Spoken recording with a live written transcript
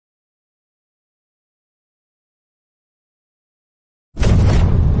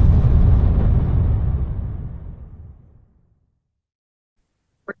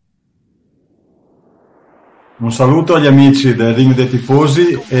Un saluto agli amici del Ring dei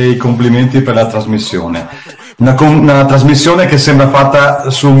Tifosi e i complimenti per la trasmissione. Una trasmissione che sembra fatta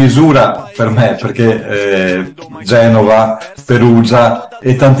su misura per me, perché Genova, Perugia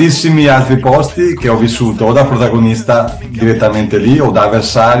e tantissimi altri posti che ho vissuto o da protagonista direttamente lì o da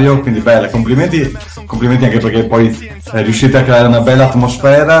avversario, quindi bella, complimenti anche perché poi riuscite a creare una bella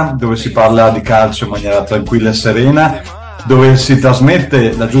atmosfera dove si parla di calcio in maniera tranquilla e serena, dove si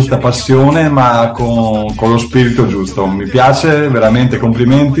trasmette la giusta passione ma con lo spirito giusto. Mi piace, veramente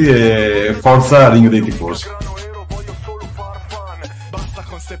complimenti e forza Ring dei Tifosi.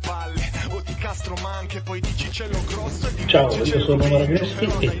 Ciao, io sono Maragreschi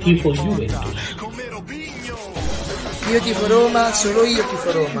e tifo Juventus. Io tifo Roma, solo io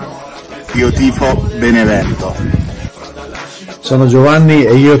tifo Roma. Io tifo Benevento. Sono Giovanni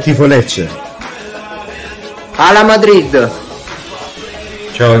e io tifo Lecce. Alla Madrid.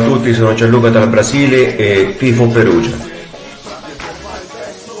 Ciao a tutti, sono Gianluca dal Brasile e tifo Perugia.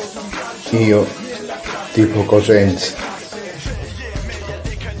 Io tifo Cosenza.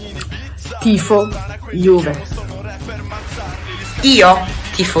 Tifo Juve. Io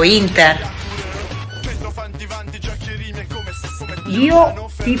tifo Inter. Io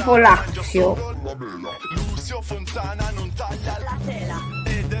tifo Lazio.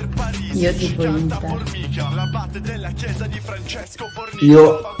 Io tifo Inter.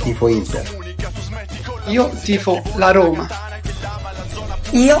 Io tifo Inter. Io tifo la Roma.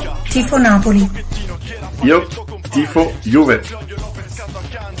 Io tifo Napoli. Io tifo Juve.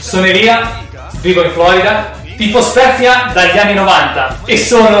 Soneria, vivo in Florida, tifo Spezia dagli anni 90 e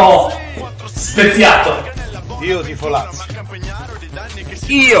sono speziato. Io tifo Lazio.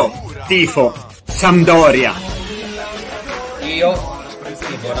 Io tifo Sampdoria. Io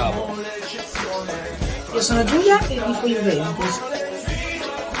tifo Napoli. Io sono Giulia e tifo Juventus.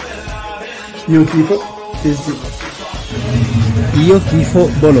 Io tifo Chelsea. Io tifo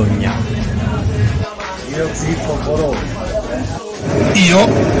Bologna. Io tifo Bologna. Io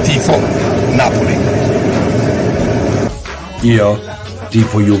tifo Napoli. Io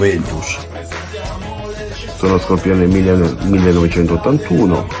tifo Juventus. Sono Scorpione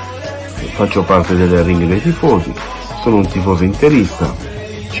 1981, faccio parte del Ring dei Tifosi, sono un tifoso interista,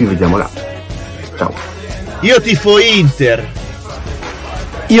 ci vediamo là. Ciao. Io tifo Inter.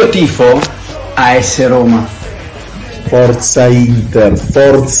 Io tifo AS Roma. Forza Inter,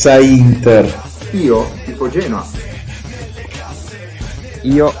 forza Inter. Io tifo Genoa.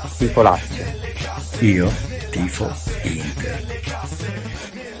 Io tifo Lazio. Io tifo Inter.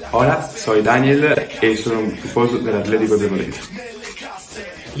 Hola, soy Daniel e sono un tifoso dell'Atletico de Madrid.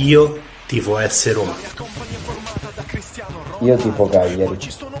 Io tifo AS Roma. Io tifo Cagliari.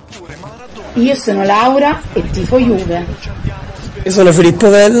 Io sono Laura e tifo Juve. Io sono Filippo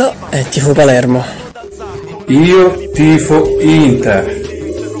Vella e tifo Palermo. Io tifo Inter.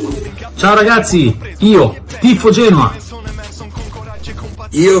 Ciao ragazzi, io tifo Genoa.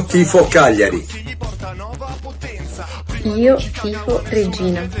 Io tifo Cagliari. Io tifo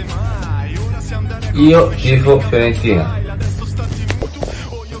Regina. Io tifo Fiorentina.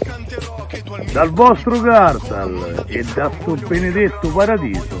 Dal vostro Gartal e dal suo benedetto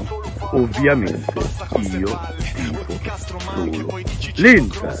paradiso, ovviamente io tifo solo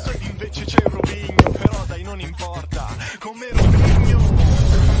l'Inter.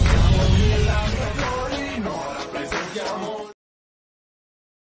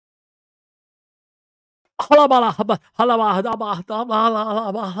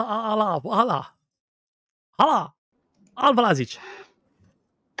 Al-Vlasic.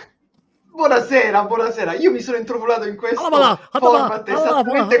 Buonasera, buonasera. Io mi sono intrufolato in questo format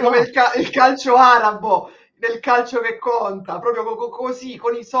esattamente come il calcio arabo, nel calcio che conta, proprio così,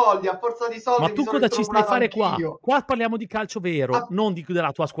 con i soldi, a forza di soldi. Ma tu cosa ci stai a fare qua? Qua parliamo di calcio vero, non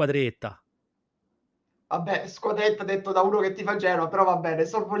della tua squadretta. Vabbè, squadretta detto da uno che ti fa Genoa, però va bene,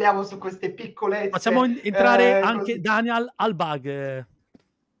 sorvoliamo su queste piccolezze. Facciamo entrare anche Daniel Al-Bag.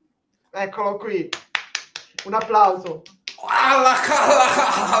 Eccolo qui. Un applauso.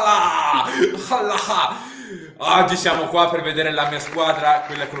 Oggi siamo qua per vedere la mia squadra,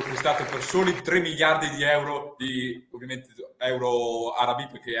 quella che ho conquistato per soli 3 miliardi di euro, di ovviamente euro arabi,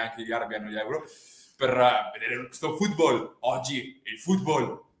 perché anche gli arabi hanno gli euro, per vedere questo football. Oggi il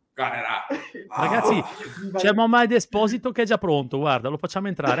football ganerà. Ragazzi, c'è Mohamed Esposito che è già pronto, guarda, lo facciamo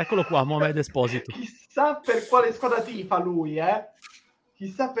entrare, eccolo qua, Mohamed Esposito. Chissà per quale squadra tifa lui,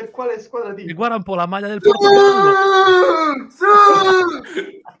 Chissà per quale squadra tifa. E guarda un po' la maglia del Portogallo.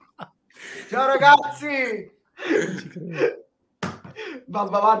 Ciao ragazzi!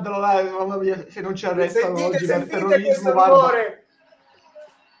 Guardalo là, mamma mia, se non ci arrestano oggi per terrorismo, guarda.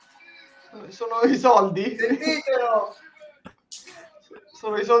 Sono i soldi? Sentitelo!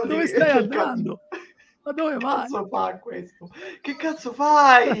 Sono i soldi. Dove stai andando? Ma dove vai? Che cazzo fa questo? Che cazzo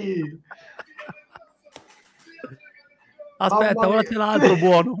fai? Aspetta, ora c'è l'altro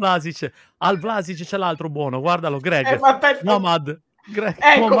buono, Vlasic. Al Vlasic c'è l'altro buono, guardalo, Greg. Ma aspetta. Nomad. Greg,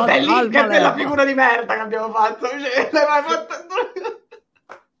 Ecco, Nomad, che bella figura di merda che abbiamo fatto.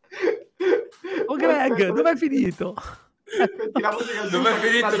 Oh Greg, dov'è finito? Dov'è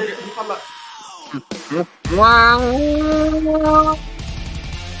finito?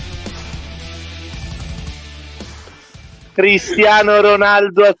 Cristiano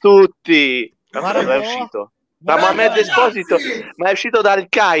Ronaldo a tutti. Ma è uscito? Da Mohamed Esposito, ma è uscito da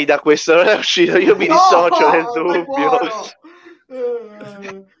Al-Qaeda questo, non è uscito, io mi dissocio nel dubbio.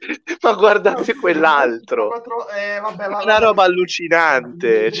 Ma guardate quell'altro, una roba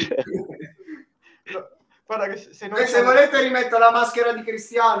allucinante. Cioè. Guarda che se volete rimetto la maschera di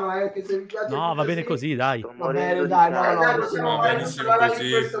Cristiano, che se vi piace. No, va bene così, dai. Va bene, dai, possiamo fare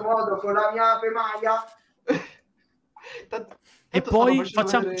in questo modo con la mia ape Maia. E poi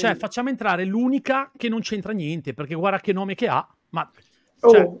facciamo entrare l'unica che non c'entra niente, perché guarda che nome che ha. Ma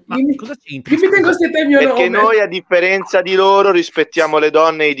cosa c'entra? Perché noi, a differenza di loro, rispettiamo le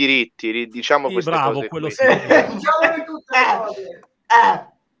donne e i diritti. Diciamo queste cose. Quello sì. Diciamole tutte le cose.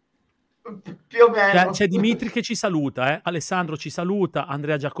 Più o meno. C'è Dimitri che ci saluta, Alessandro ci saluta,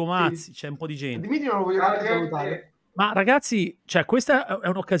 Andrea Giacomazzi, c'è un po' di gente. Dimitri non lo voglio neanche salutare. Ma ragazzi, questa è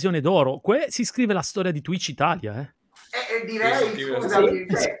un'occasione d'oro. Si scrive la storia di Twitch Italia, direi, scusami,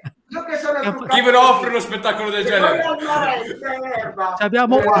 io che sono chi ve lo offre uno spettacolo del genere?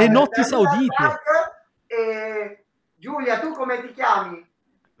 Abbiamo le Notti Saudite. Giulia, tu come ti chiami?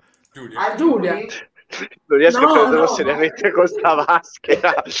 Giulia. Non riesco a prenderlo seriamente con sta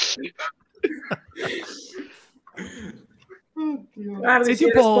maschera. Guarda,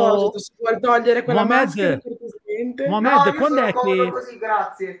 si vuol togliere quella maschera. Mohamed, quando è che... Così,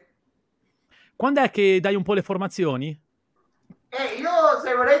 grazie. Quando è che dai un po' le formazioni? Io,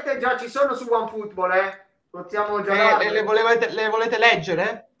 se volete, già ci sono su OneFootball, possiamo già... Le volete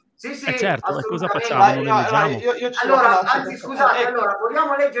leggere? Sì, certo, cosa facciamo? Allora, anzi, scusate, allora,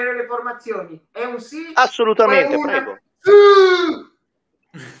 vogliamo leggere le formazioni? È un sì? Assolutamente, prego.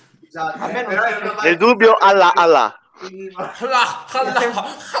 Nel dubbio, Allah.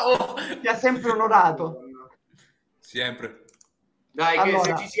 Ti ha sempre onorato. Sempre. Dai, allora, che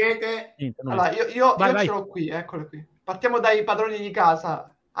se ci siete... Allora, io ce l'ho qui, eccolo qui. Partiamo dai padroni di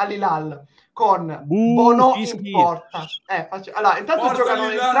casa, Hilal-Al, con Bono in porta. Allora, intanto giocano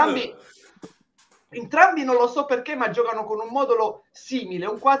entrambi non lo so perché, ma giocano con un modulo simile,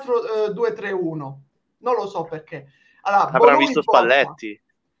 un 4-2-3-1. Non lo so perché. Allora, avranno visto Spalletti.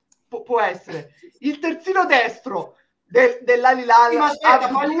 Può essere. Il terzino destro dell'Hilal. Ma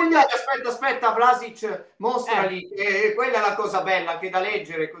aspetta, Vlasic, mostrali. Quella è la cosa bella, che da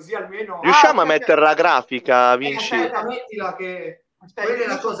leggere, così almeno... Riusciamo a mettere la grafica, Vinci? Aspetta, mettila che... quella è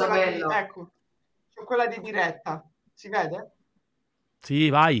la cosa bella. Ecco, c'è quella di diretta. Si vede? Sì,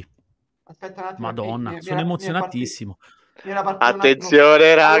 vai. Aspetta un attimo. Madonna, sono emozionatissimo.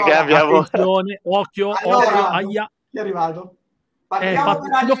 Attenzione, raga, abbiamo... Attenzione, occhio, aia. Chi è arrivato? Chi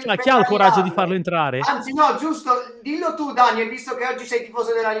ha il coraggio di farlo entrare? Anzi, no, giusto, dillo tu, Daniel, visto che oggi sei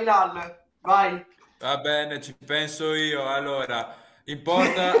tifoso della Hilal. Vai. Va bene, ci penso io. Allora, in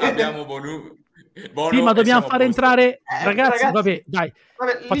porta abbiamo Bono. Sì, ma dobbiamo fare entrare... Ragazzi, vabbè, dai,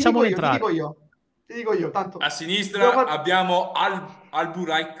 facciamolo entrare. Ti dico io, tanto... A sinistra abbiamo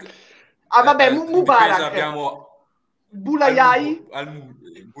Al-Buraik. Vabbè, Mubarak. Abbiamo... Bulayai.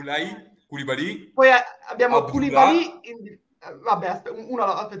 Koulibaly. Poi abbiamo Koulibaly... Vabbè,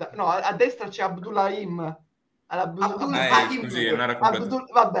 aspetta, no, a destra c'è Abdullahim. Scusi, non era completo.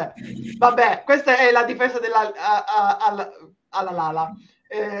 Vabbè, questa è la difesa alla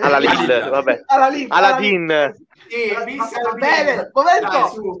Aladdin. Va bene,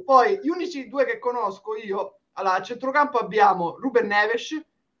 momento. Poi gli unici due che conosco io, allora, a centrocampo abbiamo Ruben Neves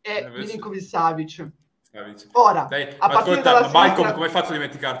e Milinkovic Savic. Ora, a partire dalla sinistra... Malcolm, come hai fatto a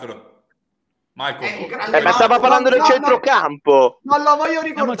dimenticartelo? Malcolm. Ma stava parlando del centrocampo. Non lo voglio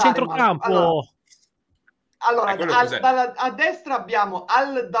ricordare. Centrocampo. Allora, a destra abbiamo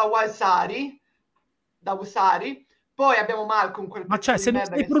Al-Dawsari, poi abbiamo Malcolm. Ma se non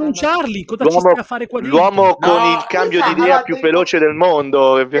sai pronunciarli, cosa ci stai a fare qua dentro? L'uomo con il cambio di idea più veloce del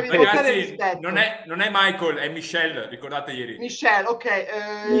mondo. Ragazzi, non è Michael, è Michel, ricordate ieri. Michel, ok.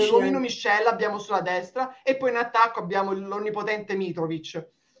 L'uomino Michel abbiamo sulla destra e poi in attacco abbiamo l'onnipotente Mitrovic.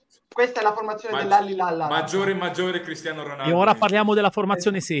 Questa è la formazione dell'Hilal-Al. Maggiore Cristiano Ronaldo. E ora parliamo della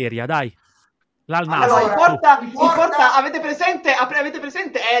formazione seria, dai. L'Al-Nassr. Allora, avete presente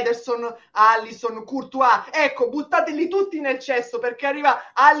Ederson, Alisson, Courtois? Ecco, buttateli tutti nel cesso perché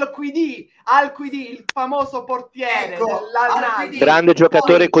arriva Al-Quidi, il famoso portiere dell'Al-Nassr. Grande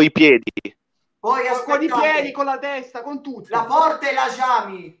giocatore coi piedi. Poi con i piedi, con la testa, con tutto. La Porta e la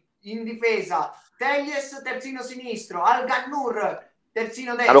Jami in difesa. Telles terzino sinistro, Al-Gannur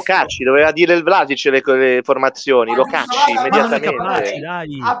terzino destro. Lo cacci, doveva dire il Vlasic le formazioni, lo cacci immediatamente.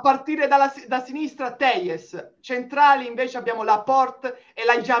 A partire da sinistra Telles, centrali invece abbiamo la Porte e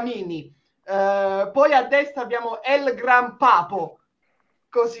la Giamini, poi a destra abbiamo El Gran Papo,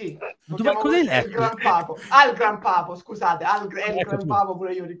 così. Cos'è il Gran Papo? Al Gran Papo, scusate, El Gran Papo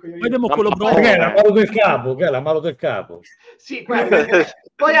pure io dico io. Poi abbiamo quello che è la mano del capo, Sì, quello.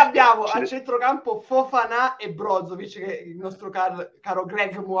 Poi abbiamo a centrocampo Fofana e Brozovic, che è il nostro caro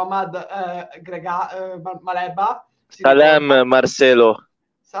Greg Muhammad Maleba. Salam Marcelo.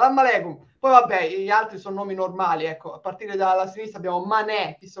 Salam aleikum. Poi vabbè, gli altri sono nomi normali, ecco. A partire dalla sinistra abbiamo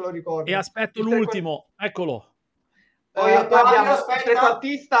Mané, chi se lo ricorda. E aspetto l'ultimo, eccolo. Poi abbiamo il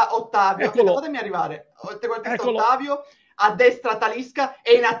trequartista Ottavio. Eccolo. Fatemi arrivare. Il trequartista Ottavio, a destra Talisca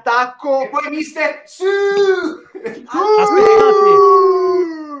e in attacco. E poi mister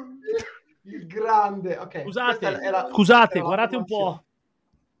il grande. Ok. Scusate, guardate un po'.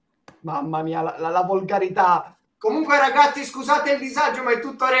 Mamma mia, la volgarità. Comunque ragazzi, scusate il disagio, ma è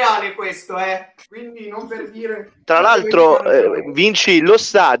tutto reale questo, quindi non per dire... Tra l'altro, Vinci, lo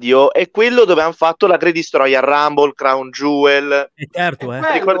stadio è quello dove hanno fatto la Great Destroyer Rumble, Crown Jewel. Certo,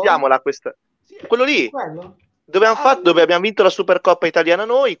 Ricordiamola questa. Sì, quello lì. Quello? Dove abbiamo vinto la Supercoppa italiana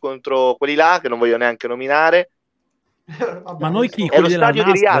noi contro quelli là, che non voglio neanche nominare. Ma noi chi? È lo stadio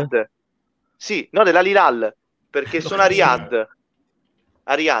di Riyadh. Sì, no, dell'Al-Hilal, perché sono a Riyadh.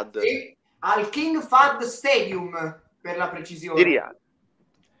 A Riyadh. Sì, al King Fahd Stadium, per la precisione. Di Riyadh.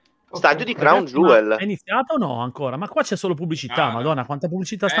 Stadio di Crown Jewel. È iniziato o no ancora? Ma qua c'è solo pubblicità, Madonna, quanta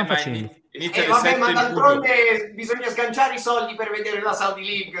pubblicità stanno facendo? Vabbè, ma d'altronde bisogna sganciare i soldi per vedere la Saudi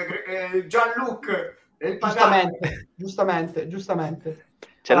League. Gianluc, giustamente.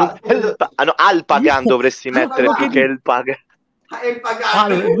 Cioè, Al Pagan dovresti mettere più che il Pagan.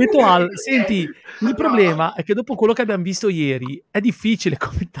 Senti, il problema è che dopo quello che abbiamo visto ieri è difficile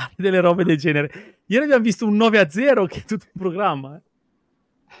commentare delle robe del genere. Ieri abbiamo visto un 9-0 che è tutto un programma.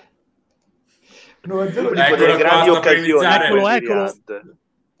 9-0 delle grandi occasioni. Eccolo. Eccolo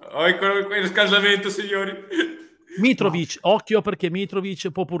scasamento, signori. Mitrovic, occhio perché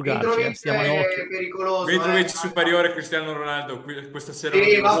Mitrovic può purgarci. Mitrovic è pericoloso. Mitrovic superiore a Cristiano Ronaldo questa sera.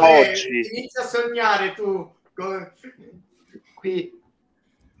 Oggi. Inizia a sognare tu. Qui.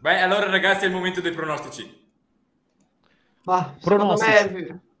 Beh, allora ragazzi è il momento dei pronostici. Ma secondo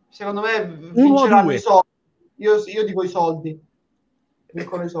me vinceranno i soldi. Io dico i soldi.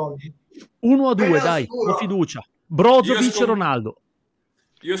 Vincono i soldi. 1-2, dai, ho fiducia. Brozovic e Ronaldo.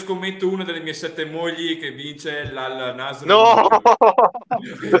 Io scommetto una delle mie 7 mogli che vince l'Al-Nassr. No!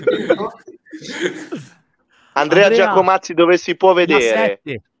 Andrea Giacomazzi, dove si può vedere?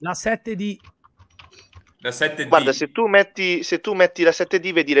 La 7 di... La 7D. Guarda, se tu metti la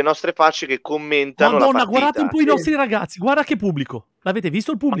 7D, vedi le nostre facce che commentano. Madonna, la partita. guardate un po' i nostri ragazzi, guarda che pubblico. L'avete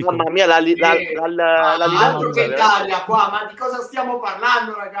visto il pubblico? Mamma mia, altro che Italia qua, ma di cosa stiamo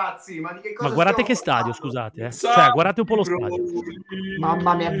parlando, ragazzi? Ma guardate che stadio, scusate. Cioè, guardate un po' lo stadio.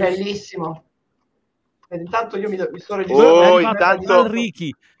 Mamma mia, è bellissimo. Intanto io mi sto registrando. Intanto...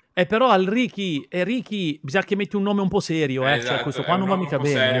 Ricky. Però al Ricky bisogna che metti un nome un po' serio, esatto, cioè questo qua non va mica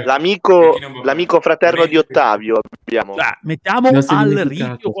bene. L'amico fraterno di Ottavio abbiamo. Mettiamo al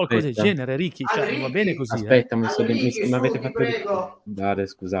Ricky o qualcosa del genere, Ricky, cioè, va bene così. Aspetta, mi avete fatto dare,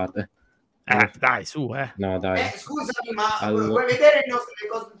 scusate. Dai, su, No, dai. Scusami, ma vuoi vedere le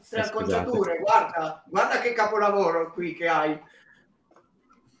nostre acconciature? Guarda che capolavoro qui che hai.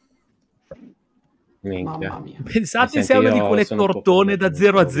 Minchia. Pensate se è una di quelle tortone da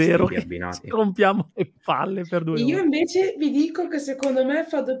 0-0 che rompiamo le palle per 2 ore. Io invece vi dico che secondo me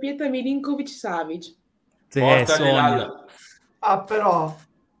fa doppietta Milinkovic-Savic. Però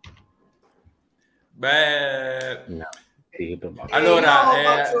beh, sì, allora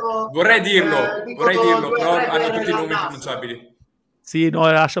vorrei dirlo, però hanno tutti i nomi pronunciabili. Sì, no,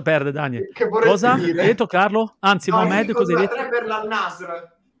 lascia perdere, Daniel. Cosa? Hai detto Carlo? Anzi, Mohamed, cosa hai detto? 3 per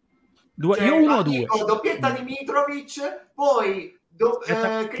l'Al-Nassr. Io 1-2. Doppietta di Mitrovic, poi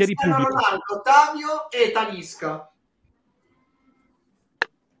Cristiano Ronaldo, Ottavio e Talisca.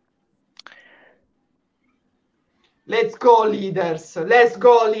 Let's go leaders,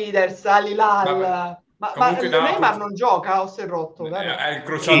 Al-Hilal. Ma Comunque Neymar non gioca o si è rotto? È il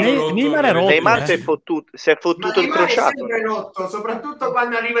crociato rotto. Neymar è rotto. Neymar si è fottuto il Neymar è crociato. sempre rotto, soprattutto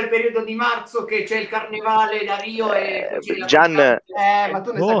quando arriva il periodo di marzo che c'è il carnevale da Rio e Gian, ma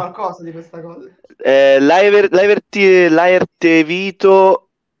tu ne sai qualcosa di questa cosa? l'Aerte Vito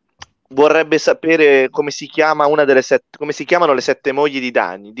vorrebbe sapere come si chiama come si chiamano le 7 mogli di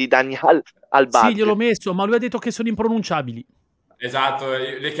Dani Al-Badr. Sì, gliel'ho messo, ma lui ha detto che sono impronunciabili. Esatto,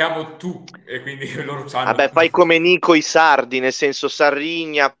 le chiamo tu e quindi loro sanno. Vabbè, fai come Nico i sardi, nel senso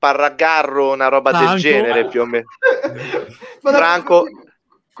Sarrigna, Parragarro, una roba del genere più o meno. Franco.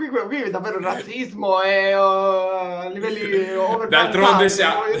 Qui è davvero razzismo e a livelli d'altronde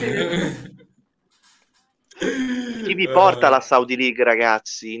Chi vi porta la Saudi League,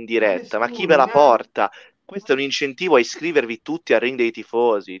 ragazzi, in diretta? Ma chi ve la porta? Questo è un incentivo a iscrivervi tutti al ring dei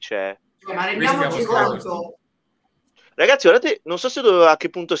tifosi, cioè. Ma rendiamoci conto. Ragazzi, guardate, non so a che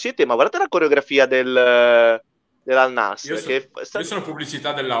punto siete, ma guardate la coreografia dell'Al-Nassr. Io sono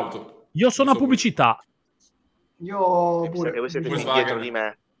pubblicità dell'auto. Io sono a pubblicità. Io pure. Voi siete dietro di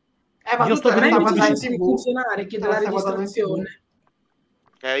me. Ma io sto vedendo funzionare, chiede la registrazione.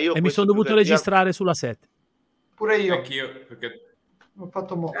 E mi sono dovuto registrare sulla 7. Pure io. Anch'io, perché ho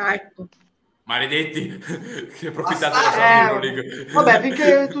fatto mo'. Ecco. Maledetti, che approfittate della Euroleague. Vabbè,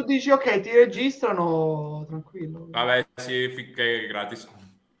 finché tu dici ok, ti registrano, tranquillo. Vabbè, sì, finché è gratis.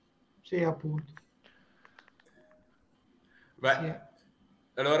 Sì, appunto. Beh, sì.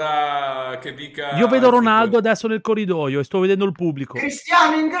 Allora che dica... Io vedo Ronaldo adesso nel corridoio e sto vedendo il pubblico.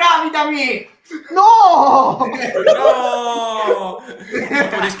 Cristiano, ingravidami! No! No!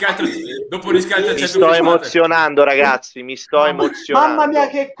 Dopo riscalta mi sto emozionando, ragazzi, mi sto emozionando. Mamma mia,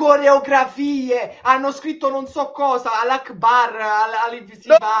 che coreografie! Hanno scritto non so cosa, all'Akbar,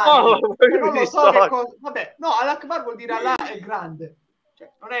 all'Invisibile. No, non lo so che cosa. Vabbè, no, all'Akbar vuol dire Allah è grande. Cioè,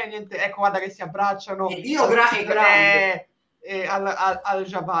 non è niente. Ecco, guarda che si abbracciano. E Dio è grande. Al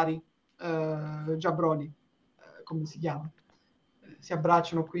Javari, Jabroni, come si chiama? Si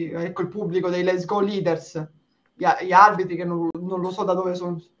abbracciano qui. Ecco il pubblico dei Let's Go Leaders, gli arbitri che non lo so da dove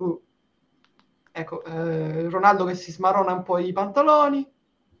sono. Ecco, Ronaldo che si smarona un po' i pantaloni.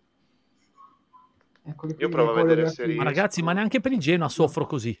 Ecco, io provo a vedere se ma ragazzi, ma neanche per il Genoa soffro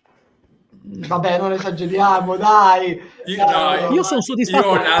così. Vabbè, non esageriamo, dai. Io sono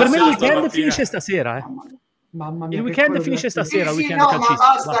soddisfatto. Per me il weekend finisce stasera, Mamma mia, il weekend finisce stasera. Sì, weekend no, calcistico.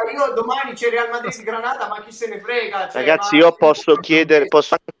 ma basta, io domani c'è Real Madrid Granada, ma chi se ne frega? Cioè, ragazzi, io posso chiedere,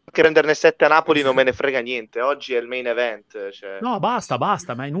 posso anche prenderne 7 a Napoli, non me ne frega niente. Oggi è il main event. Cioè. No, basta,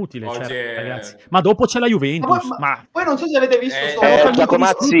 ma è inutile. È... ragazzi. Ma dopo c'è la Juventus. Ma poi non so se avete visto.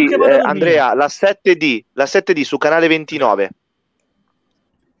 Giacomazzi, Andrea, la 7D su canale 29.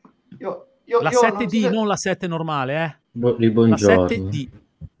 La 7D, non la 7 normale, La 7D.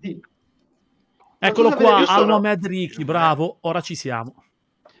 Eccolo qua, Al-Mohamed Ricky, bravo, ora ci siamo.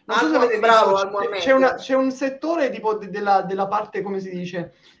 C'è un settore tipo della parte, come si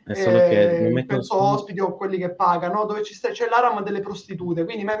dice, solo che non penso ospiti o quelli che pagano, dove c'è l'Aram delle prostitute,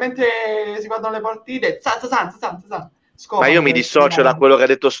 quindi mentre si guardano le partite, ma io mi dissocio da quello che ha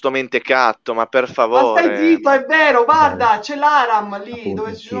detto sto mentecatto, ma per favore. Ma stai zitto, è vero, guarda, c'è l'Aram lì,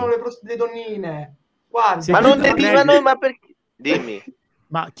 dove ci sono le donnine. Guarda. Ma non devi, ma perché? Dimmi.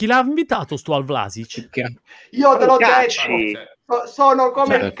 Ma chi l'ha invitato sto Al Vlasic? Io te l'ho detto, sono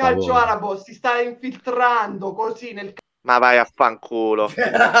come il calcio arabo, si sta infiltrando così nel... Ma vai a fanculo.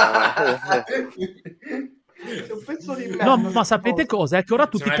 Un pezzo di merda. No, ma sapete cosa? È che ora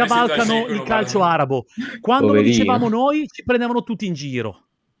tutti cavalcano il calcio arabo. Quando lo dicevamo noi, ci prendevano tutti in giro.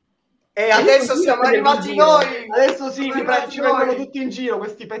 E adesso siamo arrivati noi. Adesso sì, ci prendono tutti in giro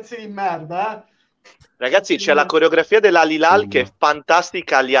questi pezzi di merda, Ragazzi, c'è la coreografia della Hilal che è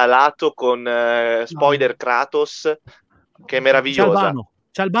fantastica, alialato con spoiler Kratos, che è meravigliosa.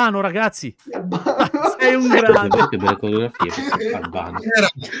 C'è Albano, ragazzi. Sei un grande. Che belle coreografie. Albano.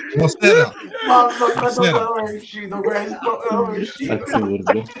 Buonasera. Non è uscito questo.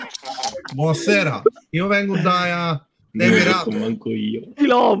 Buonasera. Io vengo da Emirato. Manco io.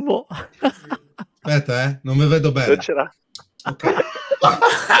 Quilombo. Aspetta, non mi vedo bene. Non c'era. Ok.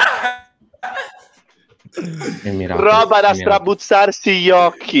 Roba da strabuzzarsi gli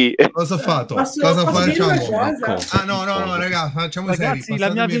occhi. Cosa ho fatto? Cosa facciamo? No, ragazzi, facciamo ragazzi,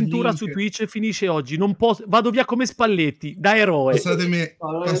 la mia avventura su Twitch finisce oggi. Non posso, vado via come Spalletti, da eroe. Passatemi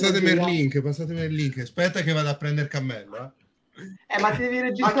il link. Aspetta che vado a prendere il cammello. Ma ti devi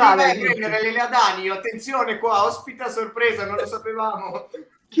registrare. Ma chi vai a prendere le Ladani? Attenzione qua, ospita sorpresa, non lo sapevamo.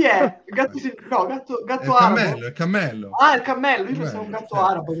 Chi è? Gatto arabo. Il cammello. Ah, il cammello. Io sono un gatto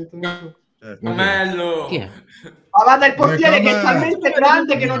arabo. Mello. Chi è? Ma vada il portiere Come- che è talmente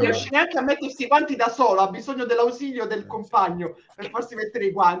grande che non riesce neanche a mettersi i guanti da solo, ha bisogno dell'ausilio del compagno per farsi mettere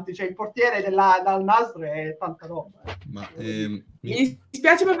i guanti. Cioè il portiere dal Nassr è tanta roba. Ma, Mi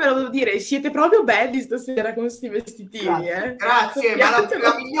dispiace, ma ve lo devo dire, siete proprio belli stasera con questi vestitini. Grazie, ma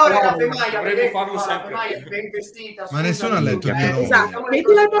la migliore è la Femaia. Dovremmo farlo La sempre. Femaia è ben vestita. Ma nessuno ha letto il mio nome. Esatto,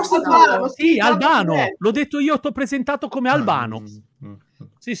 mettila al posto tuo. Sì, Albano. L'ho detto io, ti ho presentato come Albano.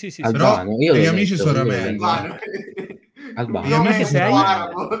 Sì, sì, sì. Però Albano, i io miei l'ho amici detto, sono io l'ho Ramengo. Albano. I miei amici sono sei?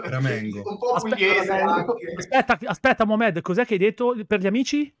 Ramengo. Un po' pugliese anche. Aspetta, Mohamed, cos'è che hai detto per gli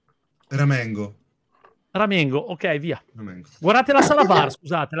amici? Ramengo. Ramengo, ok, via. Ramengo. Guardate la sala VAR,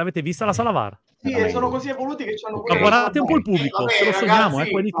 scusate, l'avete vista la sala VAR? Sì, sono così evoluti che c'hanno Ma guardate un po' il pubblico, se lo sogniamo,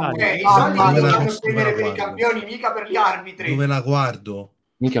 qua in Italia. I soldi dove li la- fanno dove spendere la per i guardo? campioni, mica per gli arbitri. Dove la guardo?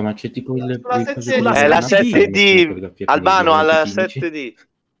 Mica, ma c'è tipo il... È la 7D. Albano alla 7D.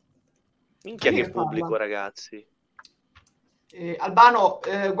 Minchia che pubblico, ragazzi. Albano,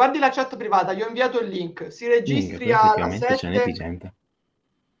 guardi la chat privata, gli ho inviato il link. Si registri alla 7.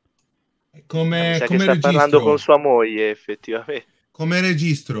 Come Mi sa che come sta parlando registro? con sua moglie, effettivamente. Come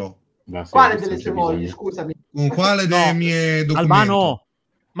registro? Quale delle sue mogli? Scusami. Con quale dei miei documenti? Albano,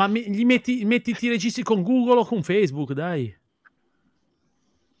 ma metti ti registri con Google o con Facebook, dai.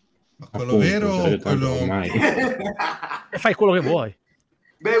 Ma quello vero o quello... E fai quello che vuoi.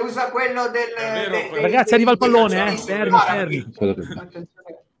 Beh, usa quello del... Ragazzi, arriva il pallone, fermi.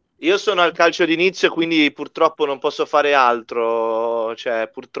 Io sono al calcio d'inizio, quindi purtroppo non posso fare altro. Cioè,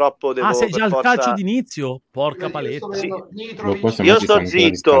 purtroppo devo... Ah, sei per già al forza... calcio d'inizio? Porca paletta. Sì. Io sto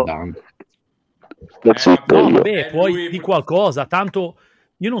zitto. No, vabbè, poi di qualcosa, tanto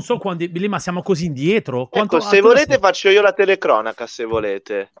io non so quando, ma siamo così indietro. Ecco, se volete faccio io la telecronaca, se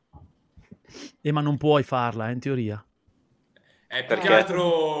volete. Ma non puoi farla, in teoria. Perché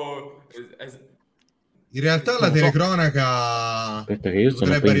altro... In realtà la telecronaca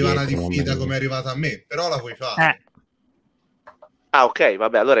potrebbe arrivare una diffida come è arrivata a me, però la puoi fare. Ah, ok,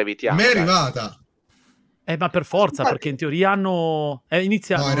 vabbè, allora evitiamo. A me è arrivata. Ma per forza, perché in teoria hanno...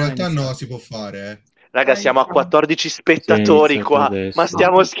 iniziato. No, in realtà no, si può fare. Raga, siamo a 14 spettatori qua, ma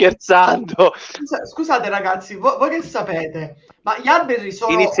stiamo scherzando. Scusate ragazzi, voi che sapete? Ma gli arbitri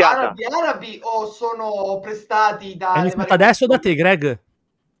sono arabi o sono prestati da... È iniziato adesso da te, Greg?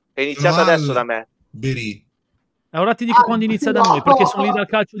 È iniziato adesso da me. Beri. Ora ti dico quando inizia da noi, perché sono lì dal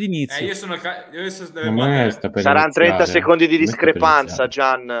calcio d'inizio. Io sono Saranno 30 secondi di discrepanza,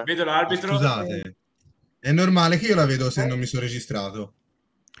 Gian. Vedo l'arbitro. Scusate, è normale che io la vedo se non mi sono registrato.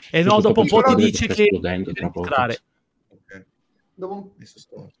 E no, dopo un po' ti dice che entrare.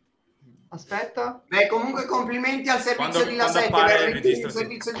 Aspetta. Beh, comunque complimenti al servizio di La 7, veramente un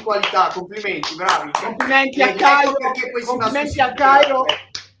servizio di qualità, complimenti, bravi. Complimenti a Cairo, complimenti a Cairo.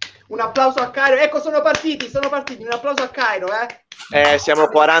 Un applauso a Cairo. Ecco, sono partiti. Un applauso a Cairo, Siamo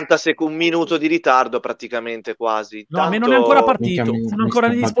 40 secondi, un minuto di ritardo praticamente quasi. No, a me non è ancora partito, sono ancora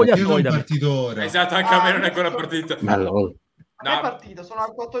negli spogliatoi. Esatto, anche a me non è ancora partito. Non è partito, sono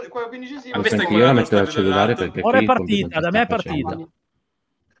al 15esimo. Io la metto al cellulare perché ora è partita, da me è partita.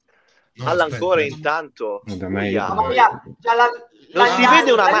 Alla ancora intanto. Da me Mamma mia, non si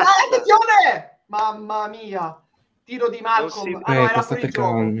vede una mazza. Attenzione! Mamma mia. Tiro di Malcolm. Era fuori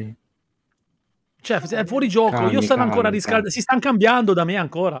gioco. Cioè, è fuori gioco. Io stanno ancora riscaldando. Si stanno cambiando da me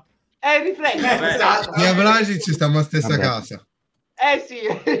ancora. Il riflesso. Esatto. E a Vlasic stiamo a stessa casa. Sì,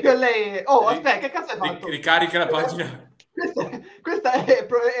 lei... Oh, aspetta, che cazzo hai fatto? Ricarica la pagina. Questa è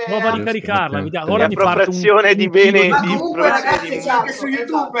prova a ricaricarla. Ora mi parte di bene. Ma comunque, ragazzi, c'è anche su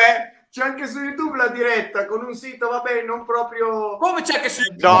YouTube, C'è anche su YouTube la diretta con un sito, vabbè, non proprio... Come c'è che su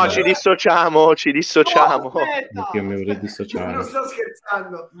YouTube? No, ci dissociamo. Io mi vorrei dissociare. Non sto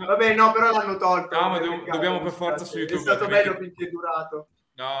scherzando. Vabbè, no, però l'hanno tolto. No, ma dobbiamo per forza su YouTube. È stato bello finché è durato.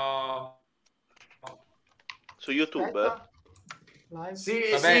 No. Su YouTube? Sì,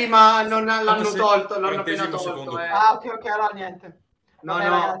 vabbè, sì, ma non l'hanno tolto, l'hanno appena tolto. Ah, ok, allora niente. No, vabbè,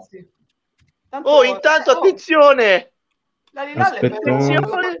 no. Ragazzi. Intanto attenzione! La Hilal è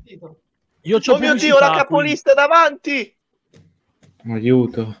attenzione! Io c'ho oh mio Dio, la capolista davanti!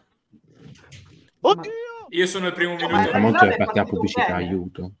 Aiuto. Oddio! Io sono il primo minuto. Molto la pubblicità,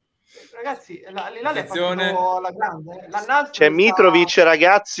 aiuto. Ragazzi, l'Hilal è partito alla grande. C'è Mitrovic,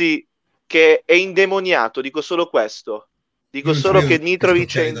 ragazzi, che è indemoniato, dico solo questo. Dico solo che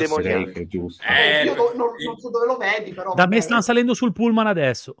Mitrovic è indemoniato. Io non so dove lo vedi, però... Da me stanno salendo sul pullman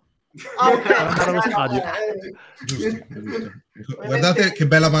adesso. Okay. Giusto. Guardate che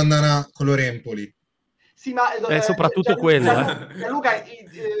bella bandana colore Empoli. Sì, ma soprattutto quella. Luca,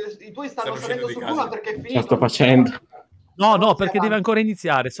 i tuoi stanno salendo sul pullman perché è finito. Lo sto facendo. No, perché deve ancora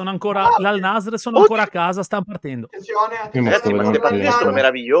iniziare. Sono ancora l'Al-Nassr, sono ancora a casa, stanno partendo. Ragazzi, ma queste partite sono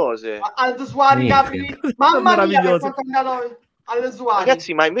meravigliose. Al-Zuari, capri. Mamma mia, per quanto è andato Al-Zuari.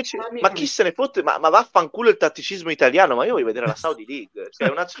 Ragazzi, ma invece, ma chi se ne fotte? Ma vaffanculo il tatticismo italiano, ma io voglio vedere la Saudi League.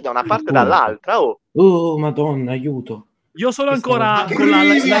 Cioè, da una parte e dall'altra, Oh, madonna, aiuto. Io sono ancora con la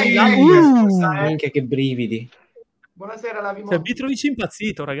minchia, che brividi. Buonasera, la cioè, Mitrovic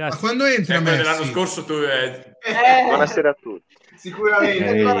impazzito, ragazzi. Ma quando entra Sempre Messi? dell'anno scorso tu Buonasera a tutti.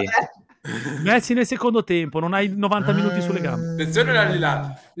 Sicuramente. Messi nel secondo tempo, non hai 90 minuti sulle gambe. Attenzione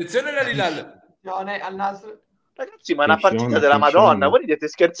all'Hilal. Attenzione all'Hilal. Al-Nassr. Ragazzi, ma è una partita della Madonna. Voi ridete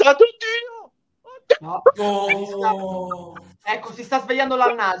scherzate? Oddio! No. Ecco, si sta svegliando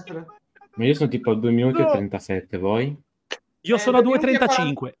l'Al-Nassr. Ma io sono tipo a 2 minuti e 37, voi? Io sono a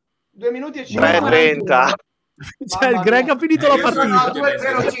 2,35. 2 minuti e 50. 3,30. Cioè, il Greg ha finito la partita.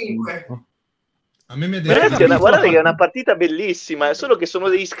 2,05. A me mi guardate che è una partita bellissima, è solo che sono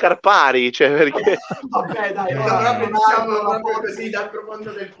degli scarpari, cioè perché... Vabbè, dai, diciamo proprio così dal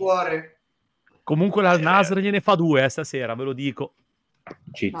profondo del cuore. Comunque l'Al-Nassr gliene fa 2 stasera, ve lo dico.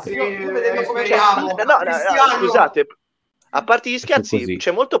 Sì, speriamo. Scusate, a parte gli scherzi,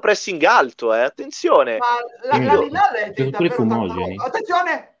 c'è molto pressing alto, attenzione. Ma l'Hilal è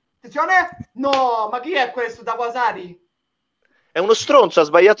attenzione! No, ma chi è questo da Wasari? È uno stronzo, ha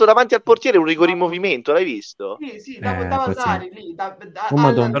sbagliato davanti al portiere un rigore in movimento, l'hai visto? Sì, da Wasari lì.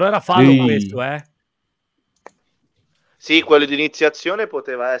 Però era fallo questo, Sì, quello di iniziazione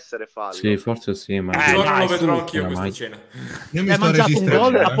poteva essere fallo. Sì, forse sì, ma... non lo vedrò anch'io questa cena. Hai mangiato un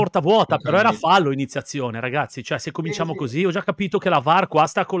gol a porta vuota, però era fallo iniziazione, ragazzi. Cioè, se cominciamo così, ho già capito che la VAR qua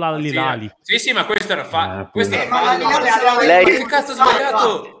sta con la Hilal. Sì, ma questo era fallo. Questo era fallo. Che cazzo ha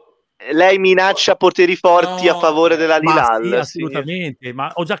sbagliato? Lei minaccia poteri forti a favore della Hilal. Sì, assolutamente,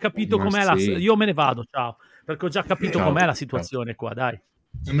 ma ho già capito com'è la... Io me ne vado, ciao. Perché ho già capito com'è la situazione qua, dai.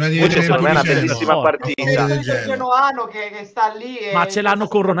 Secondo me è una bellissima partita. Che sta lì ma ce l'hanno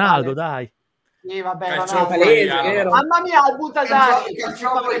con Ronaldo, dai. Sì, vabbè, mamma mia, il Butasari. Ce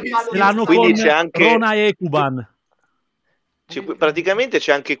l'hanno con Rona e Kuban. Praticamente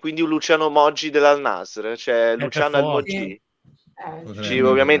c'è anche quindi un Luciano Moggi dell'Al-Nassr, c'è Luciano Al-Moggi.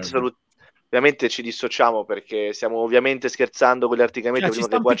 Ovviamente ci dissociamo perché stiamo ovviamente scherzando con gli articamenti prima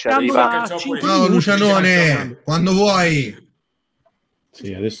che qua ci arriva. Ciao Lucianone, quando vuoi.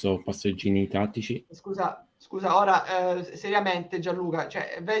 Sì, adesso passeggini tattici. Scusa, ora seriamente Gianluca,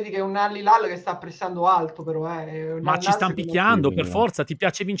 cioè, vedi che è un Al-Hilal che sta pressando alto, però ma ci stanno picchiando per forza, ti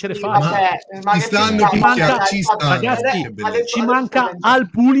piace vincere facile. Ma ci stanno picchiando, ragazzi, ci manca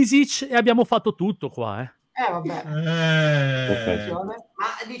Al-Pulisic e abbiamo fatto tutto qua, vabbè. Ma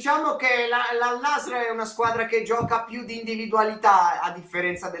diciamo che l'Al-Nassr è una squadra che gioca più di individualità a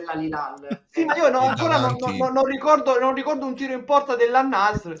differenza dell'Al-Hilal. Sì, ma io ancora non ricordo un tiro in porta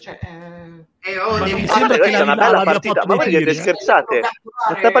dell'Al-Nassr. Cioè, questa è una bella partita, ma voi siete scherzate?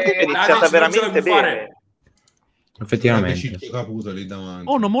 Questa partita è iniziata veramente bene. Effettivamente.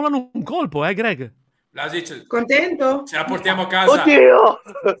 Oh, non molano un colpo, Greg? Lasic, contento? Ce la portiamo a casa. Oddio!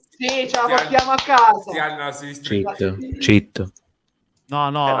 Sì, ce la portiamo a casa. Cheat. No, è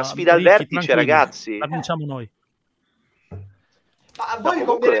una sfida al vertice, ragazzi. La vinciamo noi. Ma voi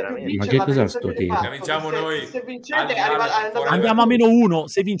ma che cos'è sto tiro? La vinciamo noi. Se vincete andiamo a -1.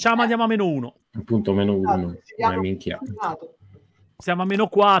 Se vinciamo andiamo a -1. Appunto -1. Ma minchia. Siamo a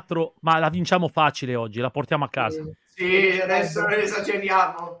 -4, ma la vinciamo facile oggi, la portiamo a casa. Sì, adesso non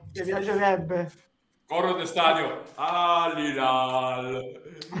esageriamo. Mi piacerebbe. Corro del stadio. Hilal.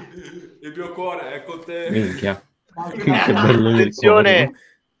 Il mio cuore è con te. Minchia. Che bello. Attenzione.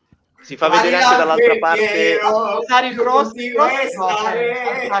 Si fa vedere anche dall'altra parte.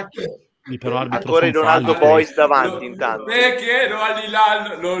 Ancora i Ronaldo Boys davanti intanto. Te chiedo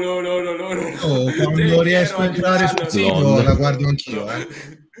all'Hilal. No. Quando riesco a entrare sul sito la guardo anch'io.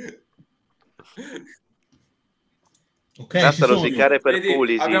 Ok, basta rosicare per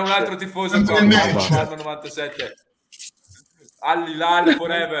Pulisic. Abbiamo un altro tifoso qua, 97. Al-Hilal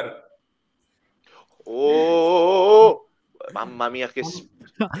forever. Oh, mamma mia che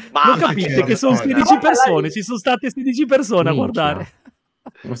non capite che sono 16 persone, ci sono state 16 persone a guardare.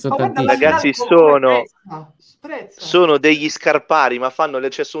 Ragazzi, sono degli scarpari, ma sono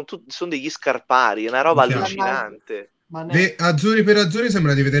degli scarpari, è una roba allucinante. Azzurri per azzurri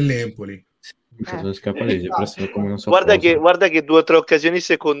sembra di vedere l'Empoli. Guarda che 2 o 3 occasioni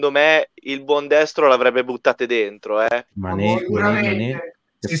secondo me il buon destro l'avrebbe buttate dentro,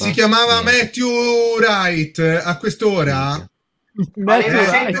 Se si chiamava Matthew Wright a quest'ora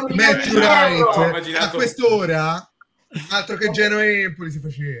Matthew Wright a quest'ora Altro che Genoa e Empoli si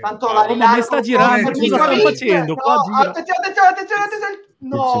faceva. Tanto la ma mi sta girando, cosa stanno facendo? Qua gira. Attenzione.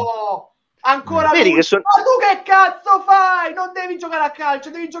 No! Ancora Vedi lui. che sono... Ma tu che cazzo fai? Non devi giocare a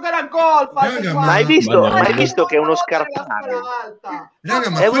calcio, devi giocare a golf. Ma hai visto che è uno scarparo? Raga,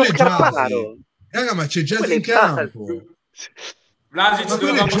 ma è uno quello scarparo. Raga, ma c'è Jazz in campo. Vlasic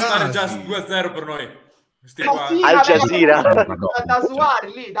dovevamo stare già 2-0 per noi. Al Jazeera. Da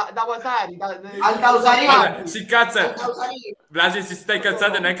Suari lì, da Wasari. Al Tausari. Si cazza. Vlasic si sta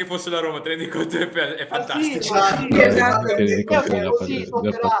incazzando neanche fosse la Roma, ti rendi conto? È fantastico.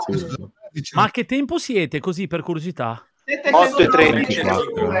 Ma a che tempo siete così per curiosità? 8:13.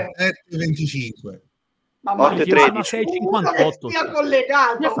 7:25. 8:13. 6:58.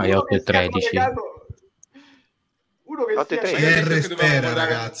 Collegato. Fai 8:13. Uno che CR spera,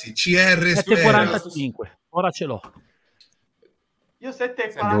 ragazzi. CR spera. 7:45. Ora ce l'ho. Io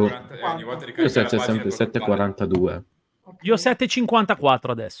 7:40. Io sempre 7:42. Io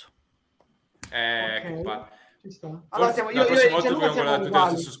 7:54 adesso. Che palle. Allora siamo io dobbiamo guardare tutti allo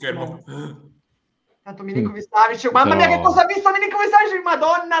stesso schermo. Tanto Milinkovic-Savic. Mamma mia, che cosa ha visto Milinkovic-Savic?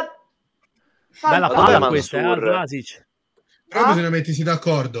 Madonna. Bella palla questa, Vlasic. Però bisogna mettersi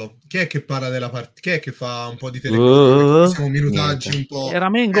d'accordo. Chi è che parla della partita? Chi è che fa un po' di telecronaca? Siamo minutaggi un po'. Era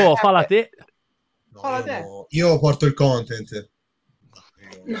Mengo, falla te. No, io porto il content.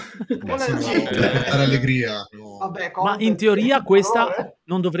 Allegria. No. Vabbè, ma in teoria questa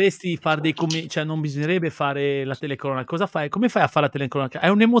non dovresti fare dei commenti, cioè non bisognerebbe fare la telecronaca. Cosa fai? Come fai a fare la telecronaca? È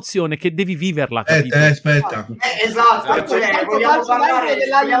un'emozione che devi viverla. Aspetta. Esatto, cioè, vogliamo parlare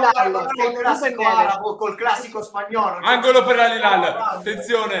col classico spagnolo. Angolo per l'Hilal,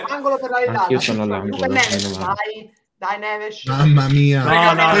 attenzione. Angolo per l'Hilal. Io sono all'angolo. Dai Neves. Mamma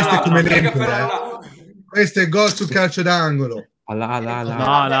mia. No, questo è come l'Empoli. Questo è gol sul calcio d'angolo.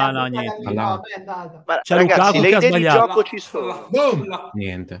 No, niente. C'è ragazzi, le idee di gioco ci sono.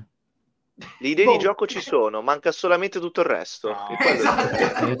 Niente. Le idee di gioco ci sono, manca solamente tutto il resto. Esatto.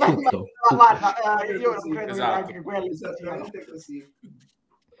 È tutto. Guarda, io non credo che anche quelli siano così.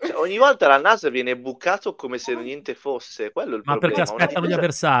 Cioè, ogni volta la Nassr viene bucato come se niente fosse. Quello è il problema. Perché aspettano gli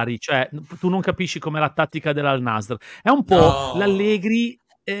avversari, cioè tu non capisci com'è la tattica dell'Al-Nassr. È un po' l'Allegri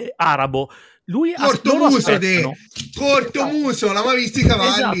arabo. Lui corto muso, l'ha mai visto i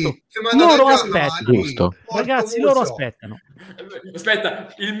cavalli? Esatto. Loro aspettano. Ragazzi, loro aspettano.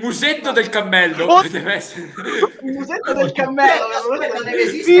 Aspetta, il musetto del cammello deve essere... Il musetto del cammello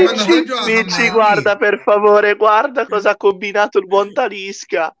Vinci, guarda per favore, guarda cosa ha combinato il buon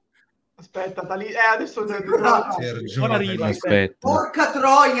Talisca. Aspetta, adesso ora arriva. Porca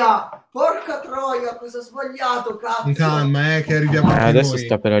troia, cosa ha sbagliato, cazzo. Calma, che arriviamo adesso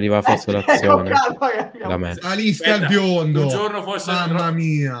sta per arrivare a fare l'azione da me. Talisca al biondo. Un giorno forse mamma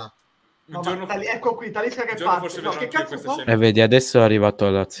mia. Ecco qui, Talisca che parte. No, che cazzo e vedi, adesso è arrivato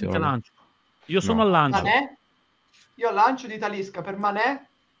all'azione. Io sono al lancio. Io al lancio di Talisca per Mané.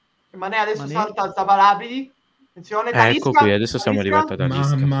 Mané adesso salta al Zavarabili. Attenzione, Talisca, ecco qui, adesso siamo arrivati ad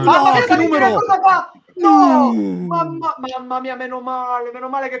Talisca. Mamma mia, che numero! No! Mamma mia, meno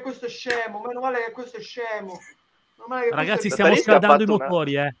male che questo è scemo. Ragazzi, stiamo scaldando i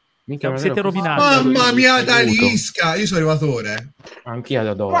motori, Siete rovinati. Mamma mia, Talisca! Io sono arrivato ora. Anch'io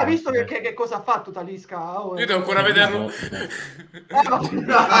da dove. Però hai visto che cosa ha fatto Talisca? Io devo ancora vederlo.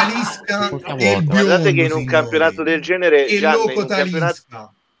 Talisca guardate che in un campionato del genere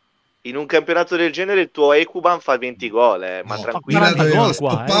in un campionato del genere il tuo Ekuban fa 20 gol, ma tranquillo.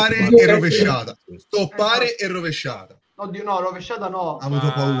 Stoppare e rovesciata. Stoppare e rovesciata. Oddio, no, rovesciata no. Ha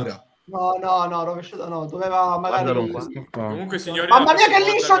avuto paura. No, rovesciata no. Doveva magari... Comunque, signori... Mamma mia, che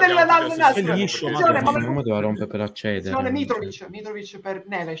liscio Che liscio, mamma deve rompere per accedere. Mitrovic per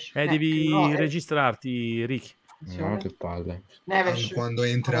Neves. Devi registrarti, Ricky. No, che palle. Neves. Quando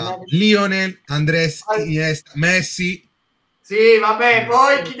entra Lionel, Andres, Iniesta, Messi... Sì, vabbè,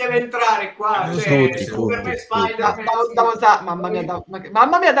 poi chi deve entrare qua? Mamma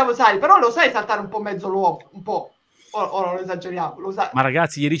mia, Davosari, però lo sai saltare un po' mezzo l'uomo, un po'. Ora lo esageriamo, lo sai. Ma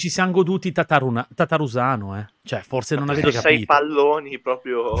ragazzi, ieri ci siamo goduti Tatarusano, Cioè, forse non avete capito. 6 palloni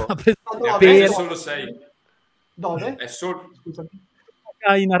proprio. È solo 6. Dove? È solo...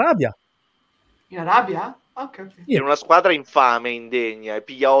 In Arabia. In Arabia? Ok. In una squadra infame, indegna, e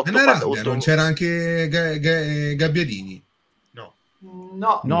piglia 8. Non c'era anche Gabbiadini.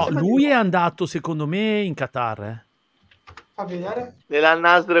 No, lui è andato secondo me in Qatar. Fa vedere.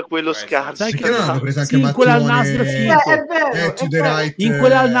 Nell'Al-Nassr quello scarso. Sai che non hanno preso anche in quell'Al-Nassr è vero. In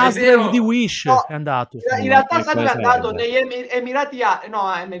quell'Al-Nassr di Wish è andato. In realtà è andato negli Emirati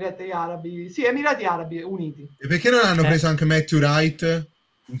Arabi. Sì, Emirati Arabi Uniti. E perché non hanno preso anche Matthew Wright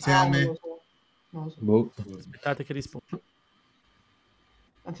insieme? Non lo so. Boh. Aspettate che rispondo.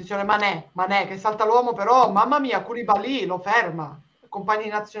 Attenzione, Manè che salta l'uomo, però mamma mia, Koulibaly lo ferma. Compagni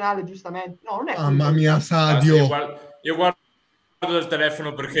nazionale, giustamente. No, non è Mamma mia, Sadio. Io guardo dal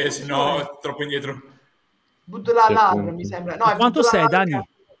telefono perché sennò è troppo indietro. Hilal-Al mi sembra. No, quanto sei, Dani?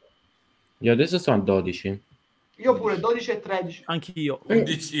 Io adesso sono a 12. Io pure 12 e 13. Anch'io.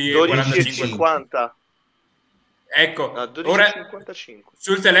 12,50. Ecco, no, ora 12,55.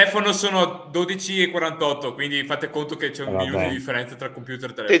 Sul telefono sono 12,48, quindi fate conto che c'è un Vabbè. minuto di differenza tra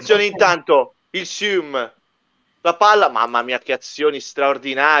computer e telefono. Attenzione intanto, il Sium. La palla, mamma mia, che azioni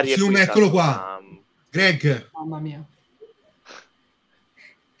straordinarie. Sium, eccolo qua. Greg. Mamma mia.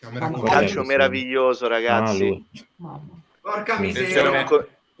 Un calcio meraviglioso, ragazzi. Porca miseria.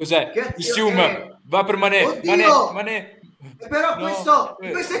 Cos'è? Il Sium va per Mané. Mané. Però questo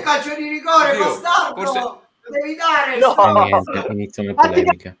è calcio di rigore, bastardo. Forse... Devi dare. No. Niente, iniziano le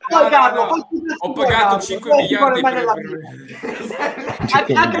polemiche. Ho pagato 5 miliardi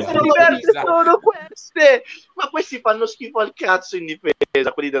anche se non diverse sono queste, ma questi fanno schifo al cazzo in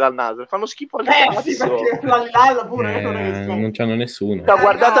difesa, quelli della Nassr fanno schifo al cazzo. Sì, perché l'Al pure non c'hanno nessuno.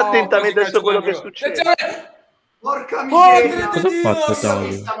 Guardate attentamente adesso quello che succede. Porca miseria. Cosa ha fatto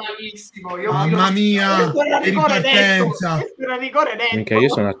Tavio? Sta malissimo. Mamma mia, che ripartenza. Minchia, io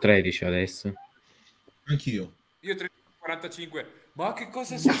sono a 13 adesso. Anch'io. Io 45. Ma che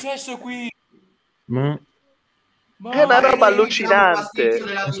cosa è successo qui? Ma è una roba allucinante.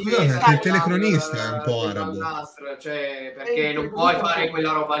 Scusate, il telecronista è un po' arabo. Cioè, perché non puoi fare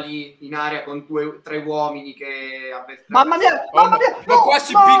quella roba lì in area con 3 uomini che mamma mia, ma qua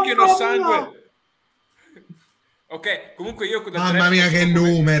si picchiano sangue. Ok, comunque io mamma mia che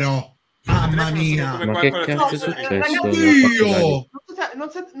numero. Mamma mia, ma che cazzo è successo? Dio!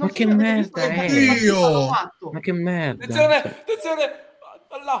 Ma che merda è? Dio! Ma che merda! Attenzione!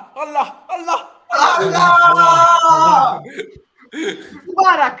 Allah!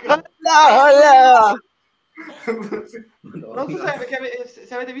 Barak! Allah! Non so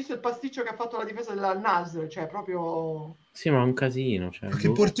se avete visto il pasticcio che ha fatto la difesa della Nassr, cioè proprio... Sì, ma è un casino. Cioè, ma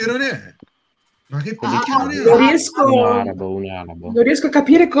che portierone è? Ma che non non riesco a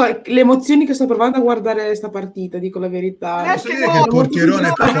capire le emozioni che sto provando a guardare questa partita, dico la verità. Posso dire che il portierone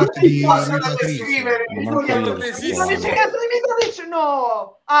è più forte di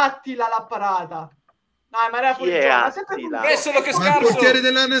no! Attila l'ha parata. Dai, ma era fuori Ma il portiere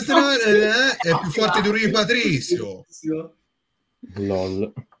della nazionale è più forte di Rui Patrizio.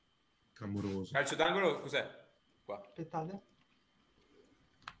 LOL. Clamoroso. Calcio d'angolo, cos'è? Qua. Aspettate.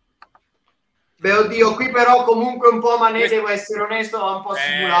 Beh, oddio, qui però comunque un po' Mané, devo essere onesto, ha un po'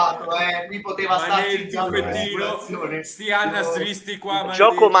 simulato, qui poteva starci il sti annasristi qua.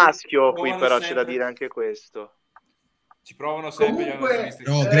 Gioco maschio qui però c'è da dire anche questo. Ci provano sempre comunque,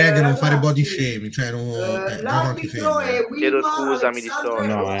 no, Greg non fare body shaming, cioè l'arbitro è chiedo scusa, mi dissocio.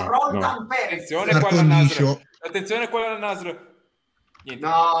 Attenzione qua alla Nassr. Attenzione qua alla Nassr.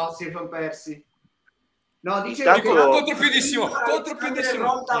 No, si sono persi. No, dice che contropiedissimo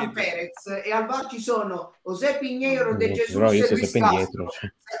Roldan Perez e al VAR ci sono José Pinheiro de Jesus però io sto sempre indietro.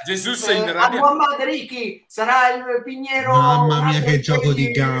 Jesus in rabbia. Muhammad Ricky sarà il Piniero. Mamma mia che gioco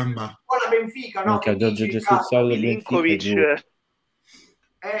di gamba. Con la Benfica, no? Che Giorgio Jesus salvo Milinkovic.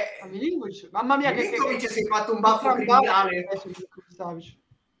 Mamma mia che si è fatto un baffo criminale.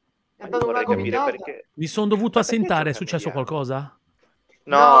 Mi sono dovuto assentare, è successo qualcosa?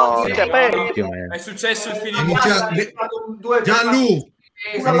 No, è successo il finito. Gianlu,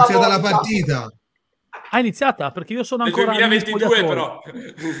 è iniziata la partita. Ha iniziata? Perché io sono ancora nel 2022 però.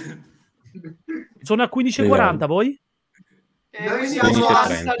 Sono a 15:40, voi? Noi siamo a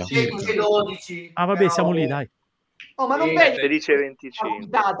 16:12. Ah vabbè, siamo lì, dai. Oh, ma non vedi?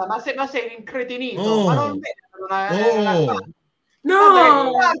 16:25. Ma sei incretinito. Oh. Ma non vedi?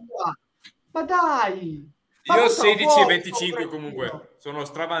 No! Ma dai! Io 16:25 comunque. Sono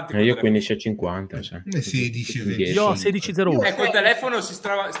stravanti. Io 15:50. Cioè. 16:20. Io 16:01. Col telefono si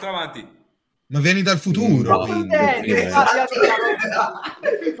stravanti. Ma vieni dal futuro.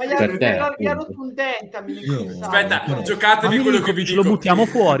 Aspetta, giocatevi quello che vi dico. Lo buttiamo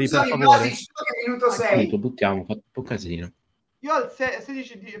fuori, per favore. Lo buttiamo, fa un po' casino. Io al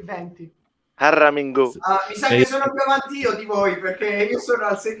 16:20. Arramingo. Mi sa che sono più avanti io di voi perché io sono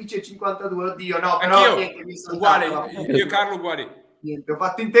al 16:52. Oddio, no, però niente, mi è uguale, io Carlo uguali. Niente, ho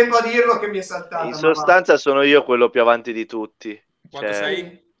fatto in tempo a dirlo che mi è saltato. In sostanza sono io quello più avanti di tutti. Quanto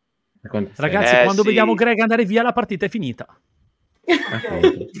sei? Ragazzi, quando vediamo Greg andare via la partita è finita.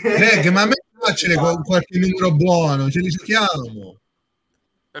 Greg, ma a me piace con qualche numero buono, ce li giochiamo.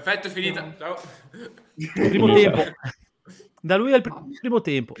 Perfetto, è finita. Ciao. Primo tempo. Da lui è il primo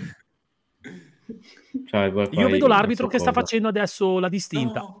tempo. Io vedo l'arbitro che sta facendo adesso la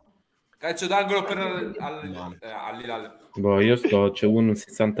distinta. No. Calcio d'angolo per Al-Hilal. Boh, c'è un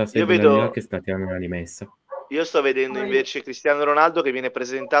 66 Io vedo- che sta tirando la rimessa. Io sto vedendo invece Cristiano Ronaldo che viene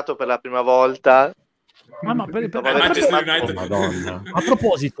presentato per la prima volta. Ma Manchester United. Madonna. a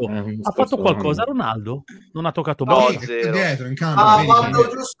proposito, ha fatto qualcosa Ronaldo? Non ha toccato bola? Dietro, in Ha camera. fatto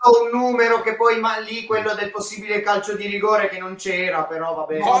giusto un numero che poi lì quello del possibile calcio di rigore che non c'era, però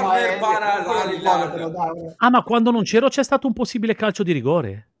vabbè. Corner para Al-Hilal. Ah, ma quando non c'ero c'è stato un possibile calcio di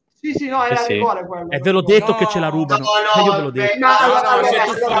rigore? Sì, no, era sì. rigore quello. E ve l'ho detto che ce la rubano. Io ve l'ho detto.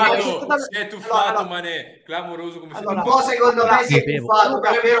 Si è tuffato, Mané. Clamoroso come si Un po' secondo me si è Sapevo. tuffato,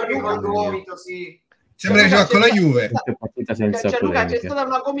 però è vero che col gomito, sì. Sembra che gioca con la Juve. Partita senza Cioè, Luca, c'è polemiche. stata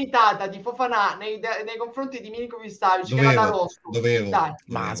una gomitata di Fofana nei confronti di Milinkovic-Savic che era da rosso. Dai,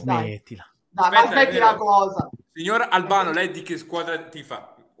 Ma smettila. ma aspetti la cosa. Signor Albano, lei di che squadra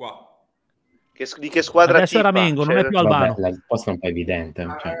tifa qua? Di che squadra Adesso è tifa? Ramengo, non è più Albano. Vabbè, la risposta è un po' evidente.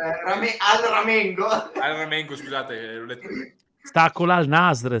 Cioè. Al Ramengo. Al Ramengo, scusate, l'ho letto. Sta con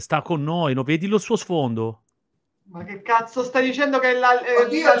l'Al-Nasr, sta con noi, non vedi lo suo sfondo? Ma che cazzo stai dicendo che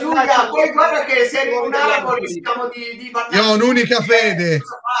Oddio, Giulia, poi guarda che se arriva un arabo rischiamo di Io ho un'unica fede.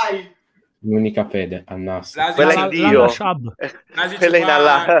 Cosa fai? L'unica fede al Nassr. Quella in Dio. Quella in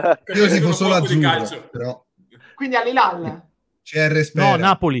Allah. Io tifo solo azzurro, però. Quindi all'Hilal? CR spera. No,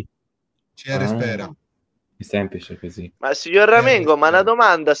 Napoli. CR spera. È semplice così. Ma signor Ramengo, ma una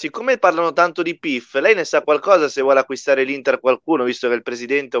domanda, siccome parlano tanto di PIF, lei ne sa qualcosa se vuole acquistare l'Inter qualcuno, visto che il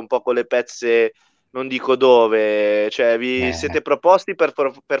presidente è un po' con le pezze, non dico dove, cioè vi siete proposti per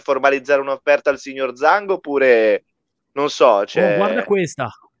formalizzare un'offerta al signor Zango oppure non so, cioè... Oh, guarda questa.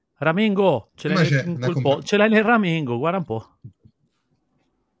 Ramengo, ce l'hai nel Ramengo, guarda un po'.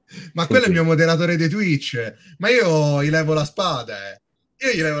 Ma quello è il mio moderatore di Twitch. Ma io gli levo la spada,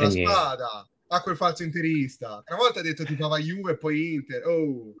 Io gli levo la spada a quel falso interista. Una volta ha detto ti fava Juve e poi Inter.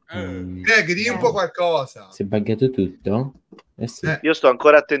 Oh. Greg, di un po' qualcosa. Si è buggato tutto? Sì. Io sto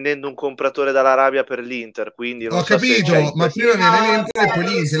ancora attendendo un compratore dall'Arabia per l'Inter, quindi non ho so capito, se ma prima viene l'Empoli e poi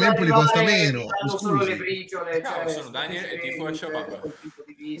l'Inter. L'Empoli costa meno. Solo le briciole. Sono Daniel e tifo a Shabab.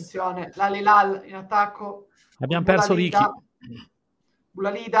 Attenzione, l'Al-Hilal in attacco. Abbiamo perso Ricky.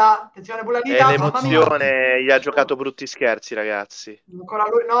 Bulalida, attenzione Bulalida. È l'emozione, gli ha giocato brutti scherzi, ragazzi. Ancora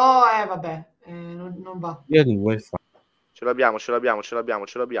lui, no, vabbè, non va. Io di UEFA. Ce l'abbiamo.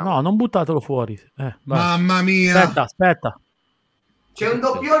 No, non buttatelo fuori. Mamma mia. Aspetta. C'è un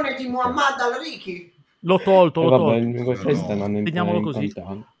doppione di Muhammad Al-Riki. L'ho tolto. Vediamolo così.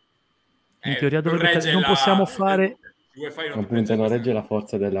 In teoria non possiamo fare... Appunto, non regge la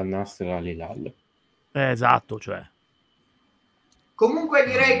forza della Nassr all'Hilal. Esatto, cioè. Comunque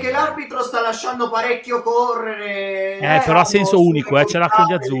direi che l'arbitro sta lasciando parecchio correre. Però ha senso unico, ce l'ha con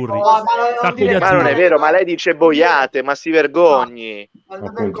gli azzurri. Ma non è vero, ma lei dice boiate, ma si vergogni.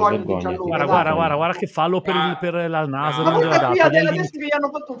 Guarda che fallo per l'Al-Nasr.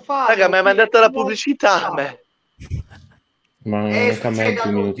 Raga, mi ha mandato la pubblicità a me. Ma non cambiamo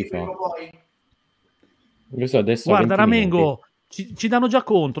 2 minuti fa. Guarda Ramengo, ci danno già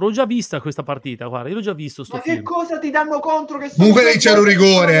contro, l'ho già vista questa partita, guarda, io l'ho già visto sto film. Che cosa ti danno contro? Che comunque c'era un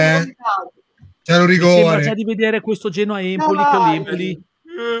rigore, C'era un rigore. Mi sembra già di vedere questo Genoa-Empoli che l'Empoli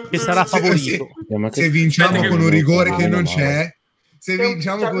che sarà favorito. Se vinciamo con un rigore che non c'è,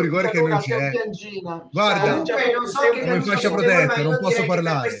 con un rigore che non c'è, guarda, come fascia protetta, non posso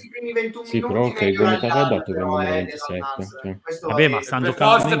parlare. Sì, però che il gol ha dato per il 27. Vabbè, ma stanno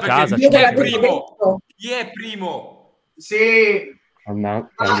giocando in casa. Chi è primo? Sì.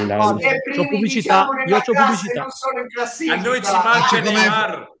 C'ho pubblicità. Io c'ho pubblicità. A noi ci manca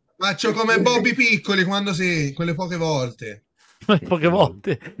Neymar. Faccio come Bobby Piccoli quelle poche volte.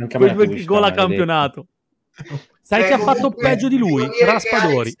 Quei 2 gol a campionato. Sai chi ha fatto peggio di lui?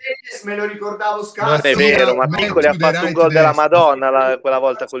 Raspadori. Me lo ricordavo scarso. Non è vero, ma Piccoli ha fatto un gol della Madonna quella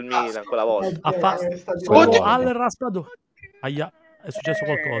volta col Milan, quella volta. Ha fatto al Raspadori. Aia, è successo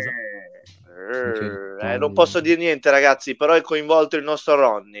qualcosa. Non posso dire niente, ragazzi, però è coinvolto il nostro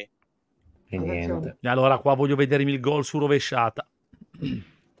Ronny. E niente. E allora qua voglio vedermi il gol su rovesciata.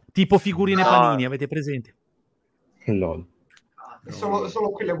 Tipo figurine panini, avete presente? LOL.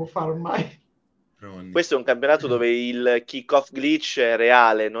 Solo quello può fare ormai. Questo è un campionato dove il kick-off glitch è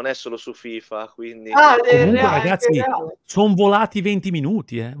reale, non è solo su FIFA, quindi... Comunque, ragazzi, sono volati 20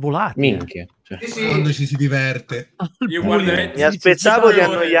 minuti, volati. Minchia. Sì. Quando ci si diverte. Mi aspettavo di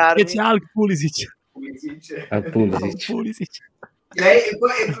annoiarmi. Che c'è al Pulisic.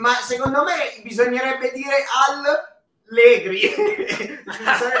 Ma secondo me bisognerebbe dire Allegri.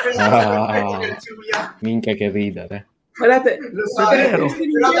 Minchia che ridere. Guardate, Lo so, però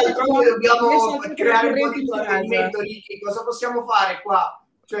d'altronde dobbiamo creare un po' di intrattenimento, Ricky. Cosa possiamo fare qua?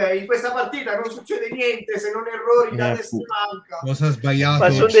 Cioè, in questa partita non succede niente se non errori da destra manca. Cosa ha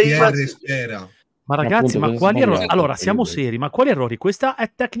sbagliato CR Spera? Ma ragazzi, ma quali errori? Allora, siamo seri, ma quali errori? Questa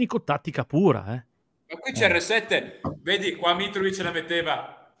è tecnico-tattica pura, Ma qui c'è R7, vedi, qua Mitrovic la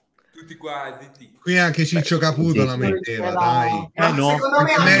metteva. Tutti qua zitti. Qui anche Ciccio Caputo la metteva, dai. No. Secondo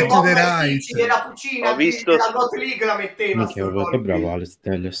me anche della cucina della Not League la metteva. Che bravo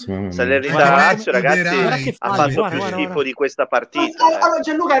Salernitana ragazzi, ha fatto più schifo di questa partita. Allora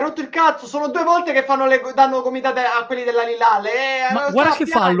Gianluca, hai rotto il cazzo, sono 2 volte che danno comitate a quelli della Hilal. Ma guarda che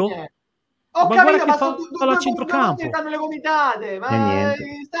fallo. Ho capito, ma sono due volte che danno le comitate. Ma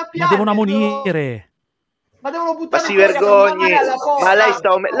devono ammonire. Ma devono buttare si vergogni. Ma lei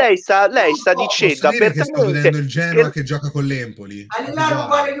sta dicendo che sta vedendo il Genoa che gioca con l'Empoli. Allora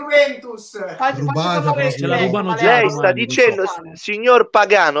uguale Juventus. Lei sta dicendo, signor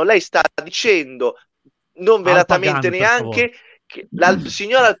Pagano, lei sta dicendo non velatamente neanche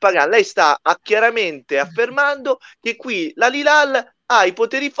signor Alpagano, lei sta chiaramente affermando che qui la Hilal ha i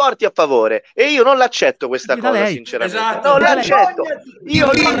poteri forti a favore e io non l'accetto questa cosa, sinceramente. Esatto. Non l'accetto. Io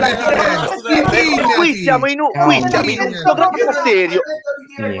non l'accetto. Qui siamo in un programma serio.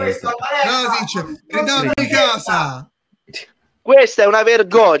 Ritorno in casa. Questa è una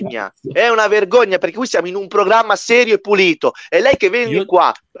vergogna perché qui siamo in un programma serio e pulito e lei che viene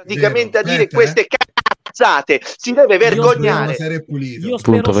qua praticamente a dire queste cazzate si deve vergognare. Io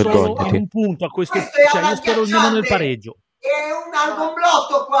spero solo in un punto a questo, cioè io spero almeno nel pareggio. È un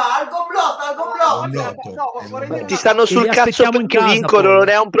complotto qua, al complotto. Ti stanno sul cazzo perché vincono, non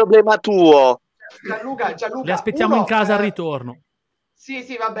è un problema tuo. Gianluca, li aspettiamo in casa al ritorno. Sì,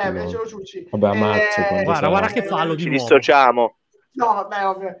 vabbè, ce lo ciucci. Vabbè, ammazzo. Guarda che fallo di ci nuovo. dissociamo. No, vabbè.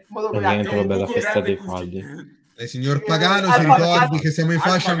 Vabbè, la festa dei falli. Signor Pagano, si ricordi che siamo in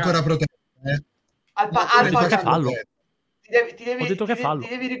fascia ancora protetta. Fallo. Ho detto che fallo. Ti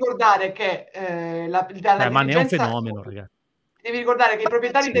devi ricordare che ma ne è un fenomeno, ragazzi. Ti devi ricordare che i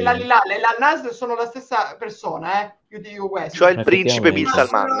proprietari della Hilal e la Nassr sono la stessa persona, Io ti dico questo. Cioè il principe Bin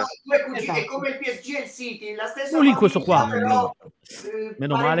Salman. È come il PSG e il City, la stessa lì questo qua. Però,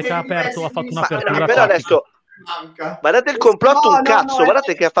 meno male che ha fatto un'apertura. Però adesso guardate il complotto un cazzo,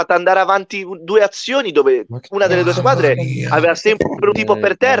 guardate che ha fatto andare avanti 2 azioni dove una delle 2 squadre aveva sempre un tipo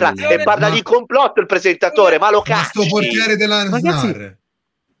per terra e parla di complotto il presentatore, ma lo cazzo. Ma sto portiere della Nassr.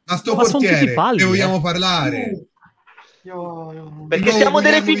 Ma sto portiere, ne vogliamo parlare. Perché siamo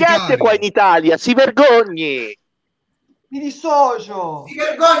delle figate qua in Italia, si vergogni. Mi dissocio. Si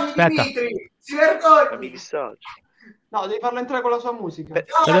vergogni, Dimitri. Si vergogni. Mi dissocio. No, devi farlo entrare con la sua musica.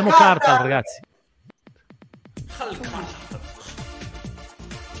 Abbiamo carta, ragazzi.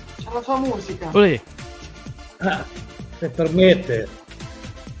 C'è la sua musica. Se permette.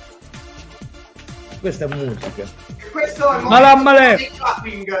 Questa è musica. Questo è il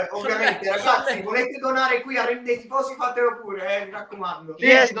clapping, ovviamente, ragazzi. Volete donare qui a dei tifosi, fatelo pure, mi raccomando.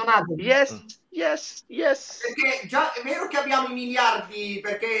 Donate. Yes. Perché già è vero che abbiamo i miliardi,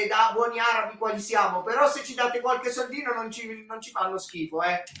 perché da buoni arabi quali siamo, però se ci date qualche soldino non ci fanno schifo,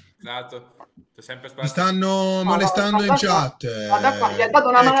 Esatto. Mi stanno molestando in chat. Gli ha dato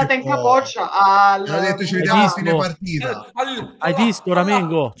una manata in capoccia ha detto ci vediamo a fine partita. Hai visto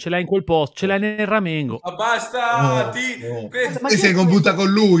Ramengo? Ce l'hai in quel posto, ce l'hai nel Ramengo. Ma basta, Te sei in combutta con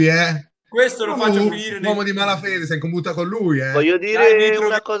lui, Questo lo faccio finire. Uomo di malafede, sei in combutta con lui, Voglio dire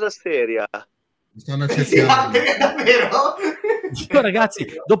una cosa seria. Mi stanno accessando. Davvero? Io, ragazzi,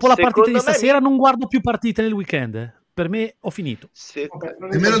 dopo la partita di stasera non guardo più partite nel weekend. Per me ho finito.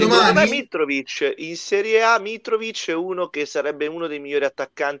 Nemmeno domani. Mitrovic in Serie A, Mitrovic è uno che sarebbe uno dei migliori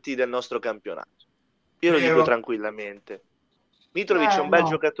attaccanti del nostro campionato. Io lo dico tranquillamente. Mitrovic è un bel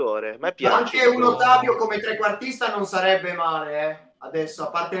giocatore, ma piace. Anche un Ottavio come trequartista non sarebbe male, adesso, a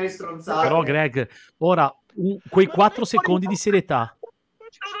parte le stronzate. Però Greg, ora quei 4 secondi di serietà.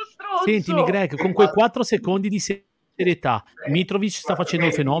 Sentimi Greg, con quei 4 secondi di serietà Mitrovic sta facendo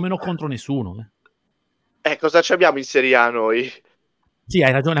il fenomeno contro nessuno. Cosa ci abbiamo in Serie A noi? Sì,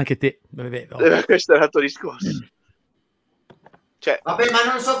 hai ragione anche te. Questo è un altro discorso. Vabbè,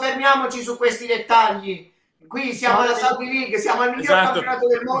 ma non soffermiamoci su questi dettagli. Qui siamo alla Saudite, siamo al miglior campionato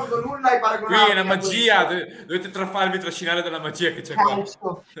del mondo, nulla è paragonabile. Qui è una magia, dovete farvi trascinare dalla magia che c'è qua.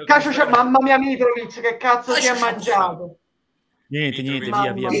 Cazzo, c'è mamma mia Mitrovic, che cazzo ti ha mangiato? Niente,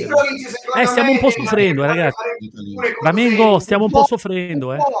 via. Stiamo un po' soffrendo, ragazzi. Ramengo, stiamo un po'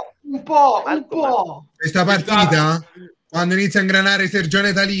 soffrendo, Un po'. Questa partita, quando inizia a ingranare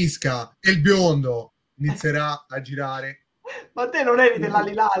Sergione Talisca e il biondo, inizierà a girare. Ma te non eri della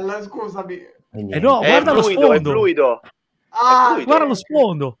Hilal, scusami. no, guarda lo sfondo. È fluido. Guarda lo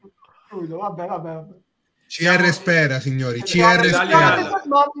sfondo. Vabbè. CR spera, signori. CR spera.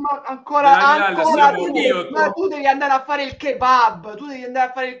 Ancora. Tu devi andare a fare il kebab.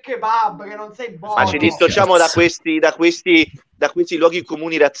 Che non sei buono. Ma ci dissociamo da questi luoghi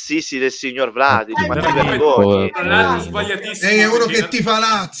comuni razzisti del signor Vladic. Ma ti vergogni. È uno che ti fa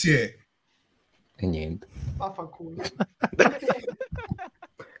Lazie. E niente. Vaffanculo.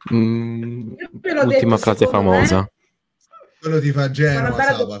 Ultima frase famosa. Quello ti fa Genova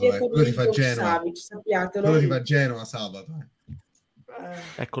sabato. Quello ti fa Genova sabato.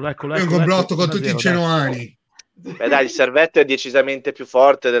 Eccolo. È un complotto con tutti i genoani. Beh dai, il servetto è decisamente più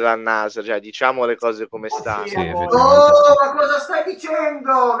forte della Nassr, cioè diciamo le cose come stanno. Ma cosa stai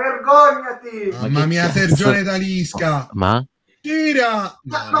dicendo? Vergognati! Mamma mia, Sergione Talisca. Ma? Tira!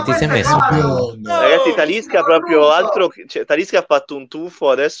 Ti sei messo? Ragazzi, Talisca proprio altro, cioè, Talisca ha fatto un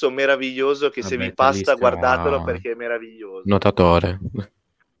tuffo adesso meraviglioso che se vi passa guardatelo perché è meraviglioso. Nuotatore.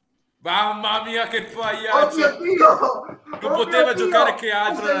 Mamma mia che pagliaccio! Oh mio Dio! Non poteva giocare che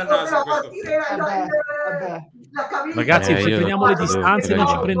altro nella Nassr. Ragazzi, se prendiamo le distanze non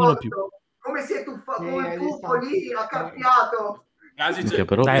ci prendono più. Come si è tuffato il tuffo lì, accappiato.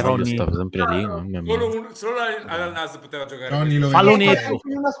 Però dai, Ronny sta sempre lì. Solo alla Nassr poteva giocare. Fallo netto,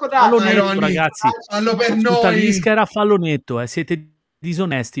 ragazzi. Fallo per Su noi. Talisca era fallo netto, siete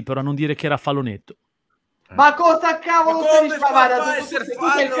disonesti però a non dire che era fallo netto. Ma cosa cavolo stai dicendo? Tu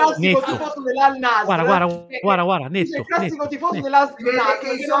sei il classico tifoso dell'Al-Nassr. Guarda, netto. Sei il classico tifoso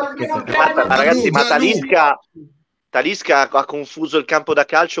dell'Al-Nassr. Ma ragazzi, ma Talisca ha confuso il campo da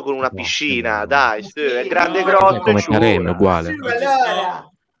calcio con una piscina, dai, è grande grosso. Come Careno, uguale.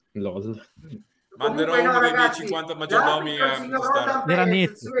 Manderò uno dei 50 maggiordomi a era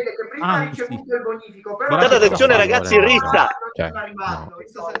netto. Guardate, attenzione ragazzi, in rissa.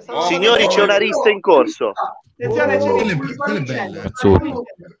 Signori, c'è una rissa in corso.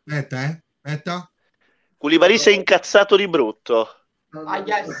 Aspetta. Koulibaly si è incazzato di brutto.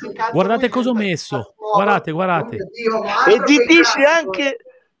 Guardate cosa ho messo. Guardate. E zittisce anche.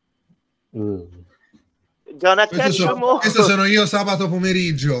 Questo sono io sabato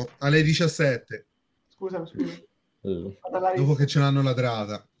pomeriggio alle 17. Scusa. Dopo che ce l'hanno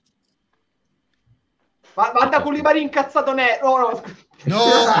ladrata. Guarda Koulibaly incazzato No,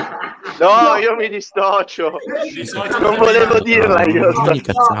 io mi dissocio. Non volevo dirla io.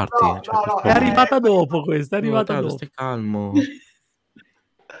 È arrivata dopo questa, Stai calmo.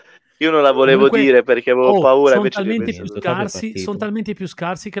 Io non la volevo dire perché avevo paura. Sono talmente più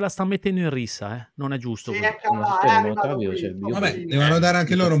scarsi che la sta mettendo in rissa. Non è giusto. Vabbè, devono dare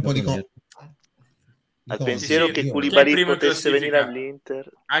anche loro un po' di cose. Al pensiero che Koulibaly potesse venire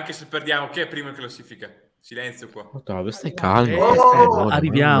all'Inter. Anche se perdiamo, chi è primo in classifica? Silenzio qua. Stai calmo.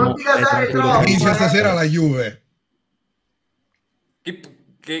 Arriviamo. Vince stasera la Juve.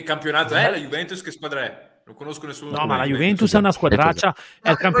 Che campionato è? La Juventus che squadra è? Non conosco nessuno. No, ma la Juventus è una squadraccia,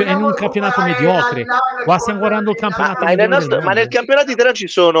 è in un campionato mediocre. Qua stiamo guardando il campionato. Ma nel campionato italiano ci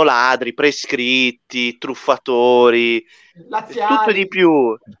sono ladri, prescritti, truffatori, tutto di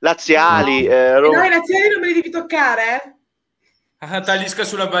più. Laziali. No, i laziali non me li devi toccare, Talisca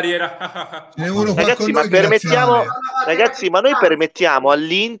sulla barriera. Ragazzi, ma noi permettiamo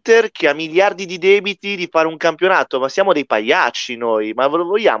all'Inter che ha miliardi di debiti di fare un campionato, ma siamo dei pagliacci noi, ma ve lo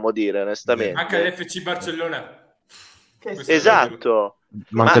vogliamo dire onestamente. Anche all'FC Barcellona. Esatto.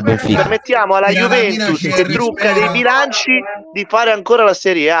 Ma permettiamo alla Juventus che trucca dei bilanci di fare ancora la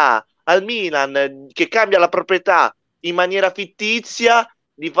Serie A, al Milan che cambia la proprietà in maniera fittizia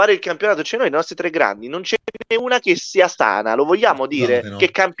di fare il campionato. C'è noi, i nostri tre grandi, non c'è ne una che sia sana, lo vogliamo dire? No. Che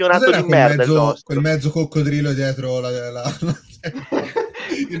campionato di merda il nostro. Quel mezzo coccodrillo dietro il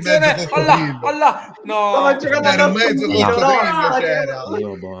mezzo Allah, no, era un mezzo coccodrillo, c'era.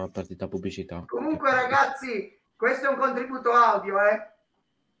 Io partita pubblicità. Comunque ragazzi, questo è un contributo audio,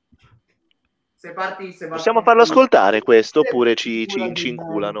 Se parti possiamo farlo ascoltare questo oppure ci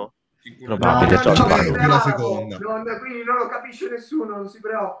inculano? Probabile, la seconda. Quindi non lo capisce nessuno, non si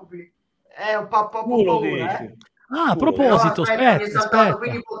preoccupi. È un po' paura, a proposito, aspetta.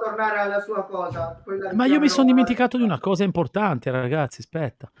 Quindi può tornare alla sua cosa. Ma io mi sono dimenticato di una cosa importante, ragazzi,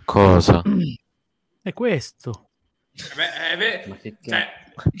 aspetta. Cosa? È questo. Ma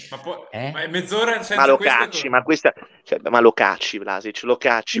è mezz'ora senza ma lo cacci, ma lo cacci, Vlasic, lo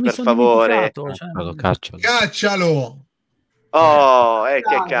cacci per favore. Lo Caccialo. Oh,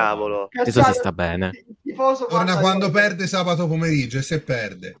 che cavolo. Questo si sta bene. Torna quando perde sabato pomeriggio e se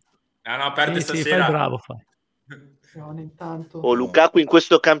perde. No, perde stasera. Fai bravo, fai. Intanto. Oh, Lukaku in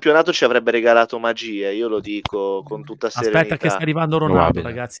questo campionato ci avrebbe regalato magie, io lo dico con tutta serenità. Aspetta che sta arrivando Ronaldo,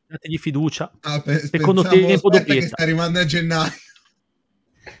 ragazzi, dategli fiducia. Secondo Pensavo, tempo aspetta che doppietta. sta arrivando a gennaio.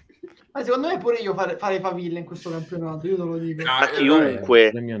 Ma secondo me pure io farei faville in questo campionato, io te lo dico. Ma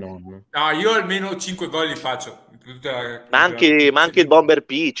chiunque. No, io almeno 5 gol li faccio. Ma anche il bomber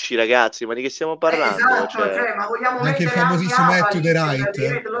Picci, ragazzi, ma di che stiamo parlando? Esatto, cioè, ma vogliamo anche il mettere famosissimo anche Head to the Avali, right.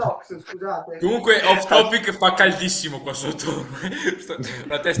 Red Locks, scusate. Comunque, off topic, fa caldissimo qua sotto.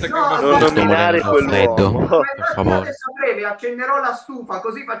 La testa che non nominare quell'uomo, per favore. Adesso a breve accenderò la stufa,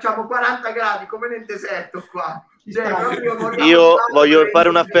 così facciamo 40 gradi come nel deserto qua. Cioè, io voglio fare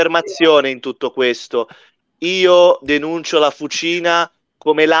un'affermazione in tutto questo. Io denuncio la fucina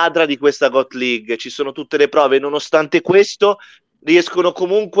come ladra di questa GOT League. Ci sono tutte le prove, nonostante questo riescono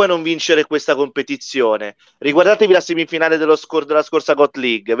comunque a non vincere questa competizione. Riguardatevi la semifinale della scorsa GOT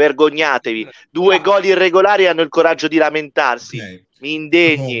League, vergognatevi. 2 gol irregolari, hanno il coraggio di lamentarsi.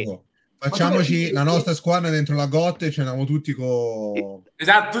 Indegni. Facciamoci la nostra squadra dentro la GOT e ce n'andiamo tutti con...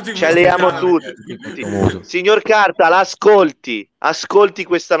 Esatto, tutti ci alleiamo tutti. Signor Carta, ascolti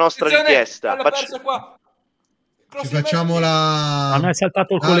questa nostra richiesta. Ci facciamo a me è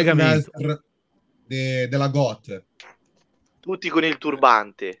saltato il collegamento della GOT. Tutti con il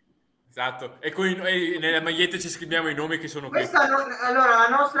turbante. Esatto, e nelle magliette ci scriviamo i nomi che sono questa allora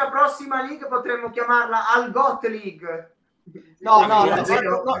la nostra prossima league potremmo chiamarla Al GOT League. No,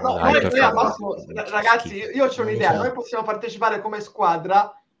 ragazzi, io ho un'idea. Noi possiamo partecipare come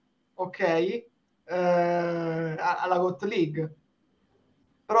squadra, ok, alla GOT League.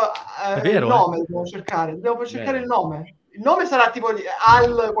 Però vero, il nome dobbiamo cercare. Dobbiamo cercare il nome. Il nome sarà tipo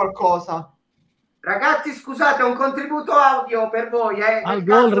Al qualcosa. Ragazzi, scusate, un contributo audio per voi, Al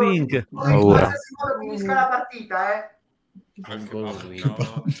goal ring. In qualsiasi modo finisca la partita,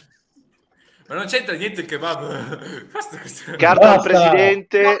 Ma non c'entra niente il kebab. Carta al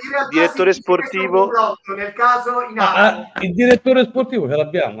presidente, direttore sportivo. Nel caso il direttore sportivo ce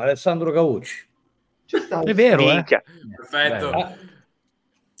l'abbiamo, Alessandro Caucci. È vero, Perfetto.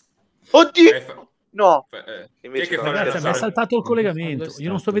 Oddio. No. Ragazzi, mi è saltato il collegamento. Io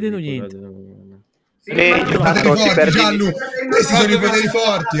non sto vedendo niente. Questi sono i poteri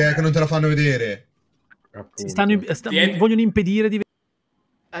forti che non te la fanno vedere. Vogliono impedire di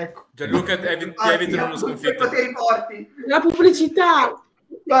ecco. Gianluca ti evitano uno sconfitto. La pubblicità.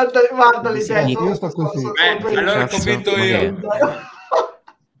 Guarda le teste. Io sto così. Allora commento io.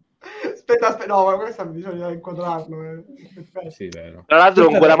 Aspetta, no, ma questa bisogna inquadrarlo. Sì, vero. Tra l'altro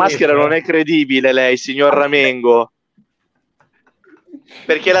con quella maschera non è credibile lei, signor Ramengo.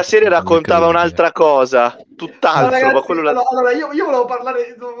 Perché la serie raccontava un'altra cosa, tutt'altro. Ragazzi, ma quello allora io volevo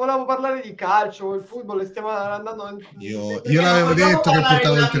parlare di calcio, il football, stiamo andando... Io l'avevo detto che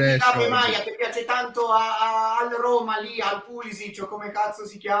portavo il trash. Maia, che piace tanto al Roma, lì, al Pulisic, o come cazzo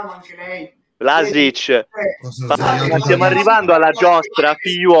si chiama anche lei. Vlasic. Ma stiamo arrivando alla giostra,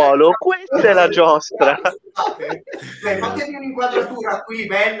 figliuolo. Questa è la giostra. Fatemi un'inquadratura qui,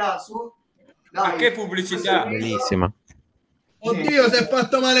 bella, su. Dai. Che pubblicità. Bellissima. Oddio, si è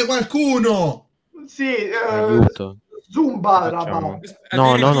fatto male qualcuno. Sì, aiuto. Zumba, no, no,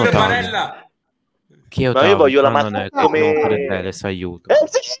 Chi ma io voglio la maschera come Teles, aiuto.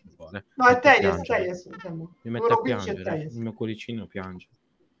 No, è Teles. Mi mette a piangere, il mio cuoricino piange.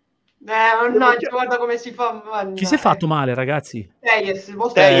 Mannaggia, guarda come si fa. Chi si è fatto male, ragazzi?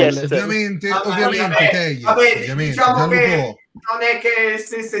 Ovviamente Tejes. Vabbè, diciamo che non è che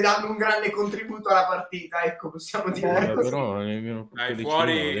stesse dando un grande contributo alla partita, ecco, possiamo dire. Però dai,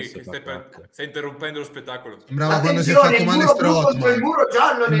 fuori, che stai interrompendo lo spettacolo. Sembrava quando si è fatto male Strottman. Il muro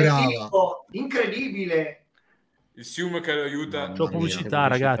giallo nel tipo, incredibile. Il Sium che lo aiuta. C'ho pubblicità,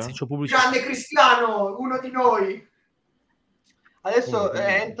 ragazzi, c'ho pubblicità. Grande Cristiano, uno di noi. Adesso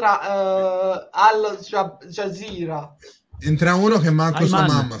entra Al Jazeera. Entra uno che manco sua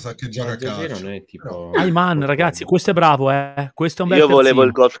mamma sa che gioca a calcio. Ayman, ragazzi, questo è bravo, questo è un bel Io volevo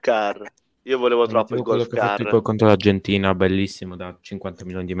il golf car. Io volevo troppo il golf car. Tipo contro l'Argentina, bellissimo, da 50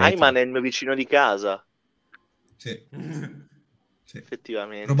 milioni di metri. Ayman è il mio vicino di casa. Sì.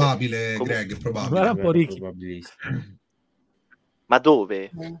 Effettivamente. Probabile, Greg, probabile. Guarda un po' Ricky. Ma dove?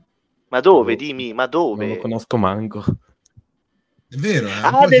 Ma dove? Dimmi, ma dove? Non lo conosco manco. È vero,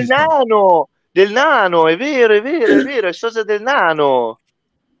 Ah, del nano! Del nano, è vero, è storia del nano.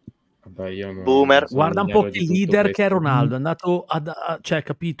 Boomer. Guarda un po' che leader che è Ronaldo, è andato cioè,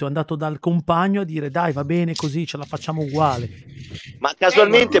 capito, è andato dal compagno a dire dai, va bene così, ce la facciamo uguale. Ma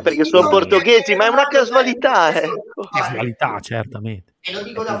casualmente perché sono portoghesi, ma è una casualità, Casualità, certamente. E lo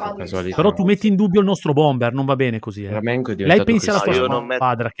dico da fan di Però tu metti in dubbio il nostro bomber, non va bene così. Lei pensi alla No, io tua non metto-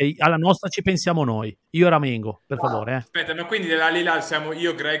 squadra, che alla nostra ci pensiamo noi. Io e Ramengo, per favore. Aspetta, ma quindi dell'Al-Hilal siamo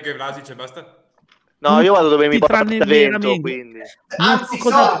io, Greg, Vlasic e basta? No, io vado dove mi Tutti porta tranne il me e vento, Ramengo. quindi. Non so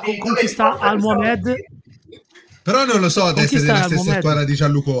cosa conquista Al Mohamed. Però non lo so ad essere della stessa squadra di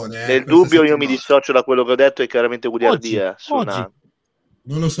Gianlucone. Nel dubbio io mi dissocio da quello che ho detto e chiaramente goliardia.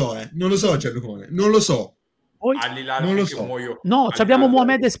 Non lo so, non lo so Gianlucone, non lo so. Al-Hilal Non lo finché so. muoio. No, abbiamo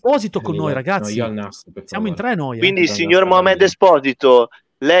Mohamed Esposito con noi, No, ragazzi. io al Nassr, per Siamo in favore. 3 noi. Quindi, signor Mohamed Esposito,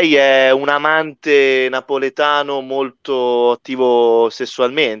 lei è un amante napoletano molto attivo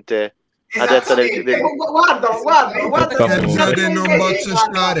sessualmente. A detta Guarda, non posso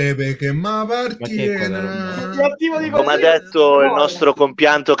stare perché ma partiena. come ha detto il nostro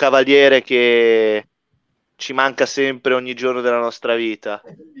compianto cavaliere che ci manca sempre ogni giorno della nostra vita.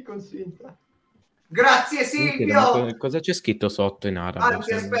 Grazie Silvio. Cosa c'è scritto sotto in arabo? Anzi,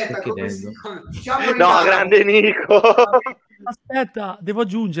 Cioè, aspetta, sto come chiedendo. No, grande Nico. Aspetta, devo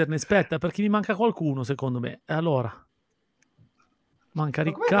aggiungerne, aspetta, perché mi manca qualcuno, secondo me. E allora, manca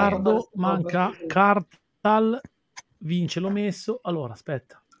Riccardo, manca Cartal, Vince l'ho messo. Allora,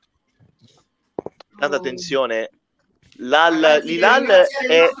 aspetta. Tanta attenzione. L'Hilal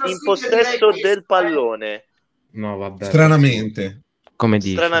è in possesso del pallone. No, vabbè. Stranamente. Come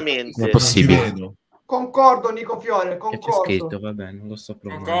dici? Stranamente. Non è possibile. Concordo, Nico Fiore, Che c'è concordo. scritto? Vabbè, non lo so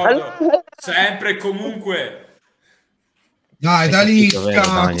proprio. Concordo. Sempre e comunque. Dai,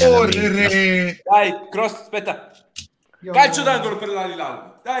 Talisca, correre. Dai, cross, aspetta. Calcio d'angolo per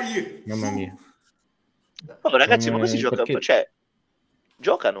l'Al-Hilal. Dai. Mamma mia. Oh, ragazzi, ma questi giocano, perché- cioè,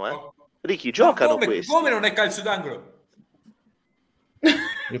 giocano, Ricky, giocano come, questi. come non è calcio d'angolo?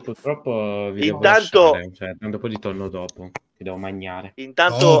 Io purtroppo vi devo Intanto- lasciare, cioè, tanto poi ritorno dopo, che devo mangiare.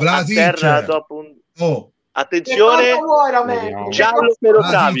 Intanto a Vlasic. terra dopo un... Oh, Attenzione, Che cosa vuoi, Ramengo? giallo per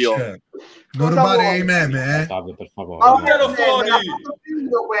Ottavio. Vlasic, non rubare i meme, Ottavio, per favore. Ma non Buttalo è fuori. ha fatto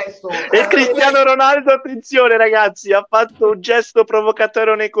figlio questo. E Cristiano Ronaldo, attenzione ragazzi, ha fatto un gesto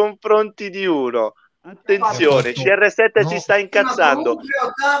provocatorio nei confronti di uno. Attenzione, CR7 si sta Ma incazzando. comunque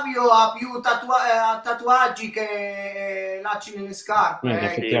Ottavio ha più tatuaggi che lacci nelle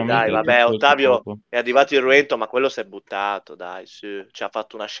scarpe. Sì, dai, vabbè, Ottavio è arrivato irruento, ma quello si è buttato, dai, sì. Ci ha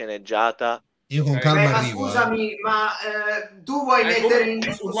fatto una sceneggiata. Io con calma Ma arrivo. scusami, ma tu vuoi mettere in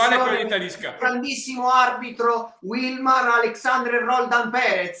uguale a quello di discussione Talisca. il grandissimo arbitro Wilmar Alexandre Roldan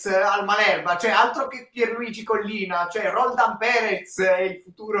Perez al Malerba, cioè altro che Pierluigi Collina, cioè Roldan Perez è il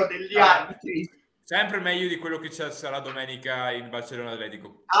futuro degli arbitri. Sempre meglio di quello che sarà domenica in Barcellona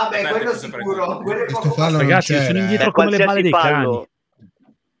Atletico. Ah beh, Aperto quello questo sicuro. parentesi. Quello è Questo poco- fallo non Ragazzi, c'era, sono indietro come le qualsiasi balle dei fallo, cani.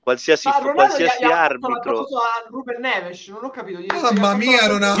 qualsiasi Ma Ronaldo gli ha fatto la arbitro. cosa a Ruben Neves, non ho capito. Mamma mia,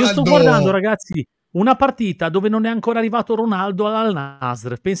 Ronaldo. Io sto guardando, ragazzi, una partita dove non è ancora arrivato Ronaldo al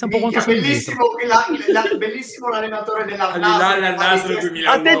Nassr. Pensa un po' quanto sono indietro. bellissimo, bellissimo l'allenatore Al-Hilal al Nassr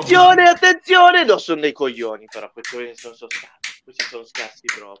 2001. Attenzione, no, sono dei coglioni, però questi sono scarsi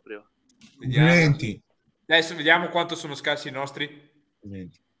proprio. Complimenti. Adesso vediamo quanto sono scarsi i nostri.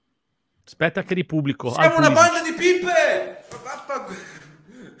 Aspetta che ripubblico. Siamo una banda di pippe!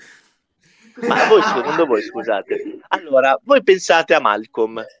 Ma voi, secondo voi, scusate, allora, voi pensate a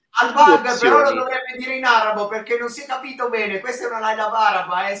Malcolm. Al bug, Due però lo opzioni. dovrebbe dire in arabo perché non si è capito bene. Questa è una line up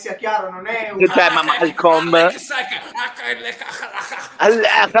araba, sia chiaro, non è un. Cioè, ma Malcolm...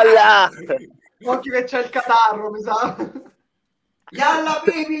 Allah. Occhi che c'è il catarro, mi sa. Yalla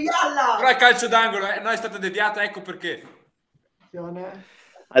baby, yalla! Però è calcio d'angolo, no, è stata deviata, ecco perché.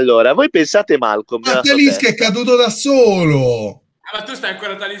 Allora, voi pensate Malcolm. Ma Talisca è caduto da solo. Ah, ma tu stai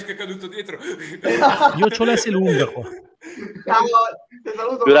ancora Talisca caduto dietro. Io c'ho l'S lunga qua.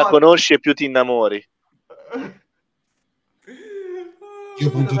 Più la conosci e più ti innamori. Io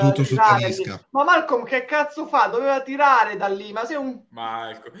punto tutto su Talisca. Ma Malcolm che cazzo fa? Doveva tirare da lì, ma sei un...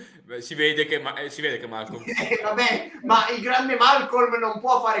 Malcolm. Beh, si vede che Malcolm. Vabbè, ma il grande Malcolm non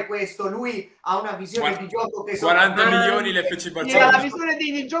può fare questo. Lui ha una visione di gioco che 40 milioni l'FC Era Barcellona. la visione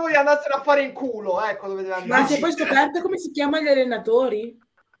di gioco di andarsene a fare in culo, ecco dove deve andare. Ma si è poi scoperto come si chiamano gli allenatori?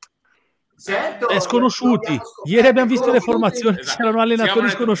 Certo, È sconosciuti. Ieri abbiamo visto le formazioni, c'erano allenatori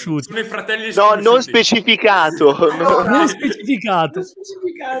sconosciuti. Sono i fratelli No, non specificato. Non specificato.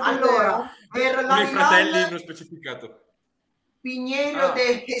 Allora, per Sono i fratelli l'Al-Hilal non specificato. Piñero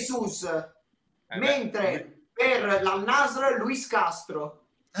de Jesus, mentre per l'Al-Nassr Luis Castro.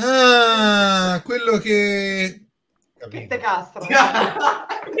 Ah, quello che Che te castra.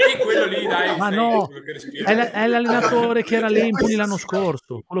 E quello lì, dai, Ma sei no, quello che respira. è l'allenatore che era l'Empoli l'anno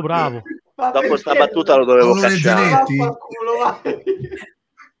scorso, quello bravo. Dopo sta battuta lo dovevo Paolo cacciare. Zanetti? Culo, vai.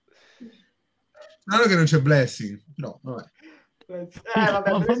 Strano che non c'è Blessing. No, vabbè.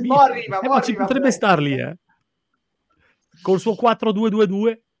 Vabbè, Mamma mo mia. arriva, mo Ma ci arriva potrebbe Blessing. star lì, col suo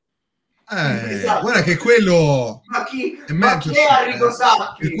 4-2-2-2. Guarda che quello Ma chi è mezzo. è Arrigo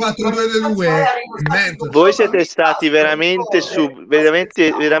Sacchi? Il 4-2-2 è mezzo. Voi siete stati veramente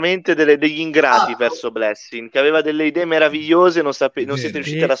veramente degli ingrati verso Blessing, che aveva delle idee meravigliose, non siete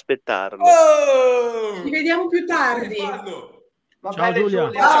riusciti ad aspettarlo. Ci vediamo più tardi. Ciao Giulia.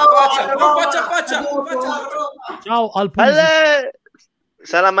 Faccia. Ciao al pubblico.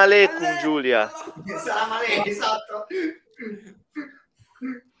 Salam aleikum Giulia. Salam aleikum, esatto.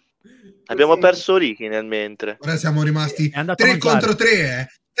 Abbiamo perso Ricky nel mentre. Ora siamo rimasti 3 contro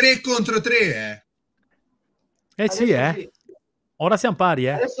 3, 3 contro 3, Sì, Ora siamo pari,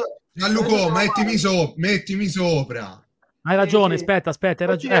 Gianluco, mettimi sopra. Hai ragione, aspetta, hai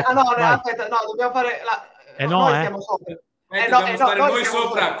ragione. Aspetta, no, dobbiamo fare la... Noi stiamo sopra. Dobbiamo stare noi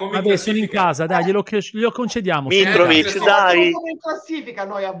sopra. Vabbè, sono in casa, dai, glielo concediamo. Mitrovic, dai. Siamo in classifica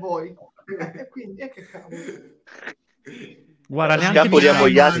noi a voi. Quindi, che cavolo. Guarda, neanche Scappo di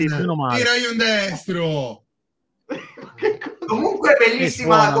ammogliati. Tira io un destro. Comunque è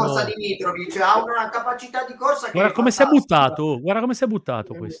bellissima la corsa di Mitrovic, ha una capacità di corsa che guarda come si è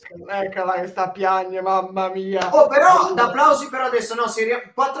buttato questo. Eccola che sta a piagne, mamma mia. Però applausi per adesso, no,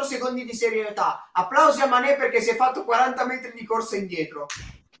 4 secondi di serietà. Applausi a Mané perché si è fatto 40 metri di corsa indietro.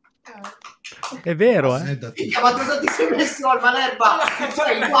 È vero, Ma cosa ti sei messo al Manerba?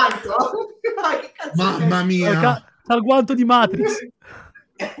 Cioè il guanto? Mamma mia. C'ha il guanto di Matrix.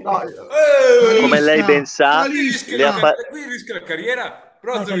 Come lei ben sa, qui rischia la carriera.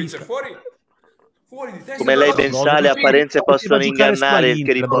 Brozovic è fuori di testa. Come lei ben sa, le apparenze possono ingannare il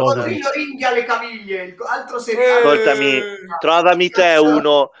che riposa. Ringhia le caviglie, altro Ascoltami, trovami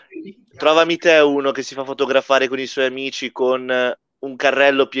te uno che si fa fotografare con i suoi amici con un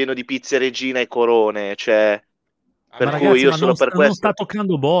carrello pieno di pizze regina e corone, cioè per ma cui ragazzi, io solo per questo non sta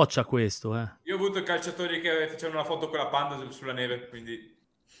toccando boccia questo, Io ho avuto calciatori che facevano una foto con la panda sulla neve, quindi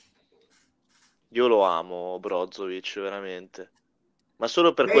io lo amo Brozovic veramente, ma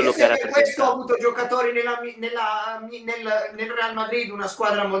solo per quello che era per questo ho avuto giocatori nel Real Madrid, una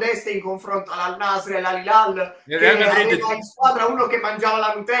squadra modesta in confronto al Nassr e all'Hilal, che aveva in squadra uno che mangiava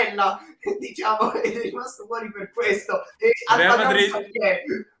la Nutella, diciamo, ed è rimasto fuori per questo. E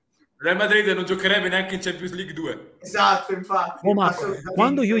Real Madrid non giocherebbe neanche in Champions League 2. Esatto, infatti. Ma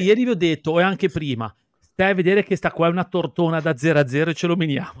quando io ieri vi ho detto, e anche prima, stai a vedere che sta qua è una tortona da 0-0 e ce lo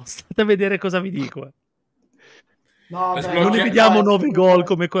meniamo. State a vedere cosa vi dico. No, non ne vediamo 9 gol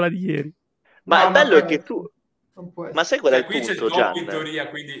come quella di ieri. Ma il bello è che tu... Ma sai qual è il punto, Gian? In teoria,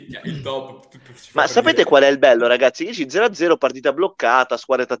 quindi il top. Ma sapete qual è il bello, ragazzi? Dici 0-0, partita bloccata,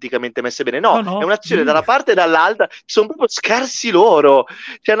 squadre tatticamente messe bene. No, è un'azione dalla parte e dall'altra. Sono proprio scarsi loro.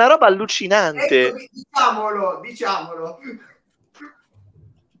 C'è una roba allucinante. Ecco, diciamolo.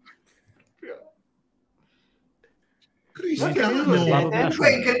 Comunque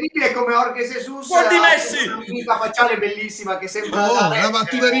è incredibile come Jorge Jesus ha una minica facciale bellissima che sembra la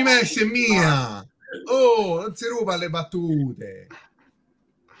battuta di Messi è mia. Non si ruba le battute.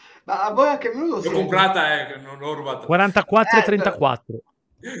 Ma a voi a che minuto l'ho comprata, non l'ho rubata. 44-34.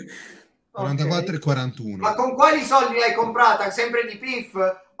 44 e 41. Ma con quali soldi l'hai comprata? Sempre di PIF?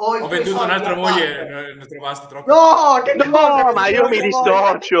 Ho venduto un'altra moglie, ne trovaste troppo. No, ma io mi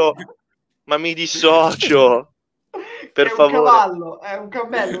dissocio. Ma mi dissocio. Per favore. È un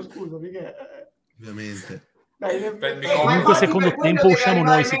cammello, scusa, perché... Ovviamente. Comunque secondo tempo usciamo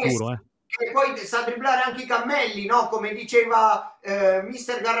noi sicuro, E poi sa dribblare anche i cammelli, no? Come diceva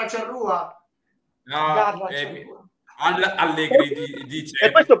mister Garracciarrua. No, Allegri dice...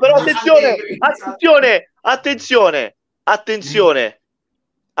 E questo però attenzione.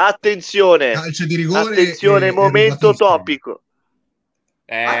 Calcio di rigore. Attenzione, momento topico.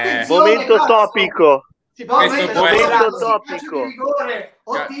 Momento topico. Momento topico.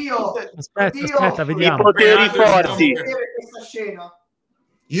 Oddio. Aspetta, vediamo. I poteri forti.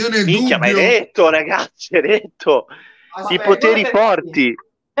 Io nel minchia, ma hai detto, ragazzi, hai detto. I poteri forti.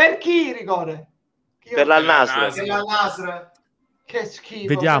 Per chi rigore? Per l'Al-Nassr. Che schifo.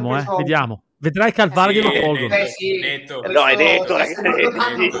 Vediamo. Vedrai che al VAR glielo tolgono. No, hai detto, ragazzi.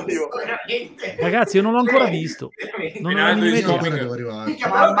 Ragazzi, io non l'ho ancora visto. Non ho nemmeno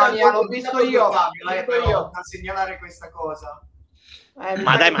Mamma mia, l'ho visto io. A segnalare questa cosa.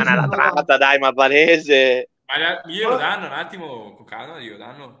 Ma dai, ma una latrata, dai, ma palese. Ma glielo danno un attimo con calma, glielo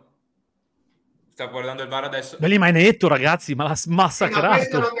danno. sta guardando il VAR adesso. Beh, lì ma è netto, ragazzi, ma l'ha Ma questo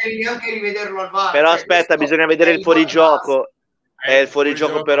massacrato. non devi neanche rivederlo al VAR. Però cioè, aspetta, questo bisogna vedere è il fuorigioco. È il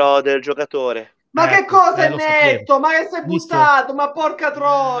fuorigioco fuorigioco. però del giocatore. Ma che cosa è lo netto? Ma che sei Visto? buttato? Ma porca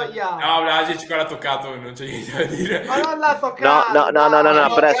troia! No, Vlasic l'ha toccato, non c'è niente da dire. Ma non l'ha No, toccato!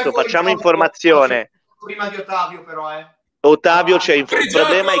 no, presto, facciamo informazione. prima di Ottavio, però, Ottavio, c'è il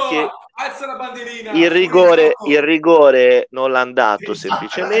problema è che alza la bandierina. il rigore non l'ha dato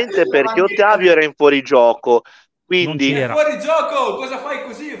semplicemente perché Ottavio era in fuorigioco. Quindi È fuori gioco, cosa fai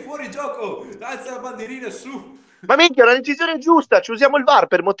così? È fuori gioco, alza la bandierina su. ma minchia, è una decisione giusta, ci usiamo il VAR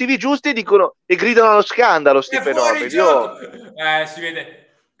per motivi giusti e dicono e gridano allo scandalo sti fenomeni. Si vede.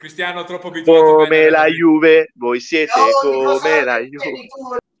 Cristiano troppo abituato come la Juve, voi siete come la Juve.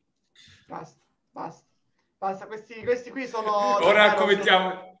 Basta, questi qui sono... Ora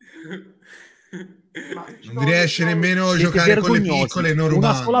commentiamo. Non riesce nemmeno a giocare con le piccole normali.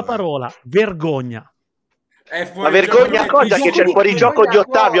 Una sola parola, vergogna. Ma vergogna cosa che c'è il fuorigioco di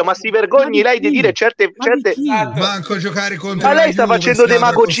Ottavio, ma si vergogni lei di dire certe... Manco giocare contro ma lei sta facendo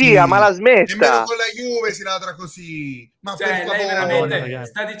demagogia, ma la smetta. Nemmeno con la Juve si ladra così. Ma cioè, per lei favore, veramente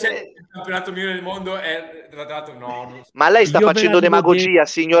sta dicendo che il campionato migliore del mondo è trattato no. Ma lei sta facendo demagogia,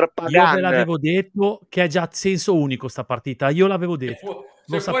 signor Pagan. Io ve l'avevo detto che è già a senso unico sta partita, io l'avevo detto.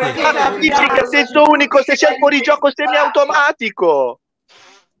 Lo sapevo. Ma dici che a senso unico se c'è il fuorigioco semiautomatico.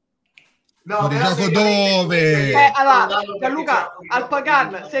 No, fuorigioco dove? Allora, Gianluca, al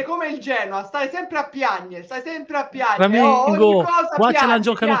Pagan, sei come il Genoa, stai sempre a piangere, Flamengo, qua ce la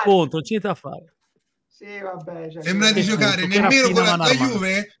giocano contro, non c'è niente da fare. Sì, vabbè. Cioè, sembra di giocare nemmeno con la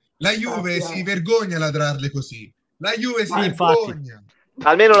Juve. La Juve si vergogna a ladrarle così. La Juve si vergogna.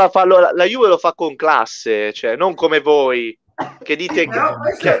 Almeno la Juve lo fa con classe, cioè non come voi che dite però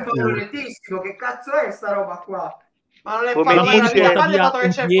questo è favoritissimo, che cazzo è sta roba qua? Ma non è fatto che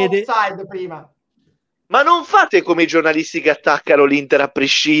c'è offside prima. Ma non fate come i giornalisti che attaccano l'Inter a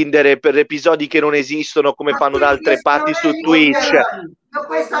prescindere per episodi che non esistono come fanno da altre parti su Twitch. No,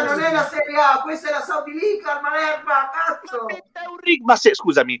 questa non è la Serie A, questa è la Saudite, al Malerba, cazzo! Ma se,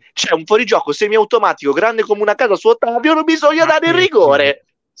 scusami, c'è un fuorigioco semiautomatico grande come una casa su Ottavio, non bisogna dare il rigore.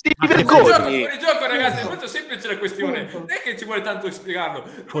 Si vergogni. Fuorigioco, ragazzi, è molto semplice la questione. Non è che ci vuole tanto spiegarlo.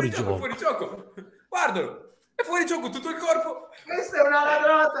 Fuorigioco. Guardalo. È fuori gioco tutto il corpo. Questa è una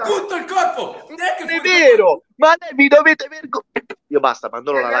ladrata. Tutto il corpo. Non è vero. Ma vi dovete vergognare. Io basta,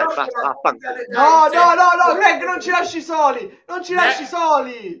 mandalo la live. No, Greg, non ci lasci soli. Non ci lasci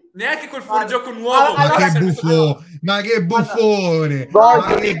soli. Neanche col fuorigioco nuovo. Ma che buffone.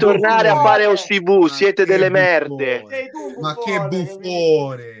 Voglio ritornare a fare un TV. Siete delle merde. Ma che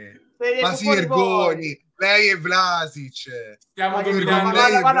buffone. Ma si vergogni. Lei è Vlasic. Stiamo dominando.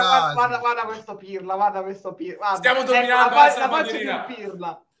 Guarda questo pirla, guarda. Stiamo dominando la faccia di un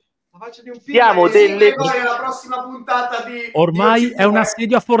pirla. La faccia di un pirla. Siamo delle... la prossima puntata di... Ormai è un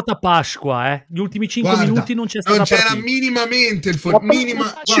assedio a Forta Pasqua, eh. Gli ultimi 5 minuti non c'è stata non c'era partita. minimamente il non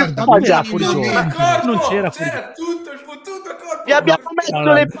c'era tutto il fottuto corpo. Vi abbiamo messo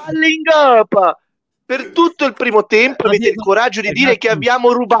le palle in gamba. Per tutto il primo tempo avete il coraggio di dire che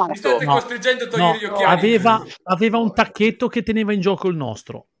abbiamo rubato. State costringendo a togliere gli occhiali. Aveva un tacchetto che teneva in gioco il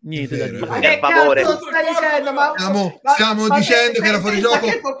nostro. Niente da dire. Che cazzo stai dicendo? Stiamo dicendo che era fuori gioco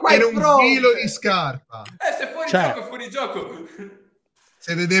per un filo di scarpa. Se fuori gioco è fuori gioco.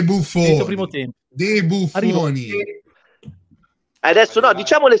 Siete dei buffoni. Primo tempo. Dei buffoni. Adesso no,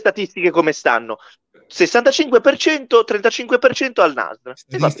 diciamo le statistiche come stanno. 65%, 35% al Nassr.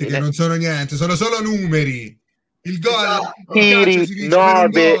 Statistiche non sono niente, sono solo numeri. Il gol,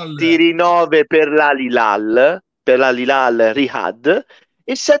 tiri 9 per l'Al-Hilal, Riyadh,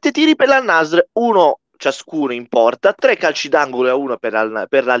 e 7 tiri per la Nassr, 1 ciascuno in porta, 3 calci d'angolo a 1 per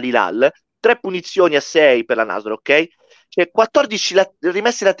l'Al-Hilal, 3 punizioni a 6 per la Nassr, ok? Cioè 14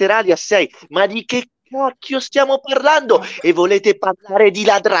 rimesse laterali a 6, ma di che cacchio stiamo parlando? E volete parlare di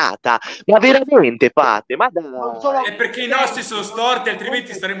ladrata? Ma veramente fate? Ma dai. È perché i nostri sono storti,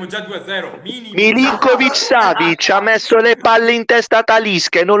 altrimenti saremmo già 2-0. Milinkovic Savic ha messo le palle in testa a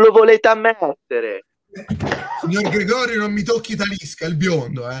Talisca e non lo volete ammettere. Signor Gregorio, non mi tocchi Talisca, il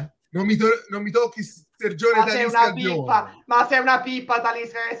biondo, non mi tocchi Sergione Talisca, il biondo. Ma sei una pippa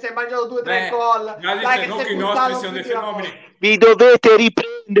Talisca, che si è mangiato 2-3 gol. Dai, non che i nostri siano dei fenomeni. Vi dovete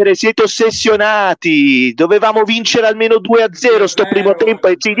riprendere, siete ossessionati. Dovevamo vincere almeno 2-0 sto primo tempo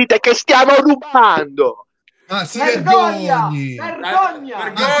e ci dite che stiamo rubando. Ma si vergogni! Vergogna!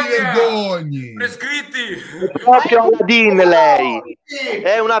 Ma si vergogni! Prescritti! È proprio Aladdin lei!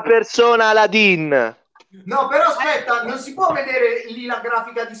 È una persona Aladdin! No, però aspetta, non si può vedere lì la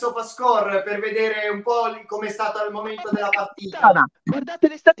grafica di SofaScore per vedere un po' come è stato al momento della partita. Guardate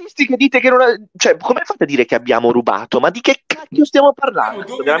le statistiche, dite che non ha... Cioè, come fate a dire che abbiamo rubato? Ma di che cacchio stiamo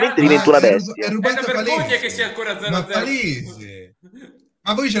parlando? Veramente divento una bestia. È rubato vergogna che sia ancora 0-0. Ma palese.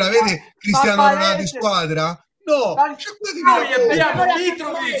 Ma voi ce l'avete Cristiano Ronaldo in squadra? No, noi abbiamo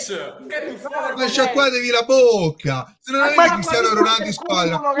Mitrovic. Che più forte. Ma sciacquatevi la bocca. Se non avete Cristiano Ronaldo in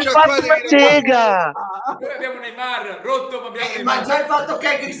squadra, sciacquatevi la sega. Noi abbiamo Neymar rotto, ma abbiamo ma già il fatto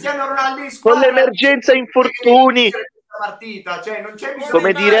che Cristiano Ronaldo in squadra con l'emergenza infortuni. Partita, cioè non c'è bisogno.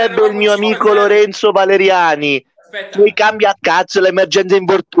 Come direbbe il mio amico Lorenzo Valeriani, noi cambia a cazzo l'emergenza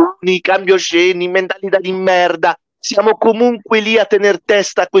infortuni, cambio sceni, mentalità di merda. Siamo comunque lì a tener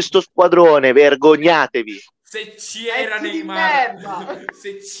testa a questo squadrone, vergognatevi. Se c'era Neymar,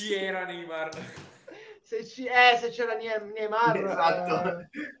 se c'era Neymar, se c'era Neymar, esatto.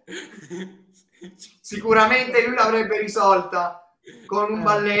 Sicuramente lui l'avrebbe risolta con un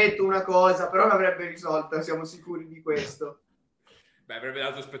balletto, una cosa, però l'avrebbe risolta, siamo sicuri di questo. Beh, avrebbe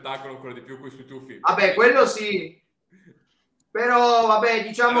dato spettacolo ancora di più qui sui tuffi. Vabbè, quello sì. Però vabbè,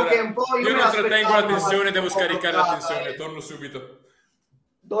 diciamo allora, che un po' io non trattengo la tensione, devo scaricare la tensione, torno subito.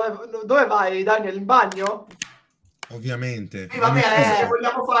 Dove vai, Daniel? In bagno? Ovviamente. Sì, vabbè, adesso che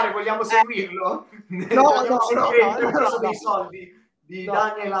vogliamo fare? Vogliamo seguirlo? No, dei soldi di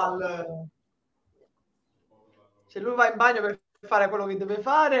Daniel-Al. Se lui va in bagno per fare quello che deve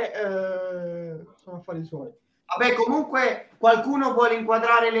fare, sono affari suoi. Vabbè, comunque qualcuno vuole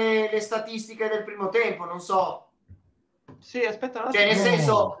inquadrare le statistiche del primo tempo, non so. Sì, aspetta un attimo. Cioè, nel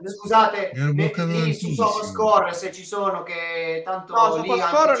senso, scusate, lì su SofaScore se ci sono, che tanto no, lì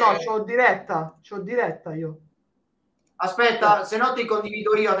SofaScore no, c'ho diretta io. Aspetta, se no ti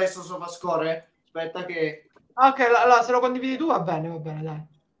condivido io adesso SofaScore. Aspetta che... Ok, allora, se lo condividi tu va bene, dai.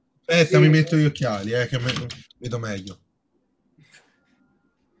 Aspetta, mi metto gli occhiali, che vedo meglio.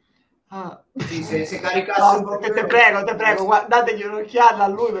 Sì, se caricassi un po' più... Te prego, dategli un'occhiata a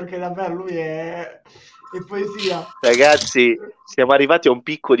lui, perché davvero lui è poesia. Ragazzi, siamo arrivati a un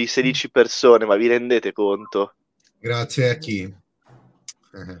picco di 16 persone, ma vi rendete conto? Grazie a chi?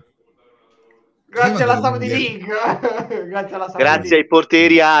 Grazie alla Saudite League. Grazie ai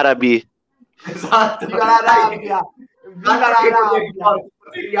portieri arabi. Esatto. Viva la rabbia. Viva la rabbia.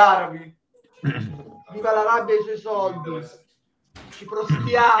 Portieri arabi. Viva la rabbia e i suoi soldi. Ci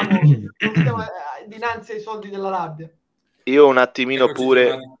prostiamo dinanzi ai soldi della rabbia. Io un attimino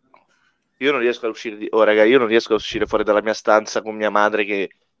pure... Io non riesco a uscire io non riesco a uscire fuori dalla mia stanza con mia madre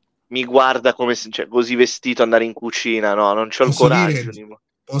che mi guarda come cioè, così vestito andare in cucina, no, non c'ho il coraggio.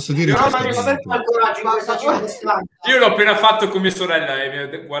 Posso dire io l'ho appena fatto con mia sorella e mi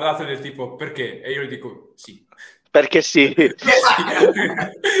ha guardato del tipo perché? E io gli dico sì. Perché sì. Tu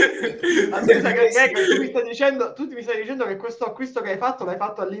mi stai dicendo che questo acquisto che hai fatto l'hai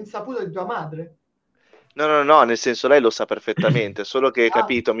fatto all'insaputa di tua madre? No, nel senso lei lo sa perfettamente, solo che,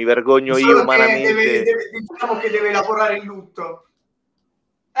 capito, mi vergogno io umanamente. Diciamo che deve lavorare il lutto.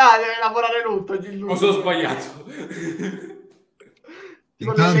 Deve lavorare il lutto. Cosa ho sbagliato?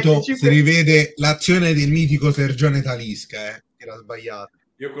 Intanto si rivede l'azione del mitico Sergione Talisca, che l'ha sbagliato.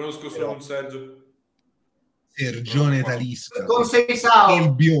 Io conosco solo un Sergio. Sergione Talisca. Con 6 sao. E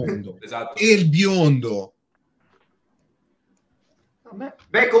il biondo. Esatto. E il biondo.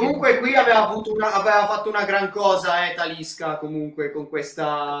 Beh, comunque qui aveva fatto una gran cosa, Talisca, comunque, con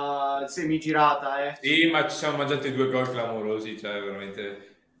questa semigirata, Sì, ma ci siamo mangiati 2 gol clamorosi, cioè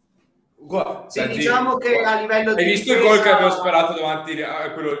veramente... Sì, diciamo che a livello di... Hai visto il gol che avevo sparato davanti a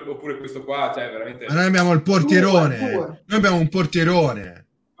quello, oppure questo qua, cioè veramente... Ma noi abbiamo il portierone. Noi abbiamo un portierone.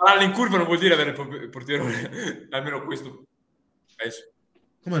 Ma in curva non vuol dire avere il portierone, almeno questo penso.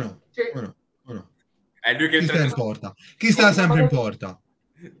 Come no? Sì. Come no? Come no? È lui che Chi sta in porta? Chi sta sempre in porta?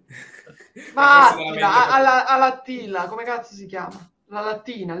 Ma alla Lattilla, come cazzo si chiama? La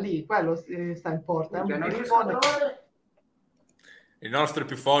Lattina lì, quello sta in porta. Il nostro è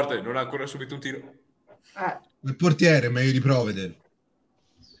più forte, non ha ancora subito un tiro. Il portiere è meglio di Provedel.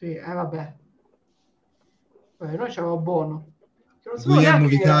 Sì, vabbè. Noi c'avevamo Bono. Guglielmo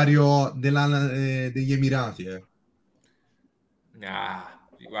vicario degli Emirati.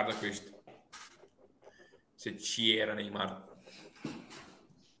 Guarda questo. Se ci era Neymar.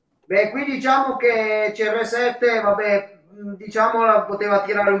 Beh, qui diciamo che CR7, vabbè, diciamo la poteva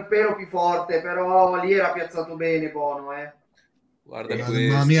tirare un pelo più forte, però lì era piazzato bene Bono, Guarda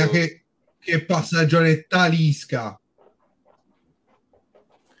mamma mia, che passagione Talisca.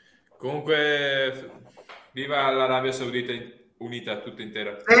 Comunque, viva l'Arabia Saudita unita tutta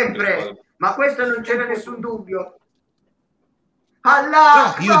intera. Sempre, ma questo non c'era nessun dubbio.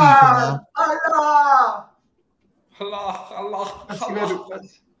 Allah, io dico, no?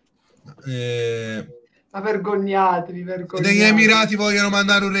 Ma vergognatevi, Degli Emirati vogliono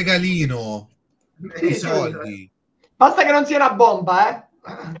mandare un regalino. I soldi. Basta che non sia una bomba, eh.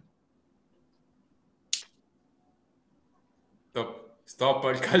 Stop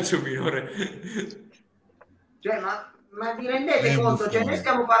al calcio minore. Cioè, ma vi rendete conto? Cioè, noi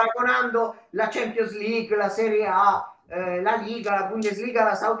stiamo paragonando la Champions League, la Serie A, la Liga, la Bundesliga,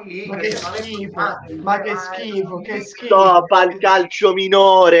 la Saudi League. Ma che schifo, che schifo. Stop al calcio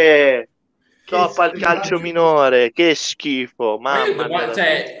minore. Stop al calcio minore. Che schifo. Mamma mia.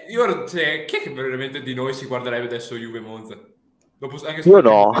 Chi è che veramente di noi si guarderebbe adesso Juve Monza? Io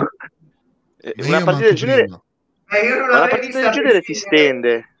no. Una partita del genere... Una partita del genere si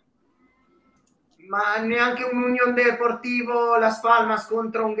stende. Ma neanche un Union Deportivo Las Palmas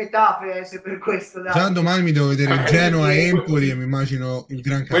contro un Getafe, se per questo già domani mi devo vedere il Genoa e Empoli e mi immagino il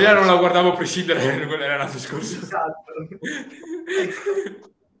gran calcio. Quella non la guardavo a prescindere, quella era l'anno scorso. Esatto.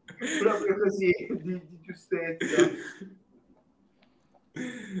 Proprio così, di giustezza.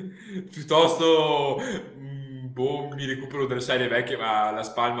 Piuttosto mi recupero delle serie vecchie, ma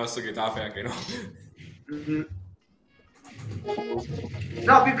Las Palmas Getafe anche no.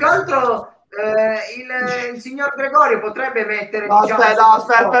 No, più che altro il signor Gregorio potrebbe mettere... No,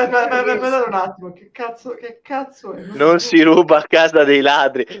 aspetta un attimo, che cazzo è? Non si ruba a casa dei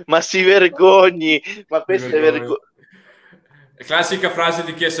ladri, ma si vergogni. Ma questa è vergogna. Classica frase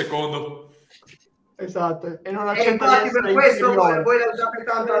di chi è secondo. Esatto, e non infatti per questo voi la usate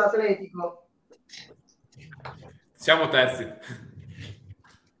tanto all'Atletico. Siamo terzi.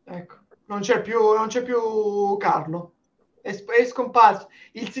 Ecco, non c'è più Carlo. È scomparso.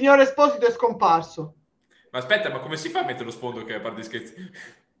 Il signor Esposito è scomparso. Ma aspetta, ma come si fa a mettere lo sfondo, che a parte scherzi?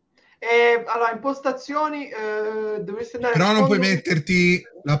 Allora, impostazioni, dovresti andare. Però non puoi metterti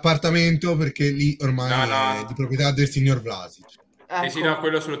l'appartamento perché lì ormai è di proprietà del signor Vlasic. Ecco. Sì, no,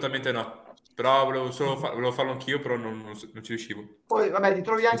 quello assolutamente no. Però volevo farlo anch'io, però non ci riuscivo. Poi, vabbè, ti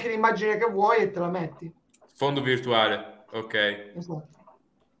trovi anche l'immagine che vuoi e te la metti. Fondo virtuale, ok. Esatto.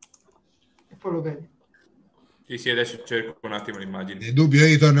 E poi lo vedi. Sì, adesso cerco un attimo l'immagine. Nel dubbio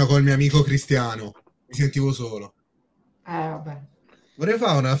io torno col mio amico Cristiano. Mi sentivo solo. Vabbè. Vorrei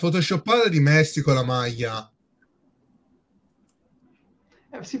fare una photoshoppata di Messi con la maglia.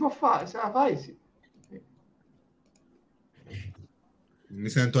 Si può fare, se la fai sì. Mi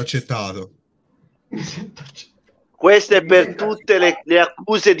sento accettato. Queste è per tutte le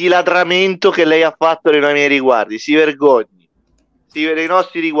accuse di ladramento che lei ha fatto nei miei riguardi. Si vergogni. Nei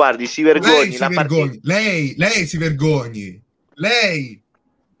nostri riguardi, si vergogni. Lei si vergogni. Lei.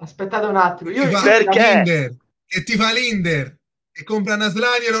 Aspettate un attimo. Perché? Che ti fa l'Inter e compra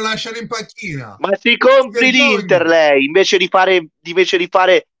Naslani e lo lasciano in panchina. Ma si compri l'Inter lei, invece di fare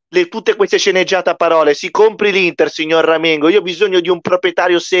tutte queste sceneggiate a parole. Si compri l'Inter, signor Ramengo. Io ho bisogno di un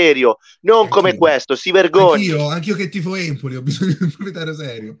proprietario serio, non come questo. Si vergogni. Anch'io che tifo Empoli ho bisogno di un proprietario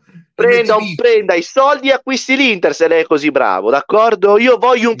serio. Prenda i soldi e acquisti l'Inter se lei è così bravo, d'accordo? Io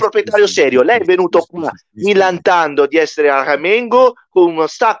voglio un proprietario serio. Lei è venuto qua millantando di essere a Ramengo con uno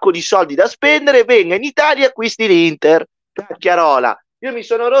stacco di soldi da spendere. Venga in Italia e acquisti l'Inter. Cacchiarola. Io mi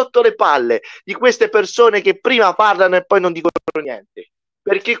sono rotto le palle di queste persone che prima parlano e poi non dicono niente.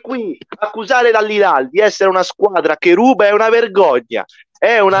 Perché qui accusare l'Hilal di essere una squadra che ruba è una vergogna.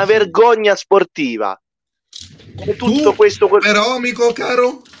 È una vergogna sportiva. Tutto questo però, amico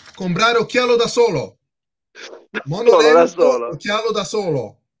caro, comprare occhialo da solo. Occhialo da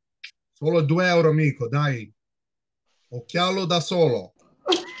solo. Solo 2 euro, amico, dai. Occhialo da solo.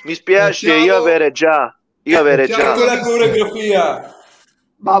 Mi spiace, io avere già. Con la coreografia.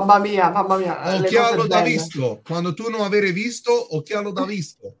 Mamma mia. Occhialo da visto. Quando tu non avere visto, occhialo da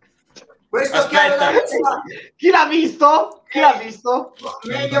visto. Questo aspetta. Chi l'ha visto?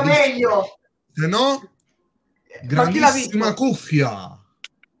 Meglio. Se no, grandissima cuffia.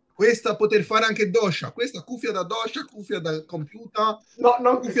 Questa poter fare anche doccia. Questa cuffia da doccia, cuffia da computer.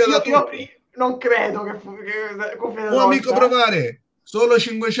 Non credo che cuffia da doccia. Amico, provare. Solo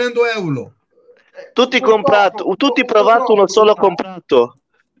 500 euro. Tutti provato, uno solo comprato.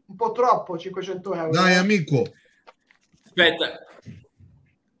 Un po' troppo 500 euro. Dai, amico. Aspetta.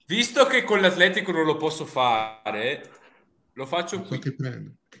 Visto che con l'Atletico non lo posso fare, lo faccio qui. Che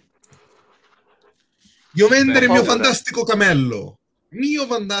prendo. Io vendere il mio fantastico camello.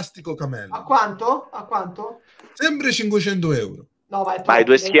 A quanto? Sempre 500 euro. No, vai,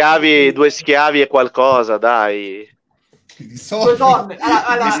 due schiavi e qualcosa, dai. Mi dissocio.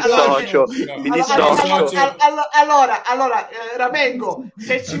 Allora, Ramengo,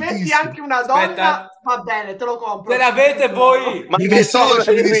 se ci metti anche una donna, va bene, te lo compro. Se l'avete voi. Ma Mi che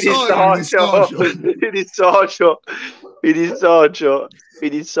dissocio. Mi dissocio.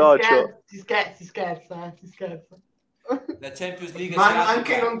 Si scherza. La Champions League ma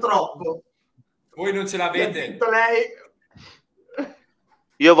anche non troppo. Voi non ce l'avete. Lei.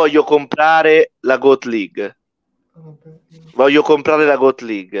 Io voglio comprare la GOAT League.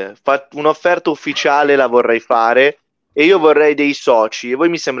 Un'offerta ufficiale la vorrei fare e io vorrei dei soci e voi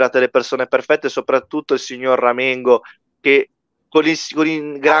mi sembrate le persone perfette, soprattutto il signor Ramengo che con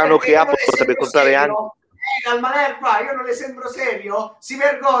il grano che ha potrebbe comprare anche al Malerba, io non le sembro serio? Si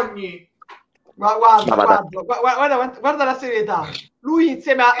vergogni. Guarda la serietà. Lui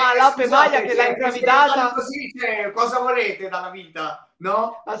insieme all'Ape Maia che l'ha ingravidata. Così, cosa volete dalla vita?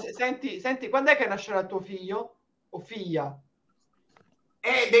 No? Ma senti, quando è che nascerà il tuo figlio o figlia?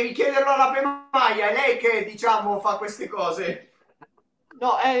 Devi chiederlo all'Ape Maia, è lei che diciamo fa queste cose.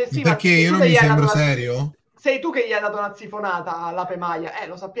 No, sì, perché io non mi sembro serio? Sei tu che gli hai dato una zifonata all'Ape Maia,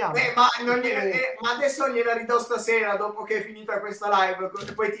 lo sappiamo. Ma adesso gliela ridò stasera dopo che è finita questa live,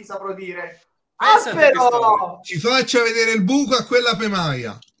 poi ti saprò dire. Però ci faccia vedere il buco a quella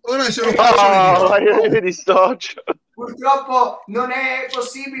Pemaia. Ora ce lo faccio vedere. Mi dissocio. Purtroppo non è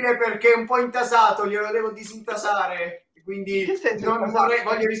possibile perché è un po' intasato, glielo devo disintasare. Quindi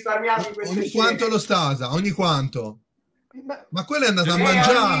voglio risparmiarmi queste Ogni quanto lo stasa? Ogni quanto? Ma quello è andato a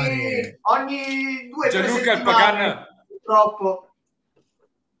mangiare. Ogni 2 o 3 Gianluca settimane. Purtroppo.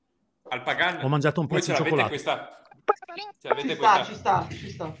 Al Pagan. Ho mangiato un pezzo di cioccolato. Ci sta.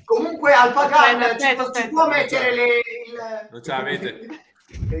 Comunque al Pagan ci può mettere non ce l'avete.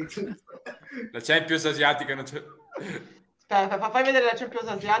 La Champions asiatica non c'è. Aspetta, fai vedere la Champions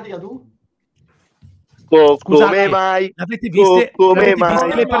asiatica tu. Come mai? Avete viste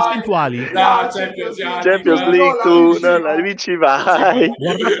le percentuali? No, Champions League tu non la vinci mai.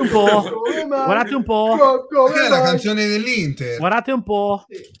 Guardate un po'. Che è la canzone dell'Inter? Guardate un po'.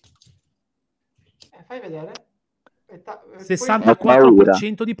 Fai vedere.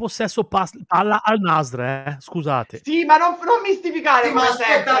 64% di possesso palla al Nassr, scusate. Sì, ma non mistificare come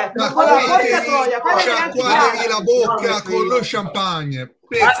sempre. Porca troia, sciacquatevi la bocca con lo champagne.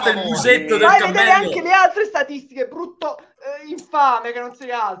 Basta il musetto del cammello. Fai vedere anche le altre statistiche, brutto infame che non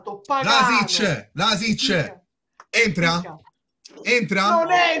sei alto. Pagano. Lasic. Entra? Non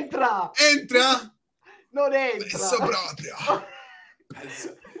entra. Non entra. Adesso proprio.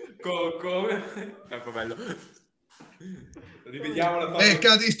 Come? Troppo bello. Rivediamo la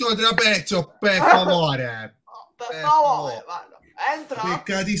Peccati sto trapezzo, per favore. Entra.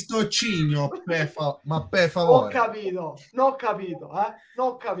 Peccati sto cigno, ma per favore. Non ho capito.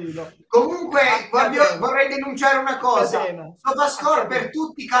 Comunque vorrei denunciare una cosa. SofaScore per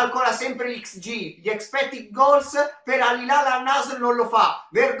tutti calcola sempre l'XG, gli expected goals, per Hilal-Al Nassr non lo fa.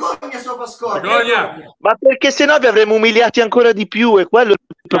 Vergogna SofaScore. Vergogna. Ma perché sennò vi avremmo umiliati ancora di più e quello è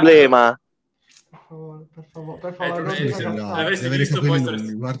il problema. Per favore. Avresti visto poi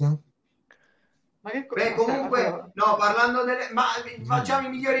guarda. Comunque, no, parlando delle... Ma facciamo i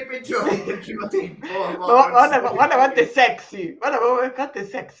migliori e i peggiori del primo tempo. Guarda quanto è sexy. Guarda quanto è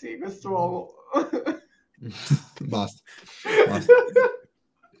sexy quest'uomo. Basta.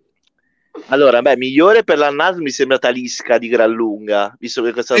 Allora, migliore per la Nassr mi sembra Talisca di gran lunga, visto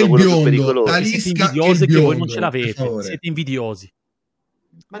che è stato quello più pericoloso. Siete invidiosi che voi non ce l'avete. Siete invidiosi.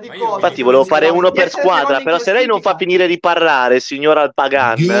 Infatti volevo fare uno per squadra, però se lei non fa finire di parlare, signor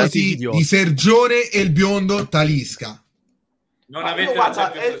Alpagan, di Sergione e il biondo Talisca. Non avete la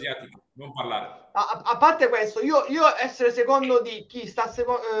Champions asiatica, non parlare. A parte questo, io essere secondo di chi sta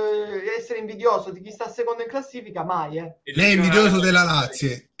essere invidioso di chi sta secondo in classifica, mai. Lei è invidioso della Lazio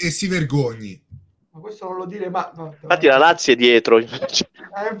e si vergogni. Ma questo non lo dire, infatti la Lazio è dietro.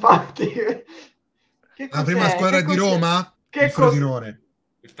 Infatti. La prima squadra di Roma? Che il Frosinone.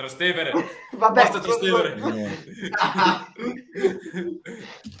 Il Trastevere. Vabbè, basta Trastevere.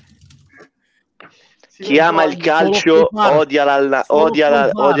 Chi ama il calcio odia l'Al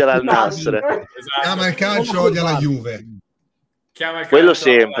Nassr. Chi ama il calcio odia la Juve. Quello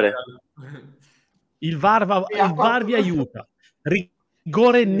sempre. Il VAR vi aiuta.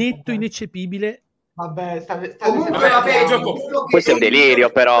 Rigore netto ineccepibile. Vabbè, questo è un delirio,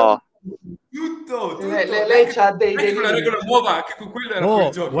 però. Tutto. Lei c'ha dei una regola nuova che con quello era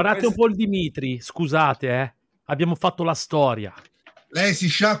fuori gioco. Guardate un po' il Dimitri, scusate, abbiamo fatto la storia. Lei si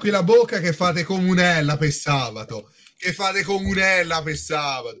sciacqui la bocca che fate comunella per sabato.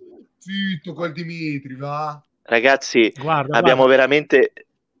 Zitto col Dimitri, va. Ragazzi, abbiamo veramente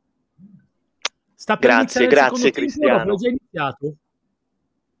Sta per Grazie, iniziare il grazie, secondo tempo, Cristiano. dopo è già iniziato?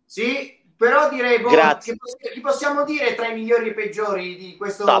 Sì, però direi Grazie. chi possiamo dire tra i migliori e i peggiori di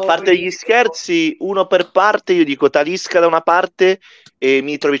questo No, a parte gli scherzi, uno per parte, io dico Talisca da una parte e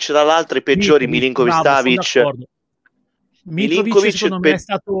Mitrovic dall'altra, i peggiori Milinkovic, bravo, sono Savic. d'accordo. Mitrovic secondo me è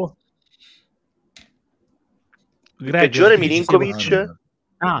stato... Il peggiore Milinkovic.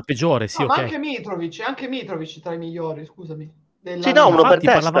 Ah, peggiore, sì, No, ok. ma anche Mitrovic tra i migliori, scusami. Sì, no, uno per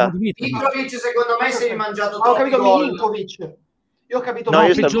testa. Mitrovic secondo me si è rimangiato ho capito gol. Milinkovic. Io ho capito No,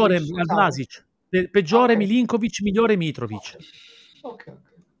 Milinkovic, peggiore scusate. Vlasic. Peggiore Ok. Milinkovic, migliore Mitrovic. Ok.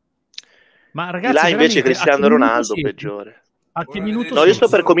 Ma Di ragazzi, là invece veramente, Cristiano a che minuto Ronaldo siete? peggiore. A che minuto No, io sto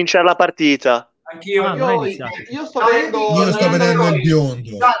siete? per cominciare la partita. Anch'io. Ah, non è iniziato. Io sto vedendo il biondo.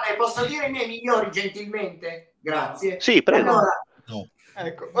 Scusate, posso dire i miei migliori gentilmente? Grazie. Sì, prego. Allora,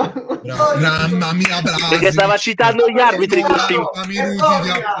 ecco. Mamma mia, Blasi. Perché stava citando gli arbitri così. Minuti di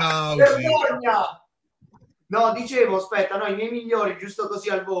applausi. vergogna! No, dicevo, aspetta, no, i miei migliori, giusto così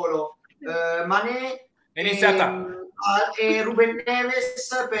al volo. Mané È iniziata. e Ruben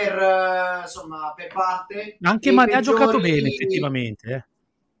Neves per insomma per parte. Anche E i Mané ha peggiori- giocato bene, effettivamente.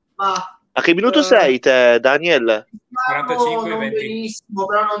 Ma A che minuto sei te, Daniel? 45 non 20. benissimo,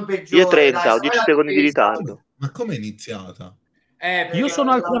 però non peggiore. Io 30, dai, ho 10 secondi di ritardo. Ma come è iniziata? Io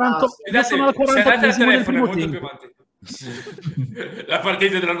sono al 40, io sono al 40esimo del primo tempo. La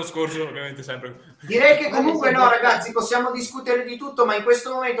partita dell'anno scorso, ovviamente, sempre. Direi che comunque no, ragazzi, possiamo discutere di tutto, ma in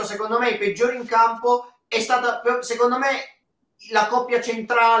questo momento, secondo me, i peggiori in campo è stata, secondo me, la coppia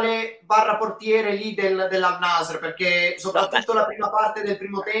centrale barra portiere lì dell'Al-Nassr, perché soprattutto la prima parte del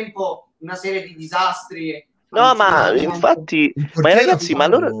primo tempo, una serie di disastri. No, ma infatti, ma ragazzi, ma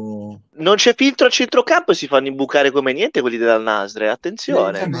allora non c'è filtro a centrocampo e si fanno imbucare come niente quelli dell'Al-Nassr.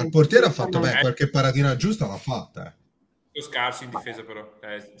 Attenzione. Ma il portiere ha fatto qualche paratina giusta l'ha fatta. Sono scarsi in difesa, però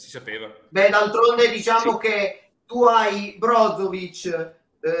si sapeva. Beh, d'altronde diciamo che tu hai Brozovic,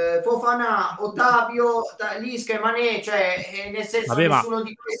 Fofana, Ottavio, Talisca e Mané, cioè nel senso Vabbè, nessuno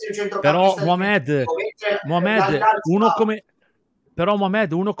di questi è un centrocampista. Però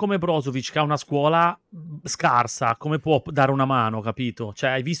Mohamed, uno come Brozovic che ha una scuola scarsa, come può dare una mano, capito? Cioè,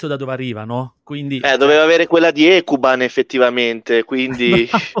 hai visto da dove arriva, no? Quindi Doveva avere quella di Ekuban effettivamente, quindi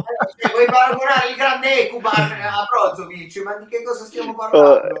Vuoi paragonare il grande Ekuban a Brozovic? Ma di che cosa stiamo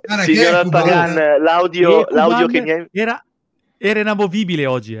parlando? signora Pagan, l'audio che era inamovibile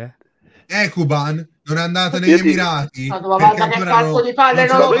oggi, Ekuban non è andato negli Emirati. Ma guarda che cazzo di palle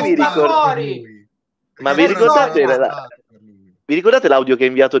non lo butta fuori. Ma vi ricordate l'audio che ha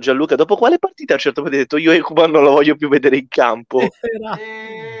inviato Gianluca? Dopo quale partita a un certo punto ha detto io Ekuban non lo voglio più vedere in campo?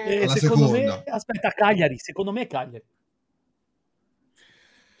 Secondo me, aspetta, Cagliari, secondo me è Cagliari.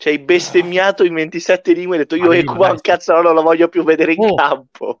 Cioè, hai bestemmiato in 27 lingue e hai detto io Ekuban cazzo non lo voglio più vedere in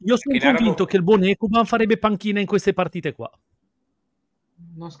campo. Io sono convinto che il buon Ekuban farebbe panchina in queste partite qua.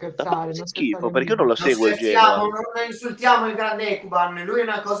 Non scherzare, non schifo, perché io non lo seguo il genere. Non insultiamo il grande Ekuban, lui è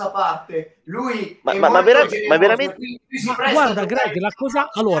una cosa a parte. Lui ma è veramente guarda Greg, la cosa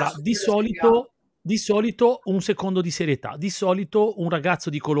allora di solito un secondo di serietà, di solito un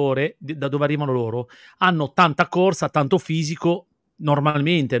ragazzo di colore da dove arrivano loro hanno tanta corsa, tanto fisico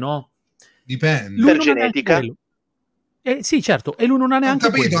normalmente, no? Dipende. Per genetica. Sì, certo, e lui non ha neanche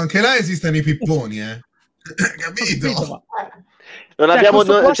capito, quello. anche là esistono i pipponi, capito? Non abbiamo,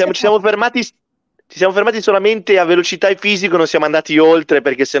 ci siamo fermati solamente a velocità e fisico, non siamo andati oltre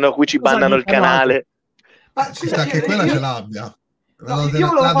perché sennò qui ci bannano il canale. Ma sta che quella ce l'abbia.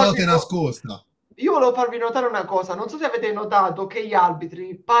 La dote nascosta. Io volevo farvi notare una cosa, non so se avete notato che gli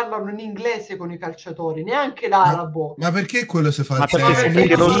arbitri parlano in inglese con i calciatori, neanche l'arabo. Ma perché quello si fa?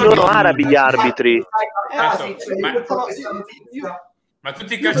 Perché non sono arabi gli arbitri. Ma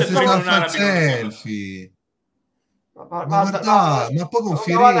tutti i calciatori non arabi selfie. Ma poi con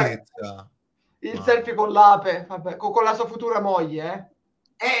fierezza. Il selfie con l'ape, vabbè, con la sua futura moglie,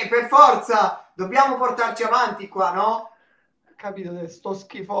 per forza, dobbiamo portarci avanti qua, no? Capito, sto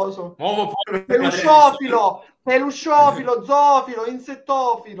schifoso. Pelusciofilo, zoofilo,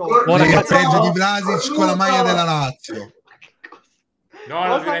 insettofilo. Ora che peggio di Vlasic con la maglia della Lazio. No,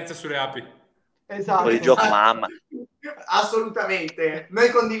 la violenza sulle api. Esatto. Fuori gioco, mamma. Assolutamente. Noi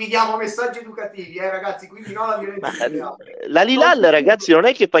condividiamo messaggi educativi, ragazzi, quindi no la violenza sulle api. La Hilal, ragazzi, non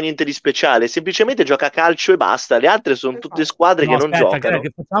è che fa niente di speciale, semplicemente gioca a calcio e basta. Le altre sono tutte squadre che non giocano.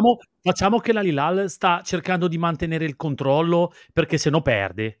 Greg, facciamo che la Hilal sta cercando di mantenere il controllo perché se no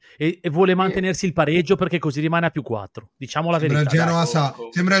perde e vuole mantenersi il pareggio perché così rimane a +4. Diciamo la verità.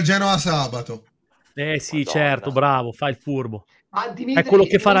 Sembra il Genoa sabato. Sì, certo, bravo, fa il furbo. Dimitri, è quello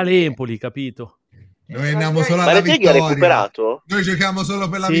che farà l'Empoli, capito? Noi andiamo solo Ma alla Retegui ha vittoria. recuperato? Noi giochiamo solo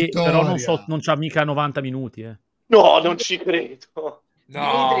per la Sì, vittoria. però non c'ha mica 90 minuti. No, non ci credo.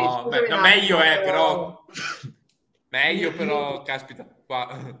 Dimitri, No, scusami un meglio attimo, però. Meglio però, caspita, qua.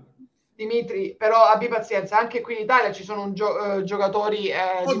 Dimitri, però abbi pazienza, anche qui in Italia ci sono giocatori di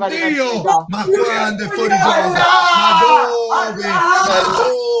varie Oddio, nazionalità. ma quando è fuori gioco? Ma dove? Ma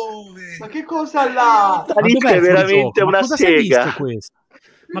dove? Ma che cosa là? Talisca è veramente una cosa sei sega. visto questo?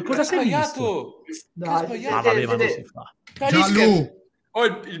 Ma cosa sei visto? Dai, Ma vabbè, ma non si fa. Gianlu. Oh,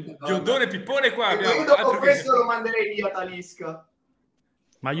 il biondone pippone qua abbiamo. Io dopo questo lo manderei via Talisca.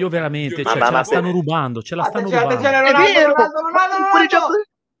 Ma io veramente, Ma- cioè, ma- ce ma- la stanno rubando, ce la stanno Attenzione, rubando. attenzione, È vero! Ronaldo.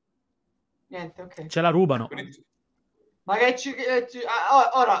 Niente, ok. Ce la rubano. Ma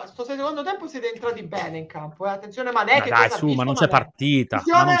ora, sto secondo tempo siete entrati bene in campo. Attenzione, Mané. Ma dai, su, ma non c'è partita.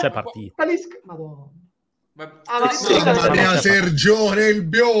 Ma non c'è partita. Talisca. Madonna. Mamma Sergione il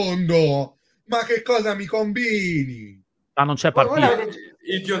biondo. Ma che cosa mi combini? Ma non c'è partita.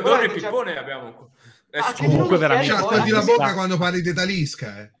 Il biondone e il pippone abbiamo. Comunque veramente. Sciacquati la bocca quando parli di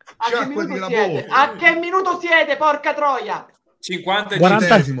Talisca. Sciacquati la bocca. A che minuto siete, porca troia? 50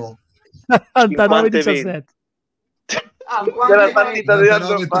 49-17. Della partita di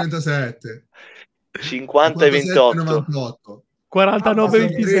 37. 50 e 28. 98.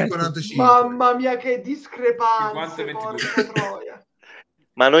 49-27. Mamma mia, che discrepanza. Porca troia.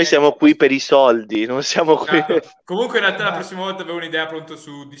 Ma noi siamo qui per i soldi, non siamo qui. Comunque in realtà la prossima volta avevo un'idea pronto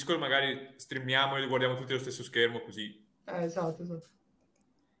su Discord, magari streamiamo e guardiamo tutti lo stesso schermo così. Esatto.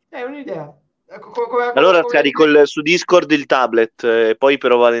 È un'idea. Allora scarico su Discord il tablet e poi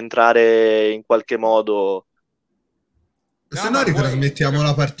provo ad entrare in qualche modo. Se no ritrasmettiamo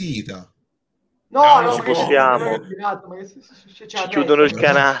la partita. No, non ci possiamo. Ci chiudono il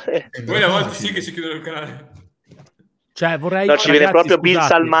canale. Poi a volte sì che ci chiudono il canale. Cioè, vorrei... No, ci viene proprio Bill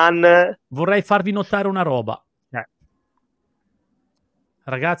Salman. Vorrei farvi notare una roba.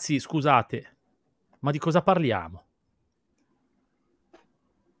 Ragazzi, scusate, ma di cosa parliamo?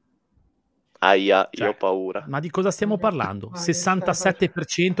 Aia, io ho paura. Ma di cosa stiamo parlando?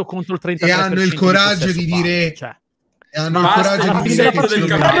 67% contro il 33%. E hanno il coraggio di dire... Cioè, e hanno il coraggio di dire che del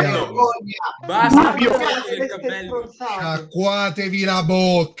cappello. Basta del cappello. Sciacquatevi la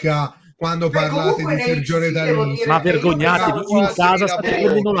bocca quando parlate di Sergione Talisca. Ma vergognatevi, in casa state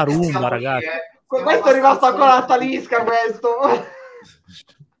prendendo la rumba, ragazzi. Questo è rimasto ancora a Talisca, questo.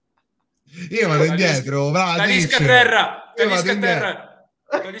 Io vado indietro, va, Talisca a terra, Talisca a terra.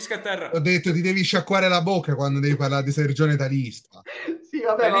 Talisca a terra. Ho detto ti devi sciacquare la bocca quando devi parlare di Sergione Talisca. Sì,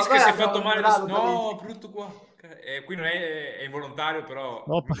 vabbè, Talisca si è fatto male. No, brutto qua. Qui non è involontario, però.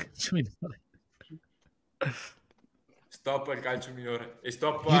 No, calcio minore. Stop al calcio minore. E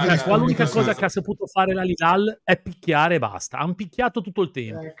stop qua l'unica cosa che ha saputo fare la Hilal è picchiare e basta. Hanno picchiato tutto il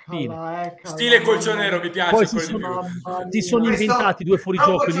tempo. Stile colcionero, mi piace. Poi si sono inventati due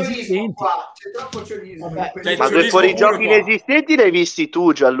fuorigioco inesistenti. C'è troppo ciulismo. Ma due fuorigiochi inesistenti li hai visti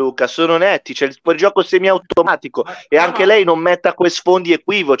tu, Gianluca, sono netti. C'è il fuorigioco semiautomatico e anche lei non metta quei sfondi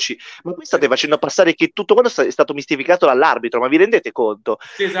equivoci. Ma qui state facendo passare che tutto quanto è stato mistificato dall'arbitro, ma vi rendete conto?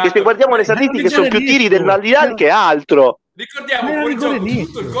 Esatto. Che se guardiamo le statistiche sono più tiri dell'Al che altro. Ricordiamo fuori gioco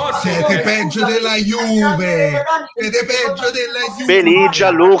tutto il corso. Siete peggio della Juve. Siete peggio della Juve. Belì,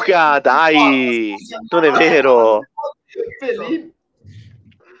 Gianluca, dai, non è vero.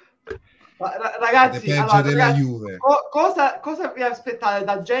 Ragazzi, allora, della Juve. Cosa vi aspettate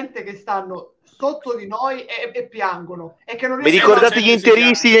da gente che stanno sotto di noi e piangono? E che non mi ricordate gli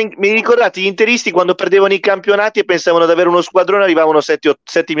interisti quando perdevano i campionati e pensavano di avere uno squadrone, arrivavano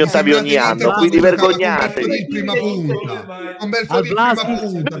settimi ottavi ogni anno, quindi vergognatevi.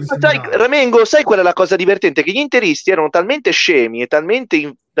 Ramengo, sai qual è la cosa divertente? Che gli interisti erano talmente scemi e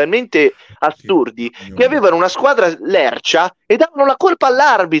talmente assurdi che avevano una squadra lercia e davano la colpa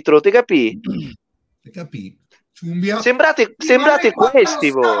all'arbitro, te capì? Sembrate questi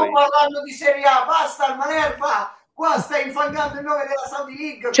voi. Stiamo parlando di Serie A, basta il Manerba, qua stai infangando il nome della Saudi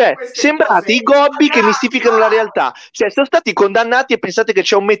League. Cioè, sembrate i gobbi che mistificano la realtà. Cioè, sono stati condannati e pensate che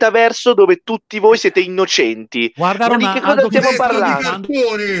c'è un metaverso dove tutti voi siete innocenti. Guarda, ma di che cosa stiamo parlando?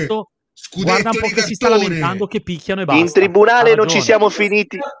 Guarda un po' che si sta lamentando che picchiano e basta. In tribunale non ci siamo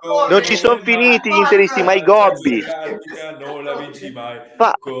finiti, non ci sono finiti gli interisti, ma i gobbi.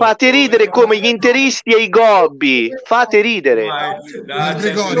 Fate ridere come gli interisti e i gobbi. Fate ridere.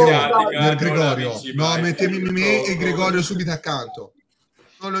 Gregorio, no, mettemi me e Gregorio subito accanto.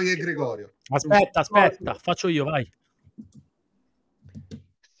 Solo io e Gregorio. Aspetta, faccio io, vai.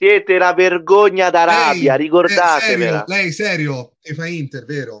 Siete la vergogna d'Arabia, ricordatevela. Lei serio? E fa Inter,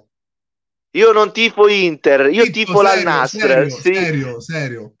 vero? Io non tifo Inter, io tifo l'Al-Nassr. Serio.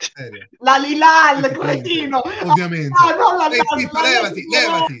 La Hilal, cretino. Ovviamente.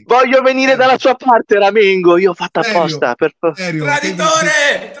 Levati. Voglio venire dalla sua parte, Ramengo. Io ho fatto apposta.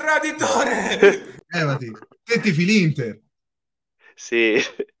 Traditore! Levati. Che tifi l'Inter? Sì.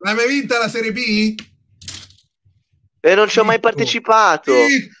 L'hai mai vinta la Serie B? E non ci ho mai partecipato.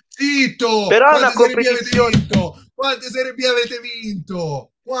 Zitto! Però è una competizione. Quante Serie B avete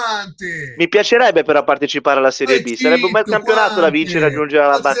vinto? Quante? Mi piacerebbe però partecipare alla Serie B. Sarebbe un bel campionato da vincere e raggiungere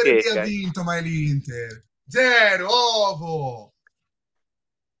la bacheca. Serie B bacheca. ha vinto mai l'Inter? 0, ovo!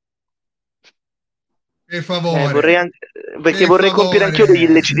 Per favore. Vorrei compiere anch'io degli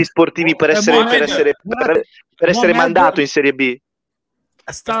illeciti sportivi per essere mandato in Serie B.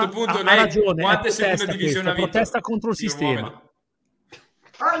 A questo punto ha lei ragione, quante seconde divisioni ha vinto? Protesta contro il sistema.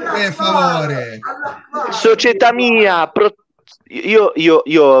 Per favore. Società mia, io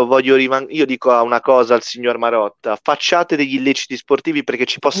voglio io dico una cosa al signor Marotta: facciate degli illeciti sportivi perché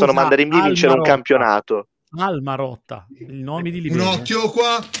ci possano mandare in B a vincere un campionato. Al Marotta, il nome di livello. Un occhio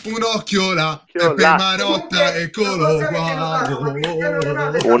qua, un occhio là, per Marotta, eccolo qua.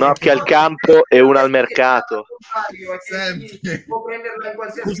 Un occhio al campo e uno al mercato.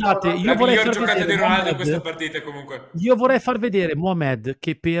 Scusate, io vorrei far vedere Mohamed, questa partita, comunque. Io vorrei far vedere Mohamed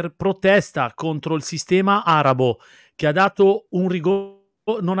che per protesta contro il sistema arabo che ha dato un rigore,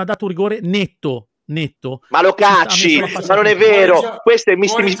 non ha dato un rigore netto. Ma lo cacci, ma non è vero. Questo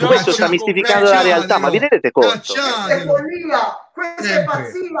sta mistificando la realtà, ma vi rendete conto? Questa è follia, questa è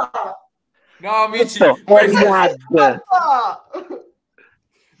pazzia. No, amici, no,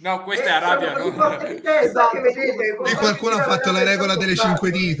 questa è Arabia. Qui qualcuno ha fatto la regola delle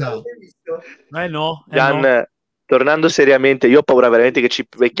 5 dita. No. Gian, tornando seriamente, io ho paura veramente che ci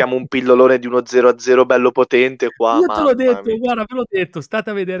becchiamo un pillolone di uno 0-0 bello potente qua. Io te l'ho detto, guarda, ve l'ho detto,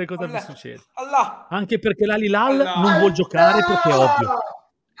 state a vedere cosa vi succede. Anche perché la Hilal non vuol giocare perché è ovvio.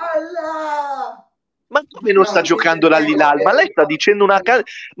 Ma come non sta giocando la Hilal? Ma lei sta dicendo una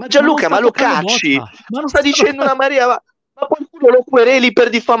ma Gianluca, ma lo cacci? Ma non sta dicendo una Maria, ma qualcuno lo quereli per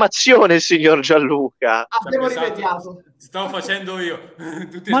diffamazione, signor Gianluca. Abbiamo rimediato. Stavo facendo io.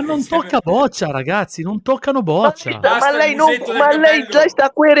 Ma non tocca boccia, ragazzi, non toccano boccia. Ma lei sta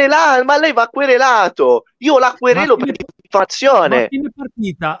querelando, ma lei va querelato. Io la querelo per diffamazione. Ma fine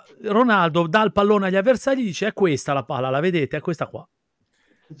partita, Ronaldo dà il pallone agli avversari e dice: è questa la palla, la vedete? È questa qua.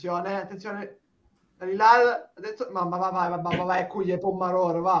 Attenzione. Hilal, vai, cuglie,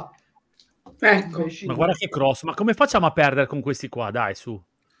 pommaroro, va. Ecco. Ma guarda che cross, ma come facciamo a perdere con questi qua? Dai, su.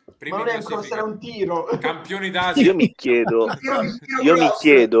 Ma non è un cross, era un tiro. Campioni d'Asia. Io mi chiedo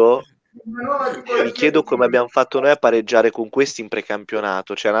come abbiamo fatto noi a pareggiare con questi in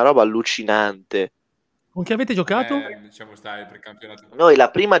precampionato. C'è una roba allucinante. Con chi avete giocato? Diciamo stai precampionato. Noi la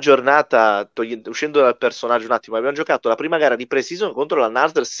prima giornata, uscendo dal personaggio un attimo, abbiamo giocato la prima gara di pre-season contro la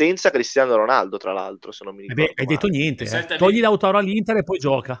Nassr senza Cristiano Ronaldo, tra l'altro, se non mi ricordo. Hai detto niente, togli l'autoro all'Inter e poi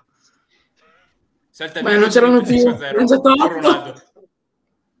gioca. Ma non c'erano più.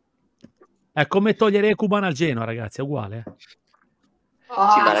 È come togliere Cuban al Genoa, ragazzi, è uguale.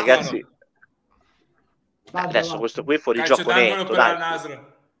 Sì, ma ragazzi, adesso questo qui è fuori gioco netto, dai.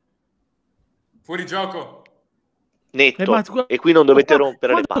 Fuori gioco netto, e qui non dovete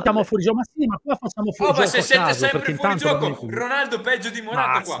rompere le palle. Facciamo fuori gioco, ma sì, ma qua facciamo fuori gioco. Ma se siete sempre fuori gioco, Ronaldo peggio di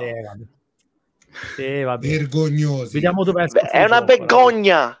Morata qua. Vabbè. Vergognosi. Vediamo dov'è. È una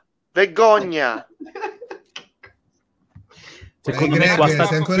vergogna. Secondo me qua sta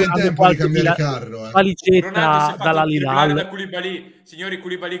ancora in tempo di cambiare carro. Valigetta dalla Hilal. Da Koulibaly. Signori,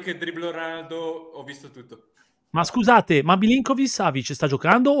 Koulibaly che dribblo Ronaldo, ho visto tutto. Ma scusate, ma Milinkovic-Savic sta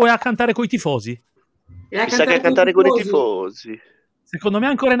giocando o è a cantare coi tifosi? Mi sa che è a cantare con i tifosi. Secondo me è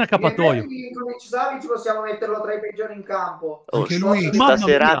ancora in accappatoio. Milinkovic-Savic possiamo metterlo tra i peggiori in campo. Anche lui,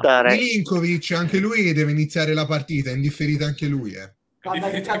 Milinkovic, anche lui deve iniziare la partita, è indifferita anche lui,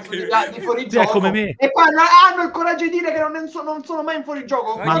 di fuori gioco. Come me. E poi hanno il coraggio di dire che non sono mai in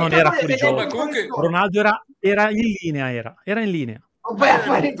fuorigioco. Ma non era fuori gioco. Ronaldo era in linea, era in linea.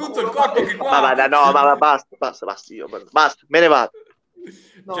 Tutto il corpo che qua. Ma basta, me ne vado.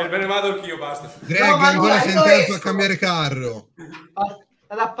 Me ne vado anch'io, basta. Greg, ancora sei in tempo a cambiare carro.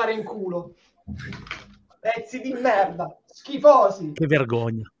 Vado a fare in culo. Pezzi di merda, schifosi. Che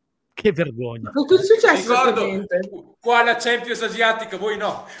vergogna. Ma cosa è successo? Ricordo, qua la Champions asiatica, voi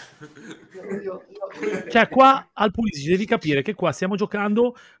no. Cioè qua al Pulisi devi capire che qua stiamo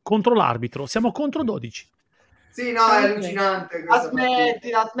giocando contro l'arbitro, siamo contro 12. Sì, no, è allucinante.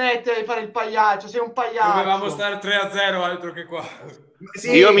 Smettila di fare il pagliaccio, sei un pagliaccio. Dovevamo stare 3-0, altro che qua.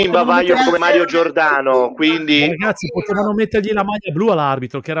 Sì, io mi imbavaglio come Mario Giordano, quindi... Ragazzi, potevano mettergli la maglia blu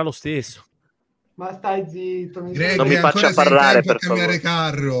all'arbitro, che era lo stesso. Ma stai zitto. Non mi faccia parlare, per favore.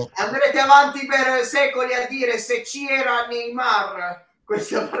 Carro. Andrete avanti per secoli a dire se c'era Neymar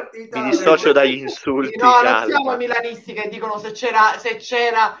questa partita. Mi dissocio dagli insulti. No, non siamo milanisti che dicono se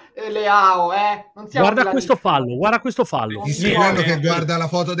c'era Leao, Non siamo guarda questo fallo, Sì, quello che guarda la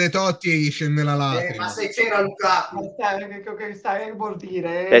foto dei Totti e gli scende la lacrima. Ma se c'era Lukaku, che vuol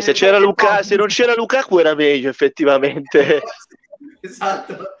dire? Se c'era Lukaku, se non c'era Lukaku era meglio effettivamente.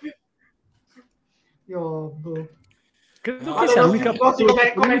 Esatto. Io credo che sia l'unica partita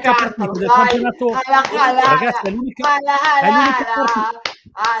del campionato. Ragazzi, è l'unica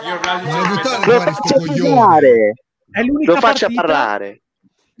lo faccia parlare.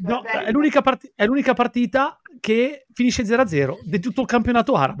 No, è l'unica partita che finisce 0-0 di tutto il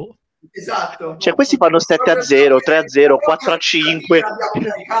campionato arabo. Esatto. Cioè questi fanno 7-0, 3-0, 4-5.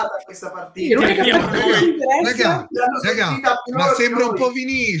 Questa partita. Raga, ma sembra un po'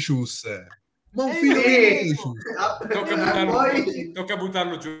 Vinicius. Ma un filo Vinicius. Tocca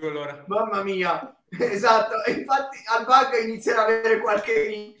buttarlo giù allora. Mamma mia. Esatto. E infatti al bug inizierà ad avere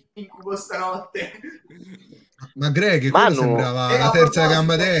qualche incubo stanotte. Ma Greg, quello sembrava la terza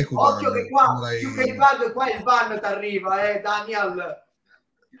gamba d'Ecuba. Occhio che qua, più che il bug, qua il ban ti arriva, Daniel.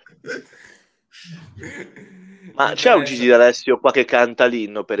 Ma c'è un Gigi D'Alessio qua che canta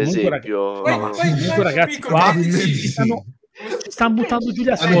l'inno, per esempio? Ragazzi, qua stanno buttando giù gli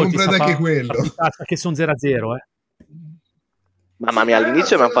ascolti. Anche quello. Che sono 0-0, Mamma mia,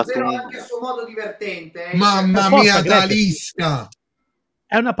 all'inizio mi hanno fatto un... anche a suo modo divertente. Mamma mia, Talisca!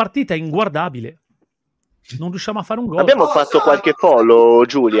 È una partita inguardabile. Non riusciamo a fare un gol. Abbiamo fatto qualche follow,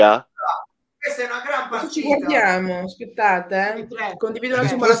 Giulia? Questa è una gran partita. Ci guardiamo, aspettate. Condivido la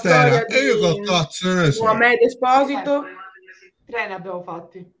storia di Mohamed Esposito. 3 ne abbiamo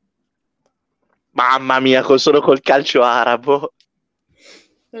fatti. Mamma mia, solo col calcio arabo.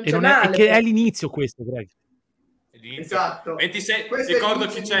 Che è l'inizio questo, Greg. Esatto. 26, ricordo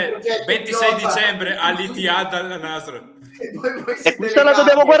chi c'è. 26 dicembre all'Ittihad al Nassr. E questa la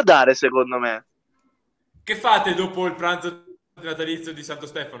dobbiamo guardare, secondo me. Che fate dopo il pranzo natalizio di Santo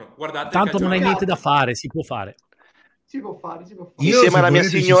Stefano? Guardate. Tanto non hai niente da fare, si può fare. Si può fare. Insieme alla mia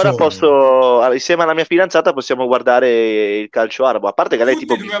signora insieme alla mia fidanzata possiamo guardare il calcio arabo. A parte che lei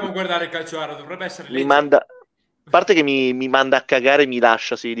tutti dobbiamo guardare il calcio arabo, dovrebbe essere a parte che mi manda a cagare e mi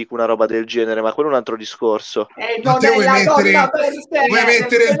lascia se gli dico una roba del genere, ma quello è un altro discorso. Ma te vuoi mettere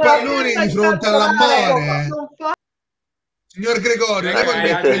il pallone di fronte all'ammare? Signor Gregorio, lei vuoi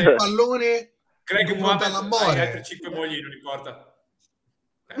mettere il pallone di fronte all'ammare? Hai altre 5 mogli, non importa.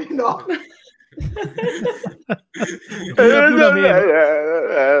 No.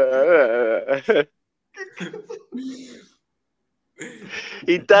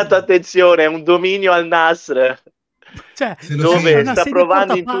 Intanto attenzione, è un dominio al Nassr, cioè, dove sta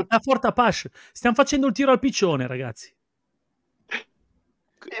provando in a Forta Pash. Stiamo facendo il tiro al piccione, ragazzi.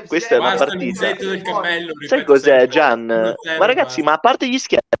 Questa è una partita. Del cammello, sai cos'è, Gian? Ma ragazzi, ma a parte gli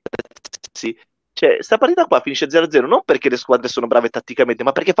scherzi, cioè, sta partita qua finisce 0-0 non perché le squadre sono brave tatticamente,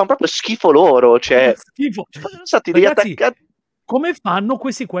 ma perché fanno proprio schifo loro. Cioè, schifo. Sono stati degli attaccanti. Come fanno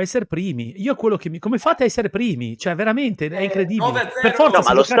questi qua a essere primi? Io quello che come fate a essere primi? Cioè, veramente è incredibile. Per forza, no,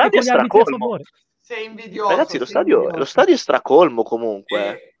 ma lo stadio è stracolmo. Sei invidioso. Ragazzi, lo stadio è stracolmo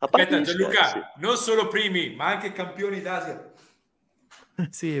comunque. Aspetta, Gianluca, non solo primi, ma anche campioni d'Asia.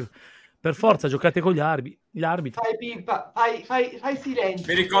 Sì, per forza giocate con gli arbitri. Fai pimpa, fai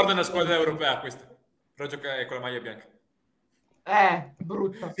silenzio. Mi ricorda una squadra europea questa, però giocare con la maglia bianca.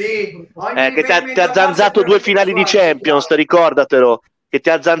 Brutta. Sì, che ti ha zanzato 2 finali di Champions, ricordatelo. Che ti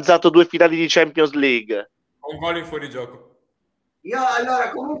ha zanzato 2 finali di Champions League. Un gol in fuorigioco. Io allora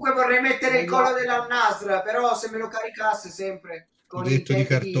comunque vorrei mettere il collo della Nassr, però se me lo caricasse sempre con il di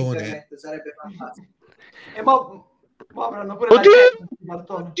cartone internet, sarebbe fantastico. E avranno pure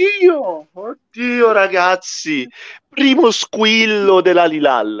Oddio ragazzi, primo squillo della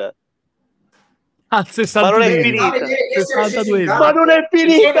Hilal. Al 60. Ma non è finita. 62. Ma non è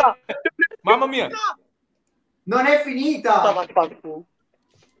finita. Mamma mia. Non è finita.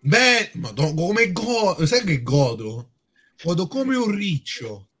 Beh, madonna, come sai che godo? Godo come un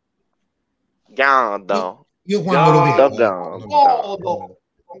riccio. Io quando lo vedo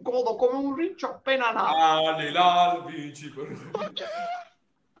godo come un riccio appena nato. Hilal vinci per...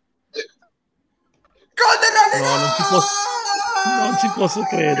 No, non ci posso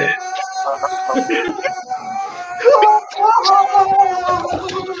credere.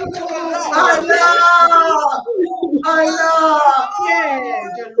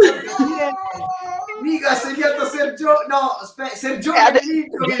 Mica ha segnato Sergio. No, Sergio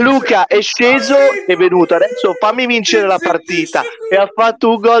Luca è sceso, è venuto. Adesso fammi vincere la partita. E ha fatto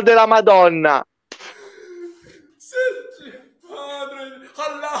un gol della Madonna.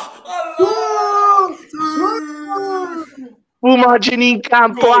 Fumogeni in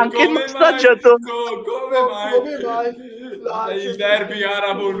campo, anche il massaggiatore. Come mai? Il derby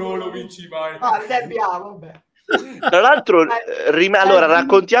arabo non lo vinci mai. Il derby vabbè. Tra l'altro, allora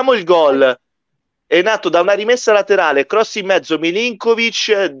raccontiamo il gol. È nato da una rimessa laterale, cross in mezzo,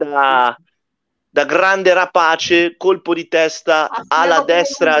 Milinkovic da grande rapace, colpo di testa alla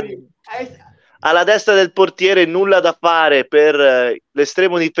destra del portiere, nulla da fare per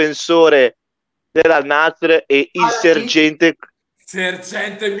l'estremo difensore dell'Al-Nassr e il sergente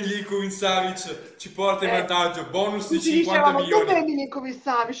Milinkovic-Savic ci porta in vantaggio, bonus di 50 milioni. Dov'è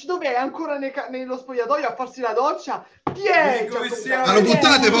Milinkovic-Savic? Dov'è? Ancora nello spogliatoio a farsi la doccia? Chi è? Ma lo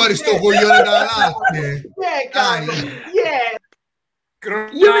buttate fuori sto coglione dalla latte. Chi è?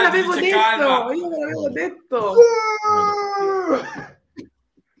 Io ve l'avevo detto.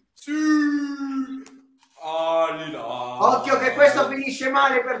 Occhio che questo finisce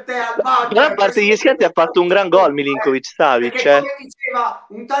male per te, Albaggio. A parte gli scherzi, ha fatto un gran gol Milinkovic-Savic. Perché come diceva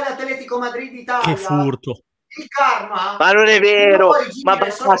un tale Atletico Madrid Italia, che furto. Il karma. Ma non è vero, ma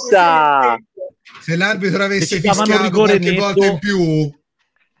basta. Se l'arbitro avesse fischiato qualche volta in più.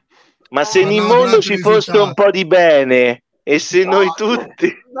 Ma se nel mondo ci fosse un po' di bene, e se noi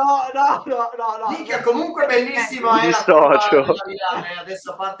tutti... No. Minchia, comunque bellissimo Mi dissocio.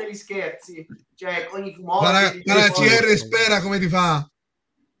 Adesso a parte gli scherzi, cioè con i fumosi. Ma la CR spera come ti fa?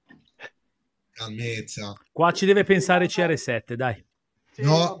 Calmezza. Qua ci deve pensare CR7, dai.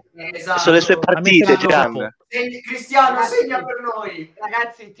 No, esatto. Sono le sue partite, Gian. Cristiano, segna per noi.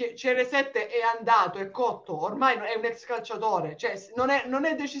 Ragazzi, CR7 è andato, è cotto, ormai è un ex calciatore, cioè non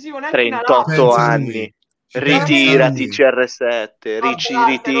è decisivo neanche 38 anni. Ritirati CR7,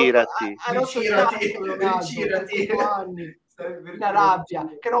 ritirati. Una rabbia,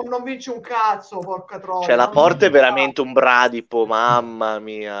 che non vince un cazzo, porca troia. Cioè la porta è veramente un bradipo, mamma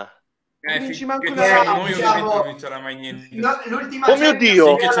mia. Vinci manco una rabbia. Non vincerà mai niente. L'ultima oh mio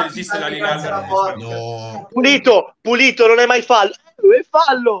Dio. Esiste la Liga. No. Pulito, non è mai fallo. È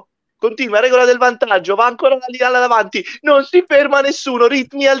fallo. Continua, regola del vantaggio, va ancora la Liga davanti, non si ferma nessuno,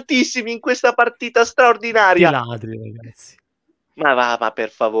 ritmi altissimi in questa partita straordinaria. Ladri, ragazzi. Ma per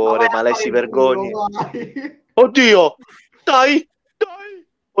favore, ma lei si vergogna. Oddio, dai.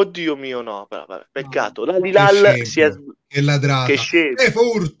 Oddio mio, no, vabbè, peccato. La Hilal si è ladrata. Che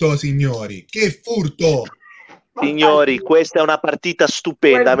furto, signori, che furto. Signori, questa è una partita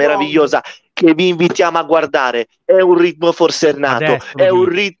stupenda, meravigliosa, che vi invitiamo a guardare. È un ritmo forsennato, è un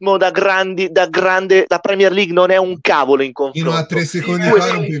ritmo da grande. La Premier League non è un cavolo in confronto. Fino a 3 secondi fa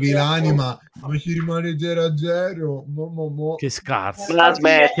rompevi l'anima, ma ci rimane 0-0. Che scarso. La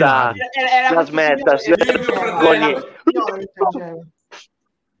smetta.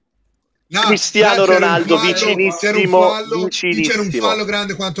 Cristiano Ronaldo vicinissimo. C'era un fallo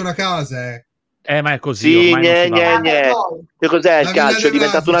grande quanto una casa, ma è così. Sì, Che cos'è il calcio? È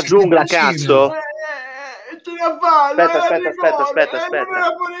diventato una giungla, cazzo? Aspetta,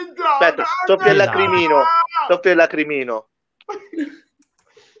 soffia il lacrimino.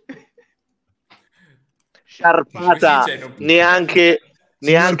 Sciarpata, neanche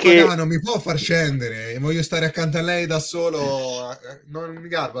Pagano, mi può far scendere? Voglio stare accanto a lei da solo. Non mi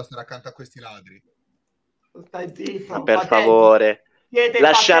garba stare accanto a questi ladri. Stai zitto. Ma per favore.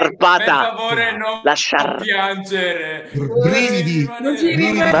 La sciarpata, per favore, non piangere. Brividi.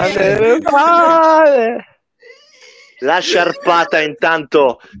 La sciarpata,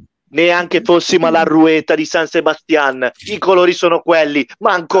 intanto neanche fossimo alla Rueta di San Sebastian, i colori sono quelli,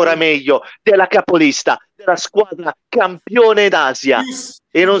 ma ancora meglio della capolista, della squadra campione d'Asia.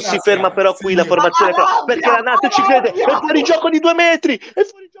 E non si ferma però qui la formazione, perché la Nassr ci crede. È fuori gioco di 2 metri,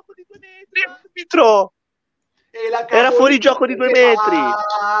 arbitro. Era fuori gioco di 2 metri.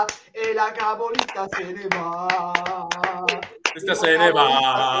 E la capolista se ne va. Questa se ne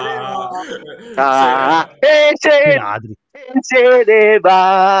va. Se ne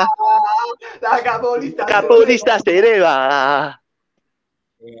va. La capolista se ne va.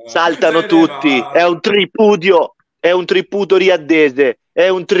 Saltano tutti. È un tripudio riaddese. È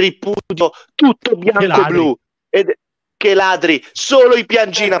un tripudio tutto bianco e blu. Che ladri, solo i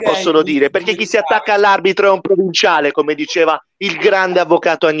piangina possono dire, perché chi si attacca all'arbitro è un provinciale, come diceva il grande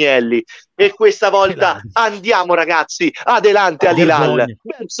avvocato Agnelli. E questa volta andiamo, ragazzi, adelante all'Hilal,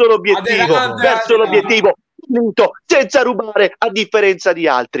 verso l'obiettivo, senza rubare, a differenza di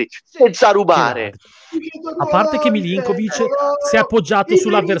altri, senza rubare. A parte che Milinkovic si è appoggiato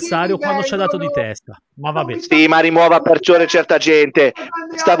sull'avversario quando ci ha dato di testa, ma vabbè. Sì, ma rimuova perciò certa gente,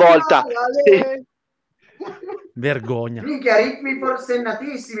 stavolta. Vergogna. Minchia, ritmi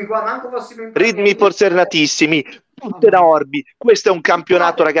forsennatissimi qua, manco fossimo in Ritmi forsennatissimi, tutte da orbi. Questo è un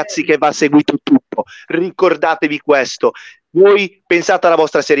campionato, ragazzi, che va seguito tutto. Ricordatevi questo. Voi pensate alla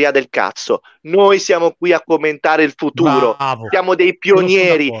vostra Serie A del cazzo. Noi siamo qui a commentare il futuro. Bravo. Siamo dei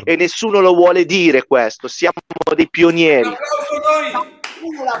pionieri e nessuno lo vuole dire questo. Siamo dei pionieri.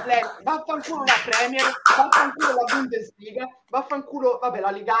 Vaffanculo la Premier, vaffanculo la Bundesliga, vaffanculo, vabbè,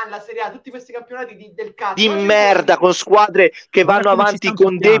 la Liga, la Serie A, tutti questi campionati del cazzo. Di merda, con squadre che vanno avanti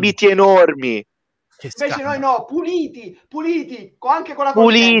con debiti enormi. Invece noi no, puliti, anche con la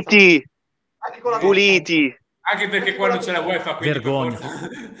Puliti. Anche con la Puliti. Anche perché qua non c'è la UEFA, quindi vergogna. per forza...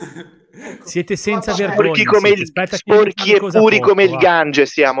 Siete senza vergogna. Sporchi come sporchi e puri come il Gange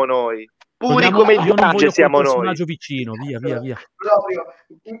siamo noi. Puri come il Gange siamo noi. Personaggio vicino, via. Proprio.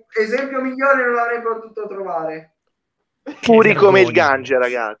 Esempio migliore non l'avrei potuto trovare. Puri come il Gange,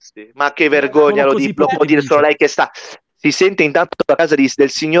 ragazzi. Ma che vergogna, lo può dire solo lei che sta... Si sente intanto a casa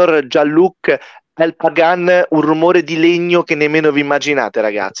del signor Gianluc El Pagan un rumore di legno che nemmeno vi immaginate,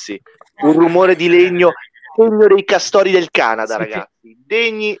 ragazzi. Un rumore di legno degno dei castori del Canada, ragazzi.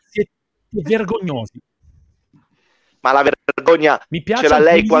 Degni... Siete vergognosi. Ma la vergogna ce l'ha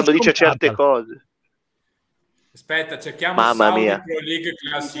lei quando dice certe cose. Aspetta, cerchiamo Mamma mia. Pro League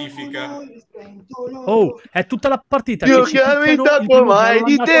classifica. Oh, è tutta la partita. Io che ho vinto mai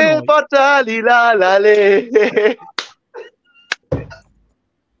di te, portali la le.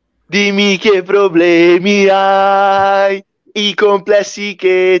 Dimmi che problemi hai, i complessi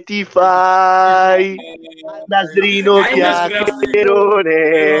che ti fai, Nasrino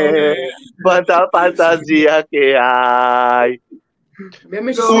chiacchierone, quanta fantasia che hai.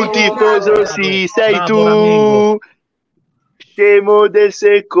 Un tifoso sì, sei tu, scemo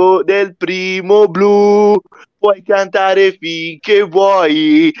del primo blu, puoi cantare finché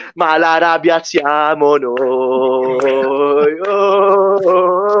vuoi, ma la rabbia siamo noi.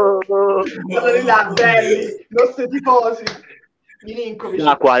 Belli, nostri tifosi.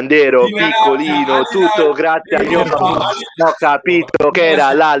 Da quando ero piccolino, tutto grazie a mio papà, ho capito che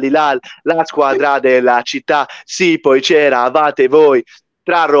era l'Al-Hilal, la squadra della città. Sì, poi c'eravate voi,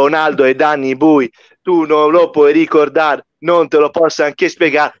 tra Ronaldo e Danny Bui. Tu non lo puoi ricordare, non te lo posso anche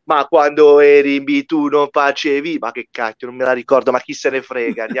spiegare, ma quando eri in B tu non facevi, ma che cacchio, non me la ricordo, ma chi se ne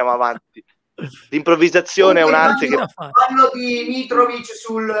frega, andiamo avanti. L'improvvisazione è un'arte che... Parlo di Mitrovic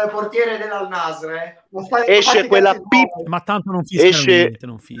sul portiere dell'Al-Nassr, esce quella pippa, ma tanto non fischia niente,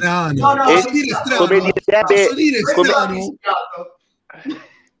 non fischia. Come direbbe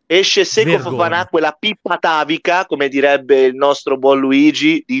esce Seco Fofanà, quella pippa tavica, come direbbe il nostro buon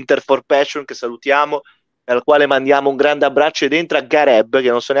Luigi di Inter for Passion, che salutiamo, al quale mandiamo un grande abbraccio, ed entra Gareb, che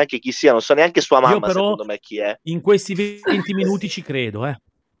non so neanche chi sia, non so neanche sua mamma, però, secondo me chi è. In questi 20 minuti ci credo,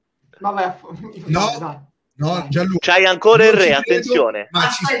 Vabbè, no, Gianluca. C'hai ancora il re, attenzione. Ma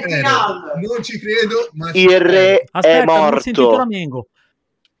ci spero. Non ci credo, ma il re è morto. Non ho sentito Ramengo.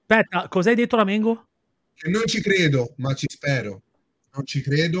 Aspetta, cos'hai detto Ramengo? Che non ci credo, ma ci spero. Non ci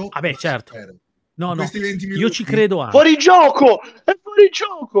credo. Vabbè, certo. No, io ci credo anche. Fuori gioco! È fuori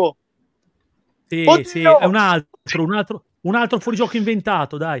gioco! Sì, è un altro fuorigioco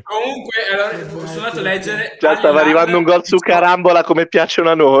inventato, dai. Comunque, allora, sono andato a leggere. Già stava arrivando un gol su carambola come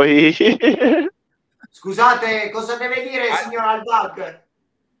piacciono a noi. Scusate, cosa deve dire il signor Al-Bak?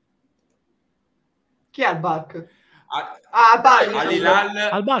 Chi è Al-Bak?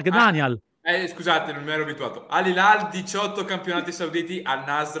 Al-Bak, Daniel. Scusate, non mi ero abituato. Al-Hilal 18 campionati sauditi,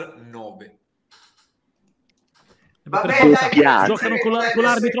 Al-Nassr 9. Vabbè, giocano con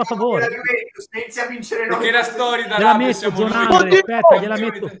l'arbitro a favore. Inizia a vincere perché la storia da gliela metto, aspetta, gliela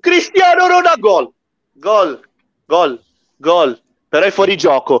metto. Cristiano Ronaldo, gol, però è fuori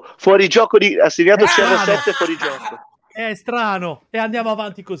gioco di ha segnato CR7, fuori gioco. È strano, e andiamo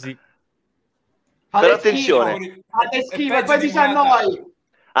avanti così. Però attenzione, poi dice a noi.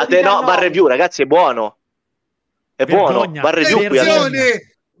 A te no, va review, ragazzi, è buono. Va review qui.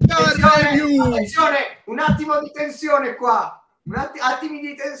 Attenzione, un attimo di tensione qua. Attimi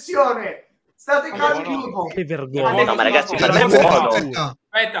di tensione. State calmi. Che vergogna. No, ma ragazzi, per me è buono.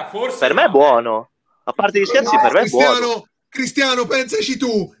 Aspetta, forse per me è buono. A parte gli scherzi, per me è buono. Cristiano, pensaci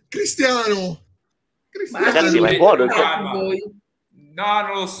tu. Cristiano. Ragazzi, ma è buono. No,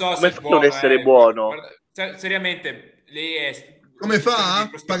 non lo so. Come fa non essere buono? Guarda, seriamente, lei è... Come fa?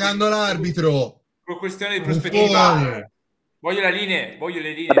 Pagando l'arbitro. Con questione di prospettiva. Voglio le linee.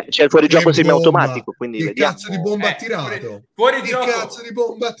 Vabbè, c'è il fuorigioco semiautomatico, quindi che vediamo. Cazzo di bomba ha tirato? Fuori gioco. Che cazzo di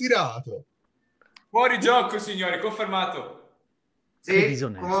bomba ha tirato? Fuori gioco, signori, confermato. Sì,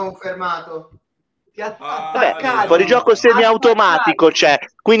 confermato. Vabbè, fuori gioco semiautomatico c'è,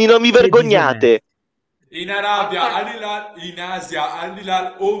 quindi non vi vergognate. In Arabia, Al-Hilal, in Asia,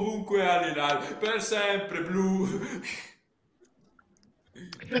 Al-Hilal, ovunque Al-Hilal, per sempre blu.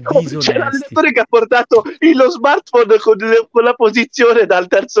 C'è l'allenatore che ha portato lo smartphone con la posizione dal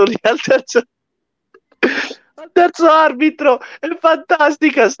terzo al terzo arbitro. È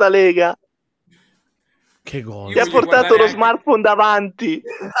fantastica sta lega. Che gol. Ti ha portato lo smartphone davanti.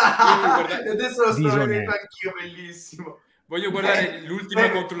 Adesso lo sto vedendo anch'io, bellissimo. Voglio guardare l'ultima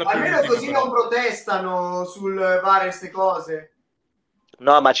contro la almeno penultima, così però. non protestano sul VAR e queste cose.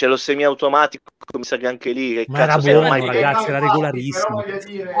 No, ma c'è lo semiautomatico, mi sa che anche lì. Che Ma cazzo era buono, mai ragazzi, era regolarissimo. Ma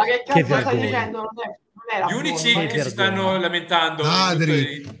che cazzo stai dicendo? Non era Gli unici buono, che si stanno lamentando,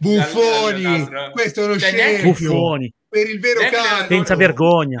 Adri, Buffoni, questo è lo scempio. Buffoni. Per il vero caso. Senza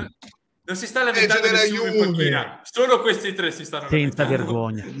vergogna. Non si sta lamentando nessuno in panchina, solo questi tre si stanno Senza lamentando.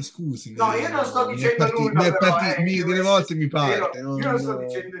 vergogna. Scusi. No, io non sto dicendo nulla, delle volte mi parte. Io non sto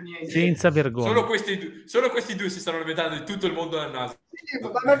dicendo niente. Senza vergogna. Solo questi due si stanno lamentando di tutto il mondo del Nassr. Sì,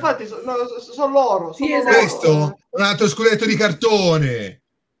 ma infatti sono loro. Sì, Sono Questo, loro. un altro scudetto di cartone.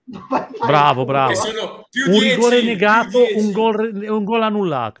 Bravo. Che sono più Un 10, rigore negato, più 10. un gol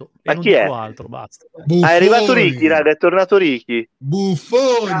annullato. Ma e non chi è? dico altro, basta. Buffoni. È arrivato Ricky, raga, è tornato Ricky.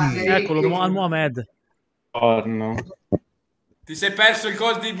 Buffoni. Eccolo, al Mohamed. Ti sei perso il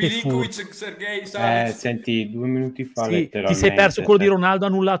gol di Milinkovic, Sergei Savic. Senti, 2 minuti fa Sì, ti sei perso quello di Ronaldo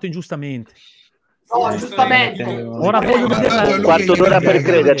annullato ingiustamente. No, giustamente. Ora voglio vedere Un quarto d'ora per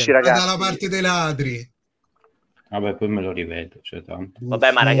crederci, ragazzi. Dalla parte dei ladri. Vabbè, poi me lo rivedo, cioè tanto.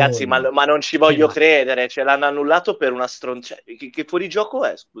 Vabbè, ma ragazzi, ma non ci voglio credere. Ce l'hanno annullato per una stronzia. Che fuorigioco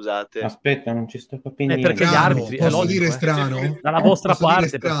è, scusate? Aspetta, non ci sto capendo niente. perché gli arbitri, Posso logico, dire strano? Dalla vostra Posso dire parte,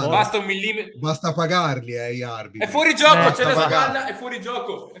 per strano? favore. Basta un millimetro. Basta pagarli, gli arbitri. È fuori gioco, c'è la pagare. spalla, è fuori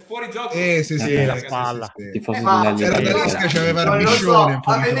gioco, è fuori gioco. Sì, la spalla. C'era Tedesca, c'aveva il Non lo biscione.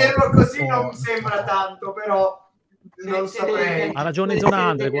 so, a vederlo così non sembra tanto, però non saprei. Ha ragione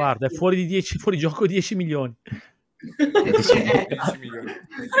Zonandre, guarda, è fuori gioco 10 milioni. 10 milioni.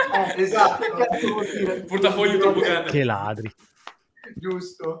 Esatto. Portafoglio troppo grande. Che ladri.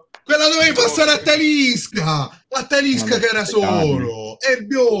 Giusto. Quella dovevi passare a Talisca che era solo, e il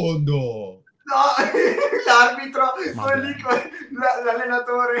biondo. No, l'arbitro,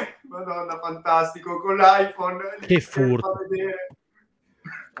 l'allenatore, madonna, fantastico, con l'iPhone. Che furto.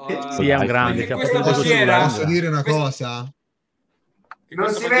 Sì, è un grande. Che Posso dire una cosa? Non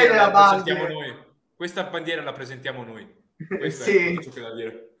si vede la bandiera. Questa bandiera la presentiamo noi. Questo sì. è tutto che da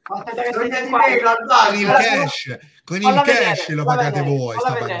dire. Con il cash lo pagate voi,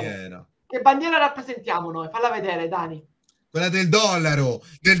 sta bandiera. Che bandiera rappresentiamo noi? Falla vedere, Dani. Quella del dollaro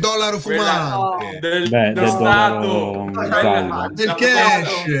fumante. Dello Stato. Del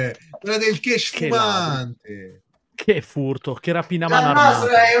cash. Quella del cash fumante. Che furto, che rapinava la Nassr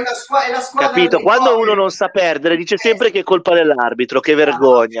è la squadra. Capito? Quando uno non sa perdere, dice sempre che è colpa dell'arbitro. Che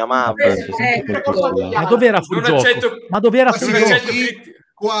vergogna, mamma. Ma dov'era fuori gioco? Ma dov'era fuori gioco?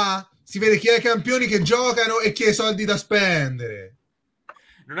 Qua si vede chi è i campioni che giocano e chi ha i soldi da spendere.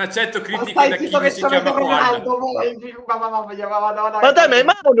 Non accetto critiche da chi non si chiama Ronaldo. Ma dai, ma è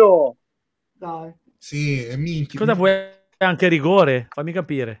Mauno! Dai. Sì, è minchia. Cosa vuoi? Anche rigore? Fammi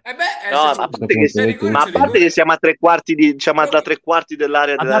capire. No, a parte che siamo a 3/4 di, diciamo, da 3/4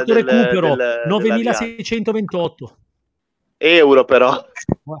 dell'area ha dato recupero 9.628 euro, però.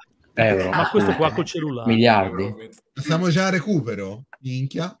 Ma questo qua col cellulare. Miliardi. Stiamo già a recupero?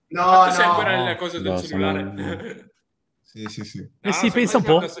 Minchia. No, tu sei ancora nella cosa del cellulare. Sì. Sì, pensa un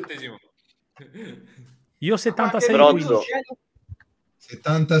po'. Io 76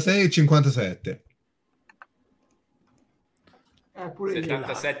 76 e 57.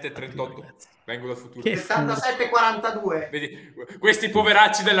 77 38. Vengo dal futuro. 77 42. Vedi, questi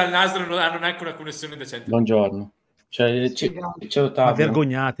poveracci della Nassr non hanno neanche una connessione decente. Buongiorno. Ma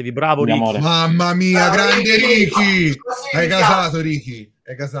vergognatevi, bravo Ricky. Mamma mia, grande Ricky. Hai casato, Ricky.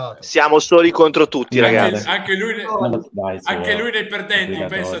 Hai casato. Siamo soli contro tutti, ragazzi. Anche lui nei perdenti.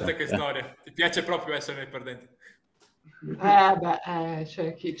 Pensa a te che storia. Ti piace proprio essere nei perdenti?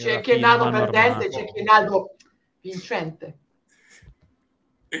 C'è chi è nato perdente, c'è chi è nato vincente.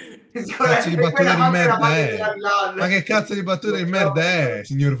 Che cazzo di battuta di merda è? Ma che cazzo di battuta di merda è,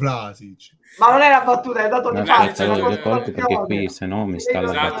 signor Vlasic? Ma non è la battuta, è dato di fatto. Perché qui se no mi sta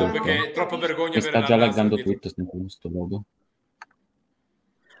laggando tutto. Perché è troppo vergogna. Mi sta già laggando tutto in questo modo.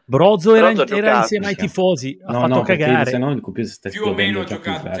 Brozzo era insieme ai tifosi, ha fatto cagare. Se no il computer sta esplodendo già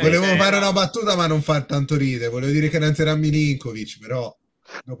più bello. Volevo fare una battuta ma non far tanto ridere. Volevo dire che non c'era Milinkovic, però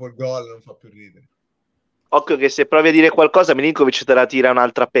dopo il gol non fa più ridere. Occhio che se provi a dire qualcosa Milinkovic te la tira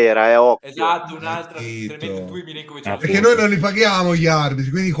un'altra pera, occhio. Esatto, un'altra, tremendo tu Milinkovic. Perché noi non li paghiamo gli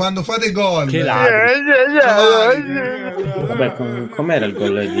arbitri, quindi quando fate gol... Che vabbè, com'era il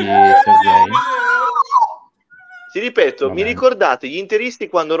gol di Sergei? Ti ripeto, mi ricordate gli interisti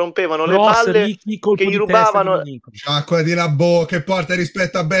quando rompevano le balle che gli rubavano... Sciacquati la bocca e porta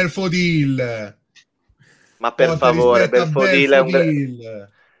rispetto a Belfodil. Ma per favore, Belfodil è un...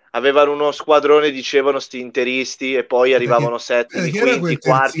 Avevano uno squadrone, dicevano sti interisti, e poi arrivavano settimi, quinti,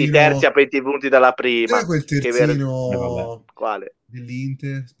 quarti, terzi a 20 punti dalla prima. Era quel terzino quale?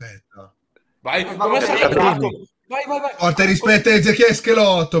 Dell'Inter? Aspetta. Vai, come sei? Vai. Porta rispetto a Ezechiel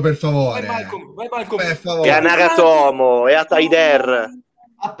Schelotto, per favore. Vai Malcolm. Per favore. E a Nagatomo, e a Taider.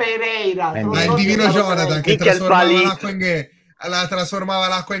 A Pereira. Ma il divino Jonathan che trasformava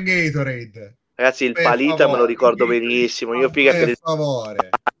l'acqua in Gatorade. Ragazzi, il Palita me lo ricordo benissimo. Io figa che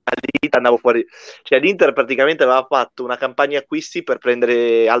andavo fuori. Cioè l'Inter praticamente aveva fatto una campagna acquisti per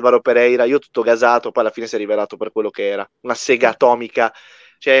prendere Alvaro Pereira, io tutto gasato, poi alla fine si è rivelato per quello che era, una sega atomica.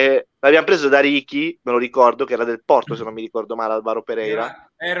 Cioè l'abbiamo preso da Ricky, me lo ricordo, che era del Porto, se non mi ricordo male, Alvaro Pereira.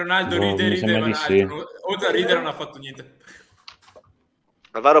 Ronaldo rideva, sì. Oltre a ridere non ha fatto niente.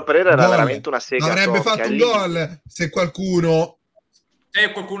 Alvaro Pereira era veramente una sega avrebbe atomica. Fatto un gol se qualcuno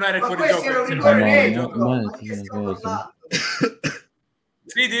era fuori gioco.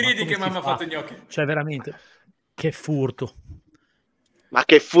 Ridi che mamma ha fatto gnocchi. Cioè veramente che furto. Ma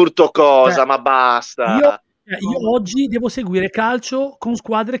che furto cosa? Ma basta. Io oggi devo seguire calcio con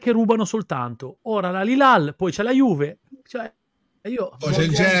squadre che rubano soltanto. Ora la Hilal, poi c'è la Juve, cioè poi c'è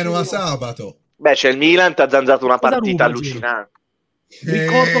il Genoa sabato. Beh, c'è il Milan, ti ha zanzato una partita allucinante.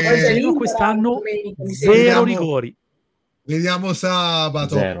 Ricordo che quest'anno 0 rigori. Vediamo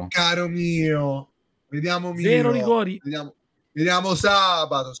sabato, caro mio. Vediamo 0 rigori. Vediamo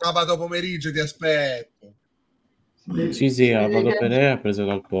sabato pomeriggio, ti aspetto. Sì, Alvaro Pereira ha preso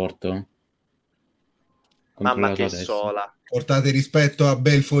dal Porto. Mamma che sola. Portate rispetto a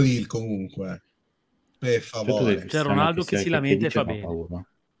Belfodil comunque. Per favore. C'è Ronaldo che si lamenta e fa bene.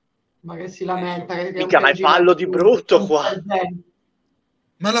 Ma che si lamenta? Mica, ma è fallo di brutto qua.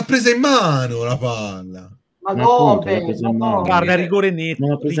 Ma l'ha presa in mano la palla. Ma dove? Guarda, rigore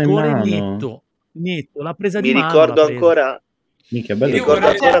netto. Rigore netto. L'ha presa di mano. Mi ricordo ancora. Mi ricordo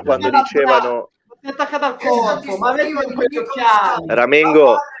ancora quando dicevano. Si è attaccata al corpo. Ma vedi quegli occhiali.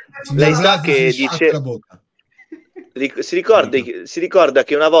 Ramengo, lei sa che dice. Si ricorda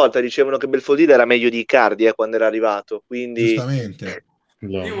che una volta dicevano che Belfodil era meglio di Icardi quando era arrivato. Quindi. Giustamente.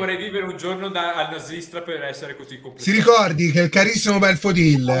 Io vorrei vivere un giorno al Nassr per essere così completo. Si ricordi che il carissimo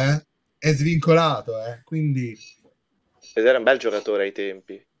Belfodil è svincolato, quindi... Ed era un bel giocatore ai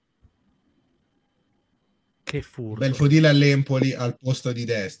tempi. Che furto. Belfodil all'Empoli al posto di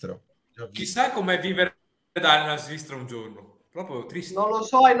destro. Chissà com'è vivere dal Nassr un giorno. Proprio triste. Non lo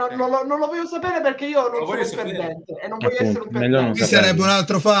so, non lo voglio sapere perché io non sono un perdente e non voglio essere un perdente. Qui sarebbe un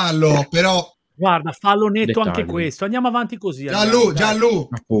altro fallo, però... Guarda, fallo netto anche questo. Andiamo avanti così. Giallo.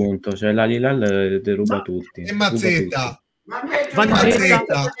 Appunto, cioè la Hilal deruba tutti. E Mazzetta.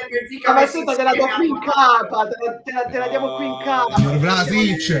 Mazzetta te la do qui in capa, te la diamo qui in capa. Signor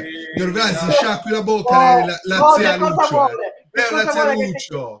Vlasic, si sciacqui la bocca,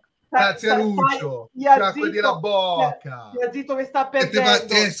 Grazie a Lucio. Sciacquati la bocca. Stia zitto che sta perdendo.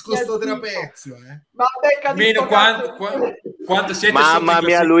 Ti esco sto trapezio, Ma becca di quanto siete. Mamma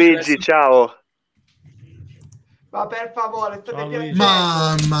mia, Luigi, ciao. Ma per favore, state piangendo.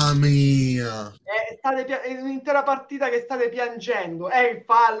 Mamma mia. È un'intera partita che state piangendo. È il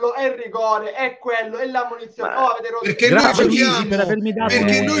fallo, è il rigore, è quello, è l'ammonizione. Perché noi giochiamo.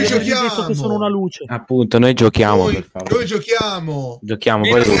 Perché noi giochiamo. Che sono una luce. Appunto, noi giochiamo. Noi giochiamo. Voi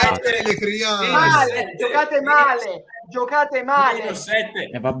giocate male. Giocate male.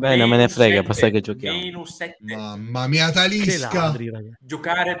 E va bene, me ne frega, basta che giochiamo. Mamma mia, Talisca.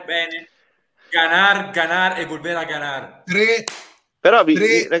 Giocare bene. Ganar e volver a ganar.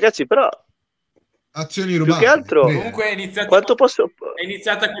 Ragazzi, però azioni rubate. Più che altro comunque è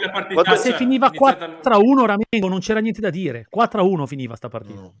iniziata quella partita. Ma se finiva 4-1 Ramengo non c'era niente da dire. 4-1 finiva sta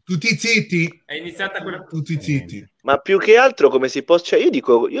partita. No. Tutti zitti. È iniziata quella. Tutti zitti. Ma più che altro come si può, cioè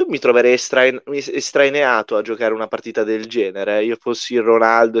io mi troverei estraineato a giocare una partita del genere. Io fossi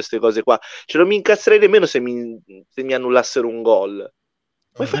Ronaldo e queste cose qua. Cioè non mi incazzerei nemmeno se mi annullassero un gol.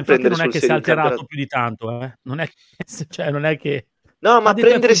 Non è che si è alterato più di tanto, non è che no, ma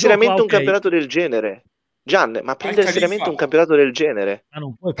prendere seriamente un campionato del genere, Gian, ma prendere seriamente un campionato del genere, ma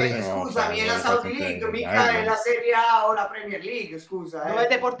non puoi prendere. Scusami, è la Saudi League, mica è la Serie A o la Premier League, scusa.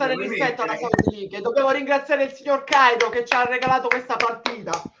 Dovete portare rispetto alla Saudi League e dovevo ringraziare il signor Cairo che ci ha regalato questa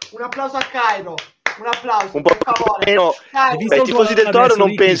partita. Un applauso a Cairo. Un applauso, un po' per favore. meno. Dai, I tifosi del Toro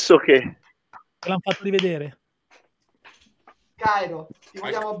non penso che... L'hanno fatto rivedere. Cairo, ti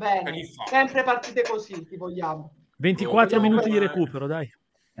vogliamo bene. Sempre partite così, ti vogliamo. 24 minuti di recupero, dai.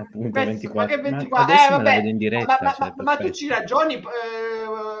 Appunto, Ma 24. che 24? Ma adesso me la Vabbè, vedo in diretta. ma tu ci ragioni,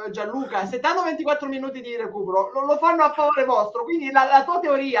 Gianluca, se danno 24 minuti di recupero lo fanno a favore vostro, quindi la tua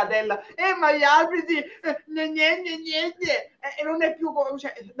teoria del ma gli arbitri niente non è più,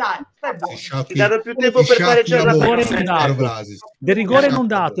 cioè, dai, stai buono. Ti danno più tempo per fare del rigore non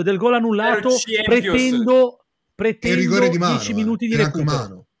dato, del gol annullato, pretendo rigore di mano, 10 minuti di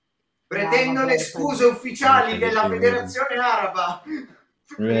recupero. Pretendo le scuse ufficiali della federazione araba.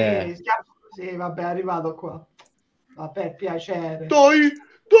 Sì, vabbè, è arrivato qua. Vabbè, piacere.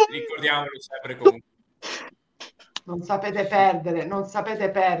 Ricordiamolo sempre comunque. Non sapete perdere, non sapete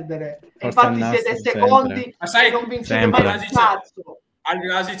perdere. Forza Infatti Nassr siete sempre. secondi Ma sai, e non vincete mai un cazzo.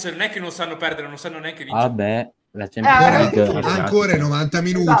 Al-Vlasic non è che non sanno perdere, non sanno neanche vincere. Vabbè, la Champions League. Ancora 90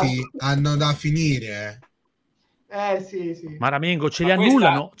 minuti hanno da finire. Sì. Ma Ramengo ce li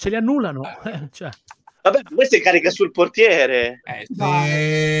annullano, cioè. Vabbè, questo è carica sul portiere.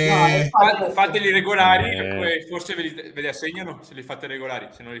 Fateli regolari e poi forse ve li assegnano se li fate regolari.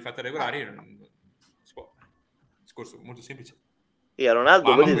 Se non li fate regolari si può. Discorso molto semplice. Io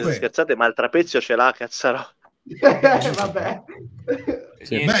Ronaldo, voi dite scherzate, ma il trapezio ce l'ha, cazzarò. Vabbè.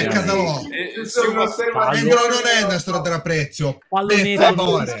 Beh, Catalò, non è il nostro trapezio.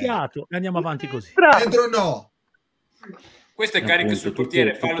 Pallonetto rischiato e andiamo avanti così. Dentro no. Questo è carico sul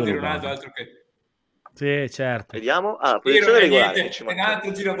portiere, fallo di Ronaldo, altro che... Sì, certo. Vediamo. Posizione regolare. Un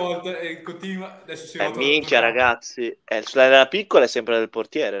altro giravolta e continua. Adesso si minchia, ragazzi. La piccola è sempre del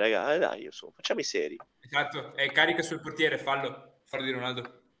portiere, ragazzi. Dai, facciamo i seri. Esatto, è carica sul portiere, fallo di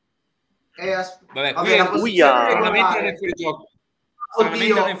Ronaldo. Vabbè, la posizione è fuori gioco.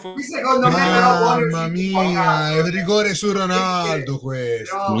 Oddio, secondo me mamma mia, è un rigore su Ronaldo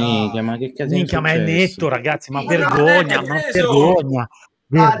questo. Minchia, ma che casino. Minchia, ma è netto, ragazzi, ma vergogna, ma vergogna.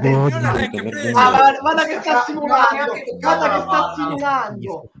 Guarda che sta simulando,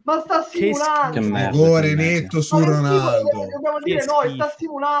 ma sta simulando. Rigore netto su Ronaldo. Dobbiamo dire noi, sta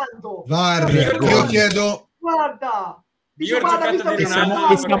simulando. Guarda, io chiedo. Guarda. Siamo a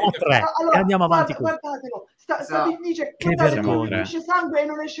 3 e andiamo avanti così. Guardatelo, dice che vergogna. esce sangue e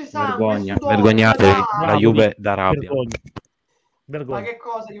non esce sangue. Vergognatevi, la Juve da rabbia. Ma che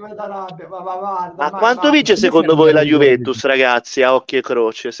cosa Juve da rabbia? Ma quanto vince secondo voi la Juventus, ragazzi, a occhio e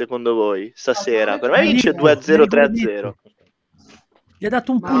croce, secondo voi, stasera? Per me vince 2-0, 3-0. Gli ha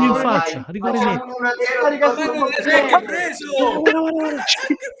dato un pugno in faccia, rigore netto.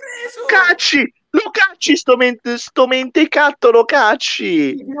 Cacci! Lo cacci sto mentecatto, lo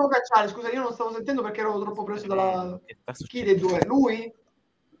cacci! Chi devo cacciare? Scusa, io non stavo sentendo perché ero troppo preso dalla... Chi dei due? Lui?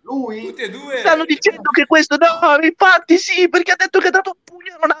 Tutti e due. Stanno dicendo che questo... No, infatti sì, perché ha detto che ha dato un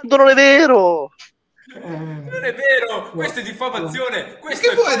pugno a Ronaldo, non è vero! Non è vero, questa è diffamazione. Ma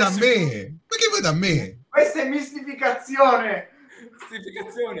che vuoi da me? Ma che vuoi da me? Questa è mistificazione.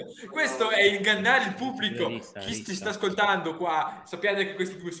 Questo è ingannare il pubblico. Chi ti sta ascoltando qua, sappiate che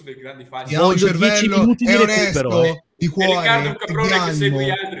questi due sono dei grandi fan. Ha un cervello, è onesto, di cuore, Riccardo è un caprone che segue gli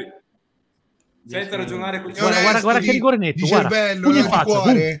altri senza ragionare con guarda che rigore netto, di cervello, di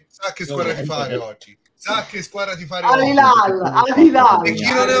cuore. Sa che squadra ti fare oggi. Sa che squadra ti fare oggi. Al-Hilal. E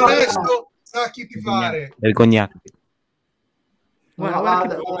chi non è onesto sa chi ti fare. Vergognatevi.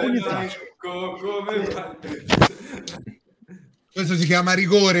 Guarda. Questo si chiama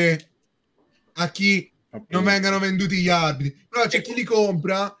rigore a chi non vengano venduti gli arbitri. Però c'è chi li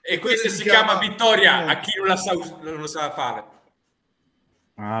compra. E questo si chiama vittoria a chi non lo sa fare.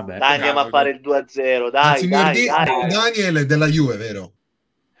 Dai, andiamo a fare il 2-0. Dai, dai. Daniel è della Juve, vero?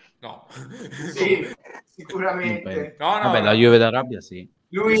 No. Sì, sicuramente. No. Vabbè, la Juve d'Arabia sì.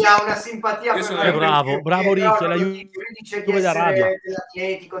 Lui ha una simpatia per bravo Ricchi, la Juve dice di essere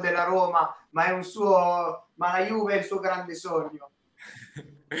dell'Atletico, della Roma, ma è un suo, ma la Juve è il suo grande sogno.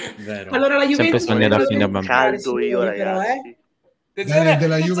 Vero. Allora la Juve caldo io, ragazzi.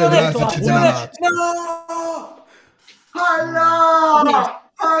 Della Juve Vlasic della Lazio. No! Allah!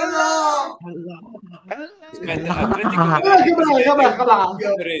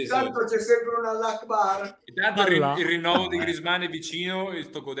 Tanto c'è sempre un Allah-Akbar. Intanto il rinnovo di Griezmann è vicino e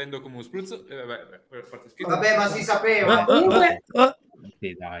sto godendo come uno spruzzo. Vabbè, ma si sapeva.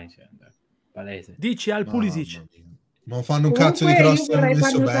 Sì, dai, palese. Dici al Pulisic. Non fanno un cazzo di cross. Io vorrei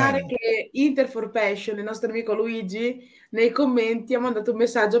far notare che Inter for Passion, il nostro amico Luigi, nei commenti ha mandato un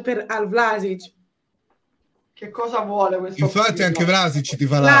messaggio per Al-Vlasic. Che cosa vuole questo? Infatti anche Vlasic ti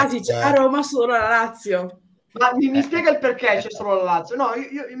fa Vlasic a Roma solo la Lazio. Ma mi spiega il perché c'è solo la Lazio? No,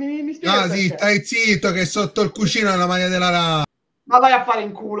 mi spiega il perché. Stai zitto che sotto il cuscino è la maglia della Lazio. Ma vai a fare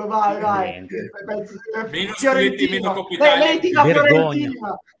in culo, vai. Meno scudetti, meno Coppa Lei Italia. ti fa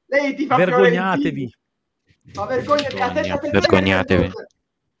Fiorentina. Lei ti fa Vergognatevi. Ma vergognatevi. Vergognatevi.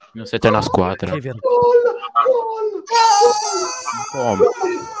 Non siete una squadra.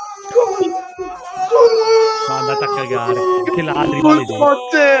 Ma andate a cagare. Che ladri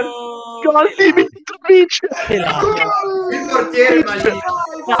maledetti. Gol di Mitrovic. Il portiere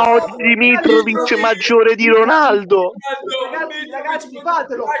Ciao Dimitrovic maggiore di Ronaldo. Ragazzi,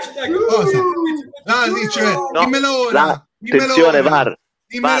 fatelo. Vlasic, No, dimmelo ora. attenzione, VAR.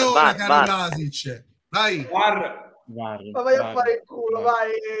 Dimmelo ora, caro VAR. Vlasic. Vai. Ma vai a fare il culo,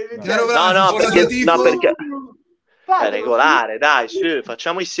 vai. No, perché è regolare, dai, su,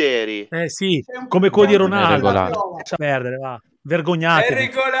 facciamo i seri. Sì, come quello di Ronaldo. Lascia perdere, va. Vergognatevi. È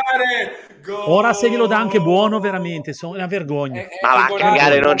regolare. Ora se glielo dà anche buono, veramente, sono una vergogna. Ma va a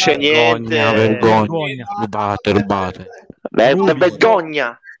cagare, non c'è niente. Vergogna. Rubate.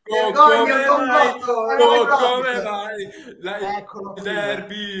 Vergogna. Come vai? Il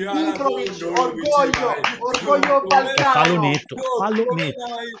derby orgoglio balcano. Fallo netto.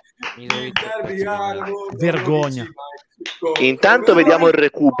 Vergogna. Intanto vediamo il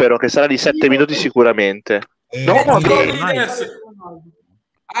recupero che sarà di 7 minuti sicuramente.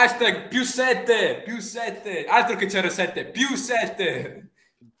 Hashtag +7 altro che c'era 7 +7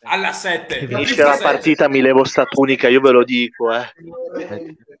 alla 7 finisce la partita, mi levo sta tunica, io ve lo dico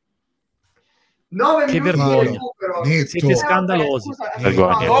 9 che minuti vergogna. di recupero. Siete scandalosi.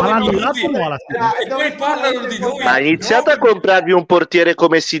 Vergogna. E poi parlano di noi. Ma iniziate a comprarvi un portiere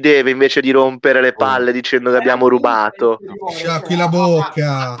come si deve invece di rompere le palle dicendo che abbiamo rubato. Sciacqui la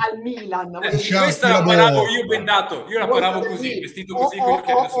bocca. Al Milan. Questa la paravo io bendato. Io la paravo così, vestito così con le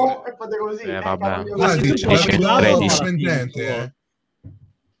occhiaie da sole. E fate così. Vabbè.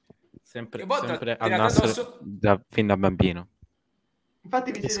 Sempre al Nassr fin da bambino.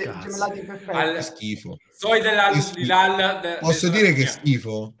 Infatti vi siete gemellati perfetti. Schifo. Soi dell'Hilal. Posso dire che è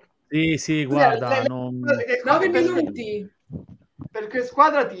schifo? Sì, guarda. 9 minuti. Perché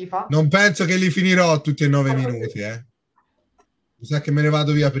squadra tifa? Non penso che li finirò tutti e 9 minuti, Mi sa che me ne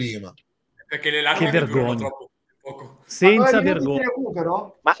vado via prima. Perché le Che vergogna. troppo poco. Senza vergogna.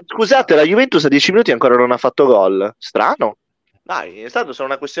 Ma scusate, la Juventus a 10 minuti ancora non ha fatto gol. Strano. Dai, è stato solo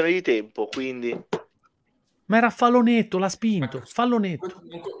una questione di tempo, quindi... Ma era fallo netto, l'ha spinto. Fallo netto.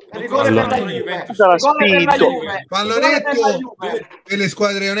 Rigore per la Juve. Fallo netto e le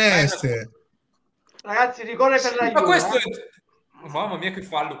squadre oneste. Ragazzi, rigore per la Juve. Ma questo è... Mamma mia che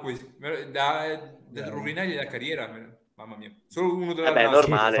fallo questo. Da rovinargli la carriera. Mamma mia. Solo uno della Vabbè,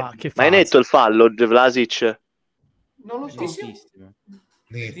 normale. Che Ma è netto il fallo, Vlasic? Non lo so.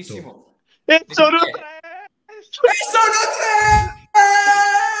 Nettissimo. E sono 3!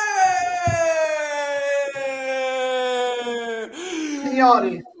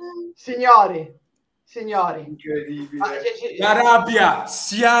 Signori. Incredibile. La rabbia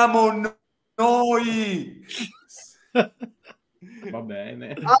siamo noi. Va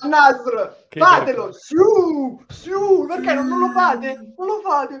bene. Al Nassr, fatelo, su, perché non lo fate? Non lo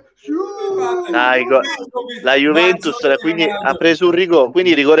fate, su. Dai, la Juventus quindi ha preso un rigore,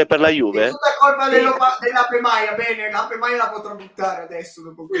 quindi rigore per la Juve? È tutta colpa della Pemaia, bene, la Pemaia la potrà buttare adesso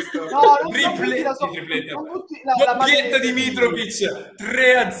dopo questo. No, doppietta di Mitrovic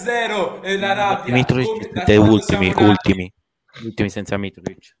 3-0 e la rabbia. Mitrovic siete ultimi senza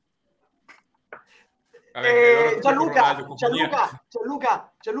Mitrovic. Gianluca,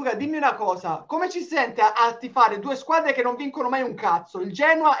 dimmi una cosa, come ci sente a tifare due squadre che non vincono mai un cazzo, il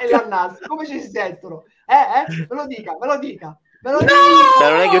Genoa e l'Al-Nassr? Come ci sentono? Me lo dica. No! Ma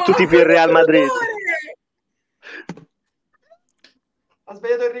non è che tu tifi il Real Madrid. Ha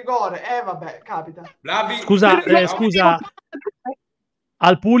sbagliato il rigore, vabbè, capita. Scusa,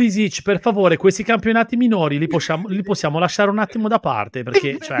 al Pulisic, per favore, questi campionati minori li possiamo lasciare un attimo da parte,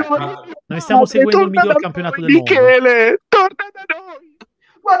 perché noi stiamo seguendo il miglior campionato del mondo. Michele, torna da noi!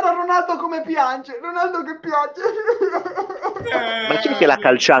 Guarda Ronaldo come piange, Ronaldo che piange. Ma chi è che l'ha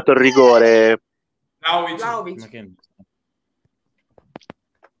calciato il rigore? Vlahovic.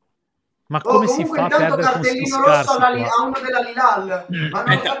 Ma come si fa a perdere cartellino rosso a uno della Hilal? Ma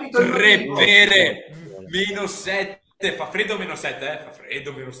non ho capito il motivo. -7. Fa freddo -7, Fa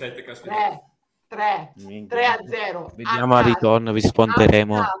freddo -7, caspita. 3-0. Vediamo al ritorno, vi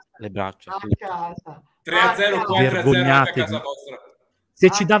sponderemo le braccia. 3-0, 4-0 a casa vostra. Se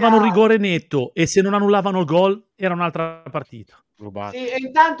ci davano un rigore netto e se non annullavano il gol, era un'altra partita. Sì, e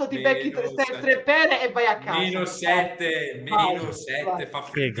intanto ti becchi 3 pere e vai a casa. Meno 7, fa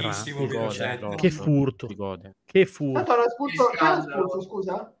freddissimo. Che furto. Che furto. Tanto l'ha espulso,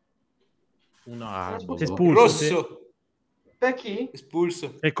 scusa? Espulso. Rosso. Per chi?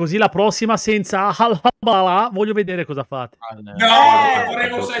 Espulso. E così la prossima senza Al-Bala, voglio vedere cosa fate. No, non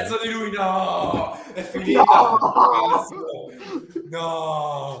vorremmo senza di lui, no! È finita!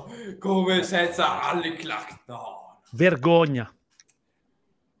 No! Come senza Al-Clack, no! Vergogna.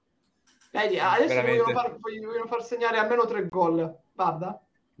 Vedi, adesso vogliono far segnare almeno 3 gol. Guarda.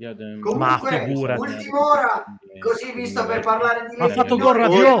 Comunque, ultima ora, così visto per parlare di ha fatto gol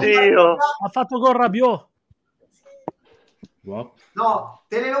Rabiot. Ha fatto gol Rabiot. No,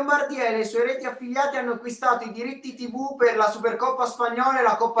 Telelombardia e le sue reti affiliate hanno acquistato i diritti TV per la Supercoppa spagnola e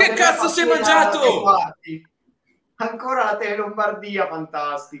la Coppa Che cazzo sei mangiato? Ancora la Telelombardia,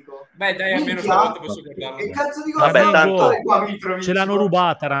 fantastico. Beh, dai, almeno stavolta posso guardarlo. Che cazzo di Vabbè, tanto ce l'hanno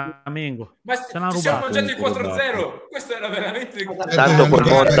rubata, Ramengo. Ma ci siamo mangiati il 4-0. Questo era veramente tanto col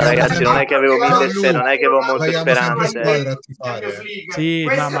Monza, ragazzi, non è che avevo mille non è che avevo molte speranze. Sì,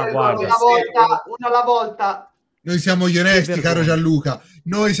 ma guarda, una alla volta. Noi siamo gli onesti, caro Gianluca.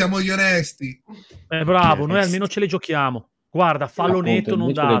 Noi siamo gli onesti. Bravo, noi almeno ce le giochiamo. Guarda, fallo netto,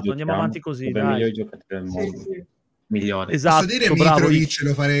 non dato. Andiamo avanti così. Dai. Migliori giocatori del mondo. Migliore. Esatto, posso dire bravo. Mitrovic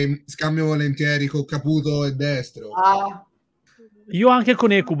lo farei scambio volentieri con Caputo e destro. Io anche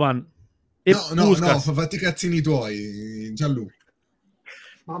con Ekuban. E no, fatti i cazzini tuoi, Gianluca.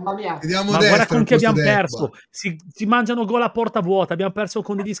 Mamma mia. Ma guarda con chi abbiamo perso. Si mangiano gol a porta vuota. Abbiamo perso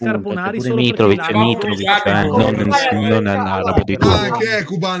con degli scarponari solo Mitrovic non è arabo di tutto. Anche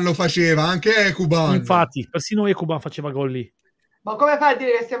Ekuban lo faceva, anche Ekuban. Infatti, persino Ekuban faceva gol lì. Ma come fai a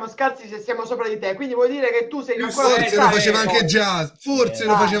dire che siamo scarsi se siamo sopra di te? Quindi vuol dire che tu sei ancora forse lo faceva anche Jazz. Forse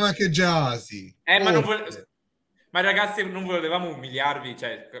lo faceva anche Jazzy. Ma ragazzi, non volevamo umiliarvi,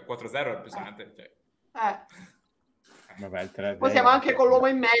 cioè 4-0 è pesante, cioè. Vabbè, poi siamo anche con l'uomo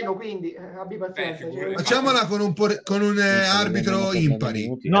in meno, quindi abbi pazienza. Facciamola con un arbitro impari.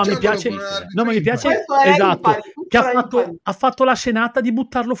 No, mi piace. No, ma mi piace. Esatto. Che ha fatto la scenata di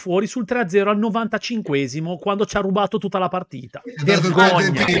buttarlo fuori sul 3-0 al 95esimo quando ci ha rubato tutta la partita. Vergogna.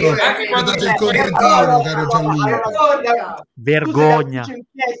 Vergogna. Anche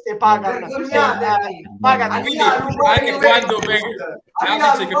quando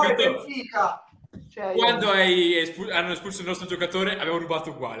quando hanno espulso il nostro giocatore abbiamo rubato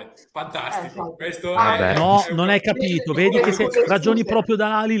uguale. Fantastico. Questo no, non hai capito. Vedi che ragioni proprio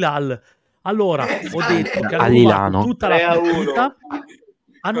da Hilal. Allora, ho detto che hanno rubato tutta la partita.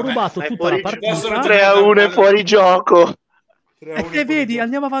 Hanno rubato tutta la partita. 3-1 è fuori gioco. E vedi,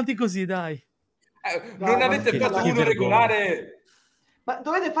 andiamo avanti così, dai. Non avete fatto uno regolare. Ma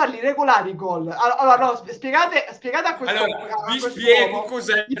dovete farli regolari i gol. Allora, no, spiegate a questo vi spiego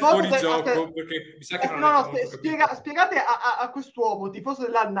cos'è il fuorigioco, perché mi sa che spiegate a quest'uomo, tifoso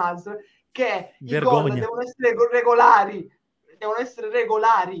dell'Al-Nassr, che i Vergogna. gol devono essere regolari. Devono essere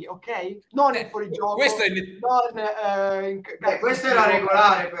regolari, ok? Non il fuorigioco. Questo questo era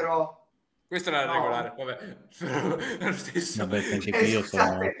regolare, però. Questo era regolare, vabbè. Lo stesso. Vabbè, anche qui io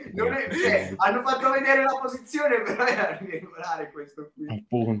sono... hanno fatto vedere la posizione, però era regolare questo qui.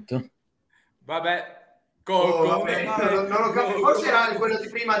 Appunto. Vabbè. Non lo capisco. Forse era quello di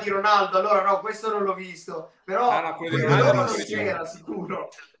prima di Ronaldo, allora no, questo non l'ho visto. Però quello di Ronaldo non c'era, sicuro.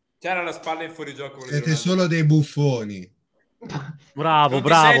 C'era la spalla in fuorigioco. Siete solo dei buffoni. Bravo.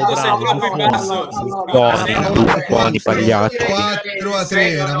 Buffoni, pagliacci. 4-3,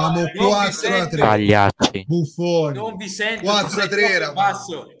 eravamo 4-3. Pagliacci. Buffoni. Non vi sento. 4-3 eravamo.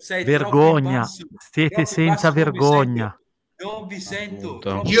 Vergogna. Siete senza vergogna. Non vi sento.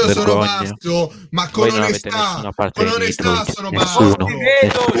 Io sono basso, ma con onestà. Con onestà sono basso. Io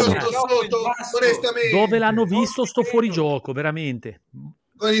sto sotto, onestamente. Dove l'hanno visto sto fuorigioco, veramente?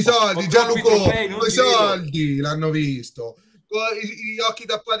 Con i soldi, Gianluca, con i soldi l'hanno visto. Con gli occhi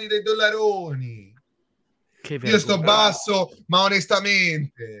tappati dei dollaroni. Io sto basso, ma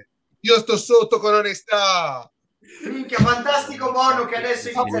onestamente. Io sto sotto con onestà. Minchia, fantastico Bono che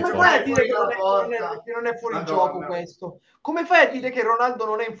adesso come fai a dire che non è fuori gioco questo? Come fai a dire che Ronaldo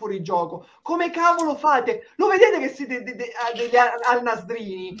non è in fuorigioco? Come cavolo fate? Lo vedete che siete degli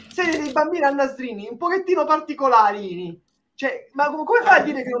al-nasrini? Siete dei bambini al-nasrini un pochettino particolari. Cioè, ma come fai a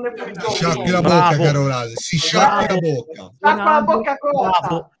dire che non è fuori gioco? Sciacqui la bocca, caro Lase. Si sciacqui la bocca. Sciacqua la bocca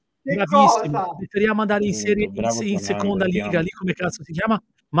cosa? Bravissimo. Preferiamo andare in serie in seconda liga, lì come cazzo si chiama?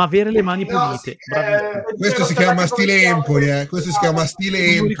 Ma avere le mani pulite. Questo si chiama stile Empoli, Questo si chiama stile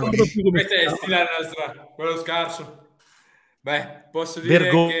Empoli. Questo è stile Nassr, quello scarso. Beh, posso dire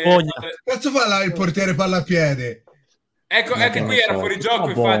vergogna. che... Cazzo fa là il portiere pallapiede? Ecco, anche qui era fuori gioco,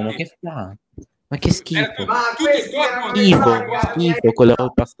 infatti. Che fa? Ma che schifo. Ma questi erano Schifo con la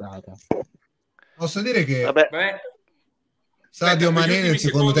volta stata. Posso dire che Vabbè. Sadio Mané nel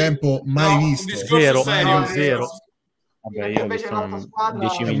secondo tempo mai visto. Zero. Vabbè, io ho visto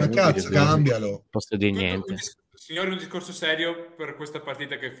 10 minuti. Ma cazzo, cambialo. Posso dire niente. Signori, un discorso serio per questa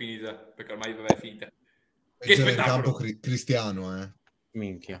partita che è finita, perché ormai è finita. Che Peggiore in spettacolo. campo Cristiano,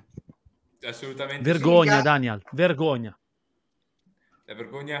 Minchia. Assolutamente. Vergogna, sì. Daniel, vergogna. La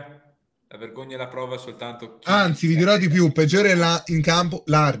vergogna è la prova soltanto. Anzi, vi dirò di più, peggiore in campo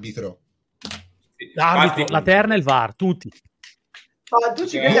l'arbitro. Sì. L'arbitro, la terna e il VAR, tutti. Ma tu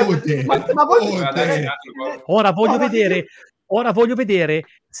ci credi? Ma voi Ora voglio vedere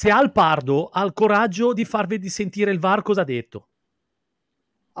se Al Pardo ha il coraggio di farvi sentire il VAR cosa ha detto.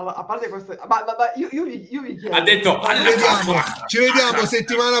 Allora, a parte questo, ma io vi chiedo. Ha detto ci vediamo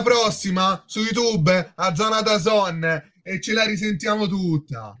settimana prossima su YouTube a Zona DAZN e ce la risentiamo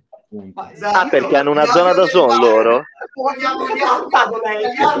tutta. Ah, perché hanno una zona da son loro? Vogliamo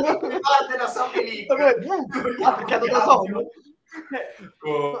la Saudite. Perché hanno da son.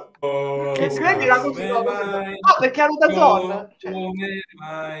 Perché hanno da zona.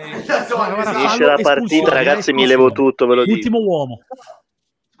 Finisce la partita, ragazzi, mi levo tutto, ve lo dico. Ultimo uomo.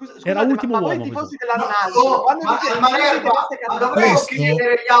 Era l'ultimo uomo.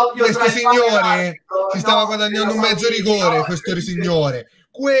 Questo signore si stava guadagnando un mezzo rigore, questo signore.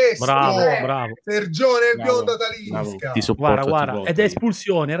 Questo bravo. Sergione bionda Talisca. Guarda, ed è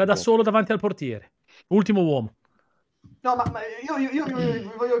espulsione, era da solo davanti al portiere. Ultimo uomo. No, ma io vi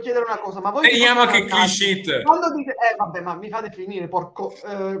voglio chiedere una cosa, ma voi vediamo che clean sheet. Quando dite vabbè, ma mi fate finire, porco.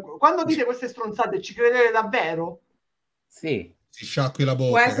 Quando dite queste stronzate, ci credete davvero? Sì. Si sciacqui la bocca.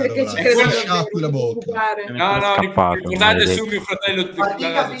 Può essere che ci credete sciacqui la bocca. No, ricordate su mio fratello.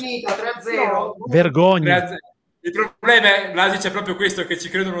 Partita finita 3-0. Vergogna. Il problema è, Vlasic, è proprio questo, che ci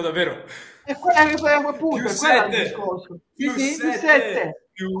credono davvero. E quello è appunto, è quello il discorso. Più 7.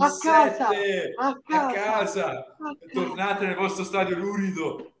 A casa. Tornate nel vostro stadio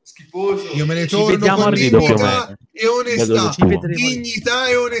lurido, schifoso. Io me ne torno con dignità e onestà. Dignità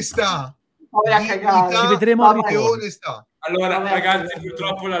e onestà. Ci vedremo a ritorno. Onestà. Allora, ragazzi,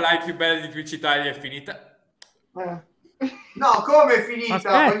 purtroppo la live più bella di Twitch Italia è finita. No, come è finita?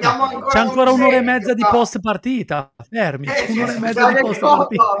 Aspetta, c'è ancora un'ora e mezza di post partita. Fermi, un'ora e mezza di post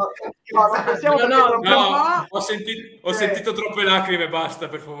partita. No, ho sentito troppe lacrime, basta,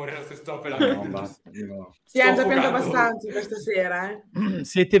 per favore, troppe lacrime. Si è già pianto abbastanza questa sera,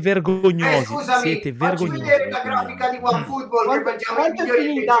 Siete vergognosi. Scusami, siete facci vergognosi. vedere la grafica di OneFootball che facciamo i migliori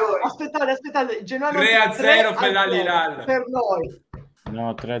finita? Aspettate, 3-0 per l'Al-Hilal. Per noi.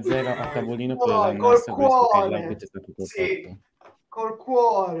 No, 3-0 a tavolino per la Col Nassr, cuore. è stato tutto Sì. Col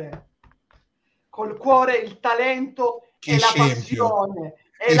cuore, il talento Che e la scempio. passione.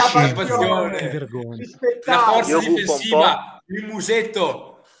 Che E la scempio. passione. La forza difensiva, il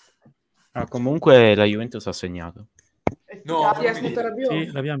musetto. Comunque la Juventus ha segnato. No,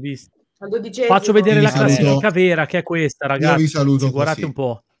 sì, l'abbiamo visto. Al 12esimo. Faccio vedere Vi la saluto. classifica vera, che è questa, ragazzi. Io vi saluto Guardate così. un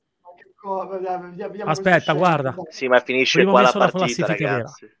po'. Abbiamo Aspetta, guarda. Sì, ma finisce Prima ho qua la messo la partita, classifica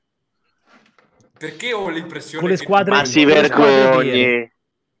ragazzi. Perché ho l'impressione Con le che squadre- Ma si con le squadre vergogni. vere.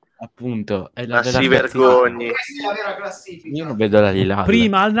 Appunto, è Ma vera si classifica. vergogni. Questa è la vera classifica. Io non vedo la Hilal.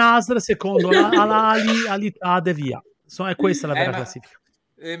 Prima al Nassr, secondo all'Ali, all'Itad e via. È questa la vera ma- classifica.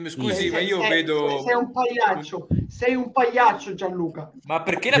 Scusi, ma io vedo... Sei un pagliaccio, Gianluca. Ma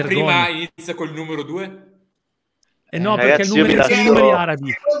perché la Vergogna. prima inizia col numero 2? No, Ragazzi, perché io vi sono lascio- i numeri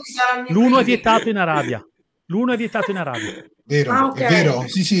arabi. L'uno è vietato in Arabia. Vero, Ah, ok. è vero.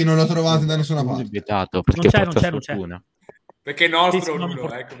 Sì, non lo trovate da nessuna Non è parte. vietato perché Non c'è, porta non c'è. sfortuna. Perché è nostro Sì, sì, non l'uno,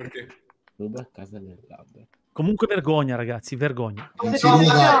 porta- ecco perché. Ruba a casa del labbro. Comunque vergogna, ragazzi, vergogna. Non si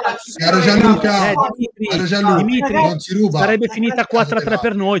ruba. Caro Gianluca, Dimitri, non si ruba. sarebbe finita 4-3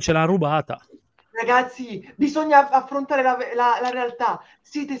 per noi, ce l'ha rubata. Ragazzi, bisogna affrontare la realtà.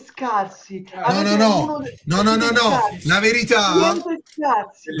 Siete scarsi. No.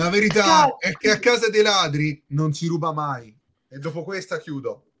 La verità è che a casa dei ladri non si ruba mai. E dopo questa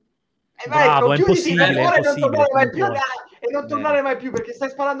chiudo. Bravo, è impossibile, è E impossibile. non tornare mai più perché stai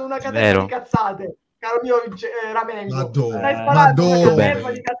sparando una catena Vero. di cazzate. Caro mio Ramengo. Ma dove? Stai sparando una dove?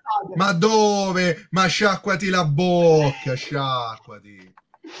 caterva di cazzate. Ma dove? Ma sciacquati la bocca, sciacquati.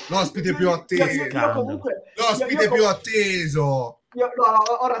 L'ospite più atteso. Io comunque... L'ospite più atteso.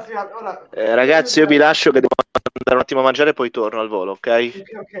 Ora. Ragazzi, io vi lascio che devo andare un attimo a mangiare e poi torno al volo, ok?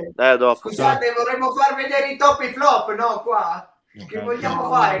 Dai, a dopo. Scusate, vorremmo far vedere i top e i flop, no? Qua. Che vogliamo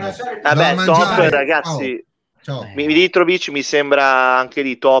fare? Lasciare Vabbè, Da top, mangiare. ragazzi. Ciao. Mitrovic mi sembra anche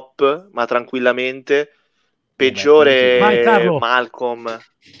lì top, ma tranquillamente. Peggiore Vai, Carlo. Malcolm.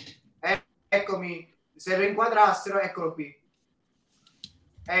 Eccomi, se lo inquadrassero, eccolo qui.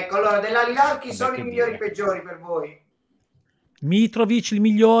 Ecco, allora, dell'Al-Hilal chi sono i migliori e peggiori per voi? Mitrovic il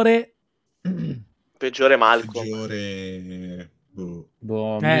migliore. Peggiore Malcolm. Peggiore...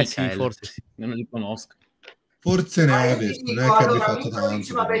 Sì, forse sì. Non li conosco. Forse ne ho Io adesso, ti non dico, è che abbia allora, fatto Mitrovic,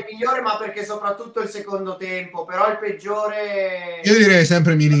 tanto. vabbè, il migliore, ma perché soprattutto il secondo tempo, però il peggiore... Io direi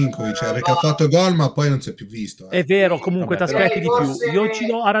sempre Milinkovic, perché ha fatto gol ma poi non si è più visto. È vero, comunque ti aspetti di più. Io ci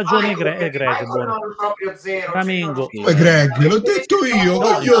do, ha ragione Greg. Michael non proprio zero. Ramengo. Come Greg? L'ho detto io,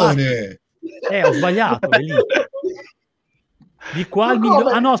 coglione! Ho sbagliato, è lì. Di qua il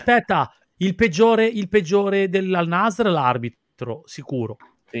migliore... Ah no, aspetta. Il peggiore dell'Al-Nassr l'arbitro, sicuro.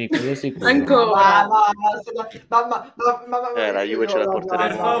 Sì, quello sicuro. Ancora. La Juve ce la porterà.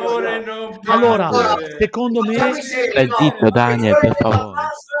 Per favore, non allora, secondo me... Zitto, Daniel, per favore.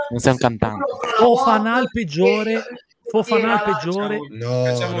 Non sei un cantante. Fofana il peggiore. No,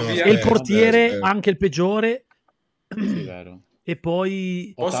 e il portiere anche il peggiore. Sì, vero. E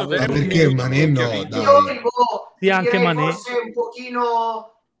poi... Posso perché Mané no, dai. Sì, anche Mané. Forse un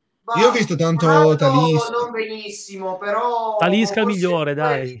pochino... Io ho visto tanto Talisca. Non benissimo, però... Talisca il migliore,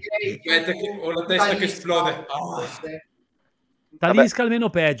 dai. Aspetta, ho la testa che esplode. Talisca almeno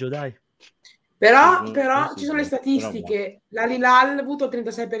peggio, dai. Però ci sono le statistiche. L'Al-Hilal ha avuto il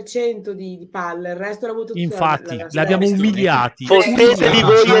 36% di palle, il resto l'ha avuto... Infatti, li abbiamo umiliati. Fottetevi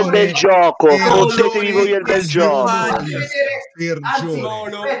voi il bel gioco. Fottetevi voi il bel gioco. Anzi,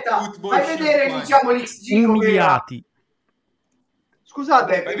 aspetta, fai vedere, diciamo, l'XG umiliati.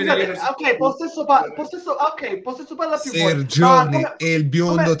 Scusate, ok, possesso palla più Sergione e il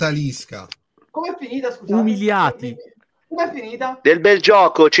biondo Talisca. Com'è finita, scusate? Umiliati. Com'è finita? Del bel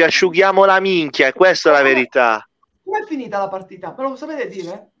gioco, ci asciughiamo la minchia, e questa è la verità. Com'è finita la partita? Me lo sapete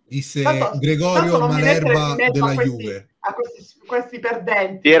dire? Disse Gregorio Malerba della Juve. A questi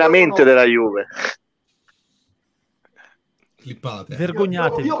perdenti. Fieramente della Juve. Clippate.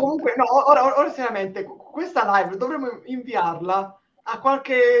 Vergognatevi. Io comunque, no, ora seriamente, questa live dovremmo inviarla a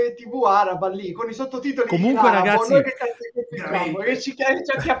qualche TV araba lì con i sottotitoli comunque in arabo, ragazzi, noi che ci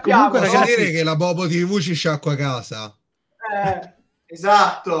acchiappiamo. Comunque ragazzi, dire che la Bobo TV ci sciacqua casa.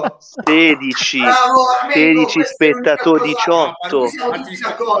 Esatto. 16 spettatori, 18.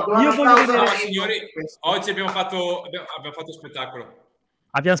 Io voglio vedere, signori, oggi abbiamo fatto spettacolo.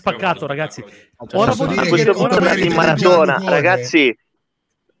 Abbiamo spaccato, ragazzi. Ora a questo punto andiamo in maratona, ragazzi.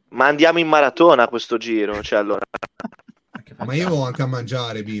 Ma andiamo in maratona a questo giro, cioè allora. Ma io vado anche a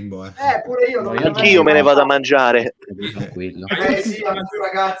mangiare, bimbo. Pure io. Anch'io me ne vado a mangiare. Tranquillo. Sì,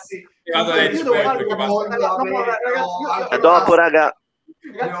 ragazzi. A dopo, raga.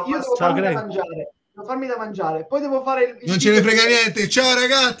 Ragazzi, io devo farmi da mangiare. Poi devo fare non ce ne frega niente. Ciao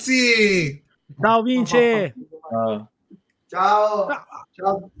ragazzi. Ciao Vince. Ciao.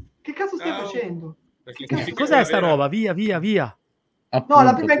 Che cazzo stai facendo? Cos'è sta roba? Via. Appunto, no,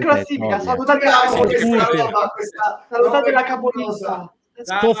 la prima in classifica. Salutate la capolista.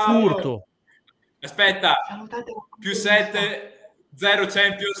 Sto furto. Aspetta. Più 7, 0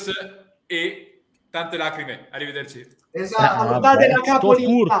 Champions e tante lacrime. Arrivederci. Esatto. Salutate la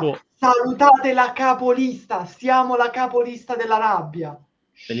capolista. Salutate la capolista. Siamo la capolista della rabbia.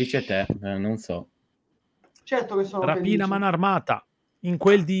 Felice te, non so. Certo che sono rapina felice. mano armata in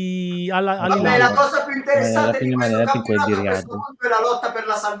quel di Vabbè, la cosa più interessante di questo campionato di a questo punto è la lotta per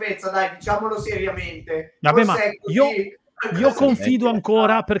la salvezza, dai, diciamolo seriamente. Vabbè, ma io confido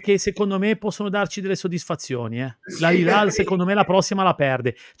ancora, perché secondo me possono darci delle soddisfazioni. La Hilal secondo me la prossima la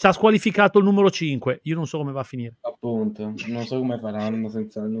perde. Ci ha squalificato il numero 5. Io non so come va a finire. Appunto, non so come faranno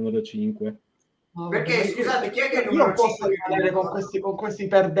senza il numero 5. No, perché scusate, chi è che è il numero 5? Io posso rimanere con questi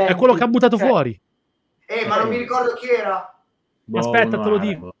perdenti. È quello che ha buttato fuori. Ma non mi ricordo chi era. Aspetta, te lo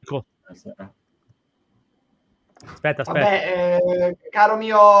dico. Aspetta. Vabbè, caro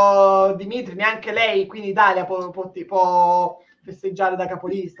mio Dimitri, neanche lei qui in Italia può festeggiare da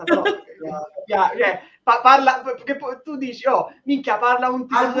capolista, però parla, perché tu dici, minchia, parla un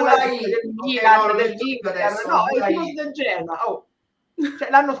tifoso del Milan, del Inter, no, è il tifoso del Genoa, cioè,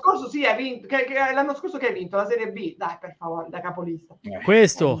 l'anno scorso sì hai vinto, l'anno scorso che hai vinto la Serie B, dai, per favore, da capolista.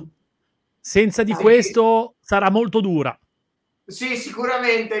 Questo, senza di questo sarà molto dura. Sì,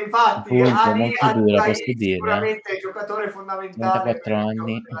 sicuramente, infatti. Molto dura, posso dire. Sicuramente giocatore fondamentale. 34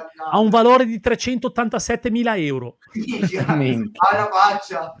 anni. Ha un valore di 387.000 euro. Alla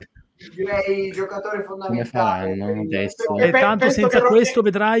faccia. Direi giocatore fondamentale. Come faranno adesso? E tanto senza questo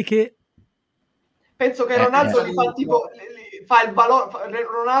vedrai che... Penso che Ronaldo li fa tipo fa il valore,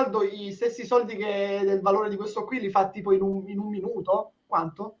 Ronaldo i stessi soldi del valore di questo qui li fa tipo in un minuto?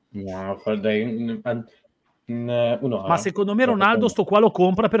 Quanto? No, ma secondo me Ronaldo sto qua lo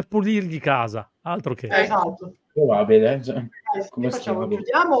compra per pulirgli casa, altro che. Esatto. Probabile. Come facciamo?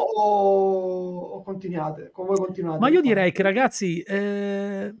 Chiudiamo o continuate? Con voi continuate? Ma io direi che ragazzi,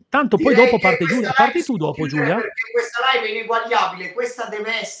 tanto poi dopo parte Giulia. Parti tu dopo, Giulia? Perché questa live è ineguagliabile, questa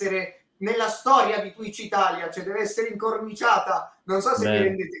deve essere nella storia di Twitch Italia, cioè deve essere incorniciata. Non so se vi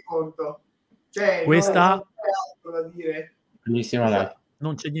rendete conto. Cioè, questa non c'è altro da dire. Bellissima live.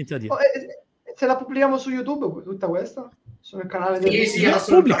 Non c'è niente da dire. Se la pubblichiamo su YouTube tutta questa? Sul canale del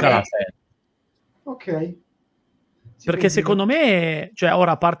pubblicala. Ok. Perché secondo me, cioè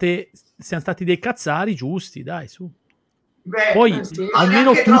ora a parte siamo stati dei cazzari giusti, dai, su. Beh, poi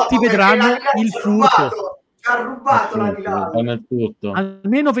almeno tutti vedranno il furto. Ci ha rubato la Milano.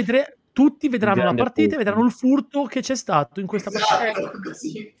 Almeno tutti vedranno la partita e vedranno il furto che c'è stato in questa partita.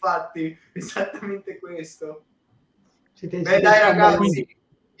 Così, infatti, esattamente questo. Beh, dai ragazzi,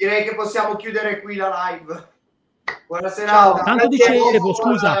 direi che possiamo chiudere qui la live. Buona serata. Tanto dicevo,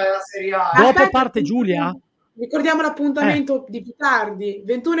 scusa, dopo parte Giulia. Ricordiamo l'appuntamento di più tardi,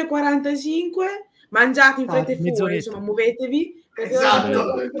 21:45, mangiate in fretta e fuori, insomma, muovetevi, perché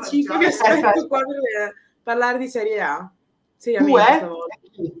esatto. Vi aspetto qua per parlare di Serie A.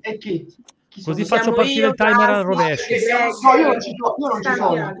 E chi? Così faccio partire il timer al rovescio. No, io non ci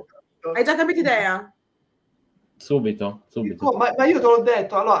sono. Hai già capito idea? Subito. Ma io te l'ho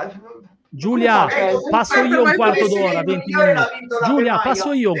detto, allora... Giulia, passo io un quarto d'ora, 20 minuti. Giulia,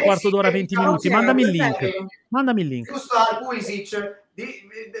 passo io un quarto d'ora, 20 minuti. Mandami il link. Giusto al Pulisic,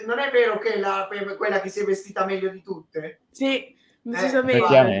 non è vero che è quella che si è vestita meglio di tutte? Sì,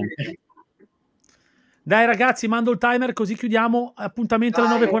 decisamente. Dai ragazzi, mando il timer così chiudiamo. Appuntamento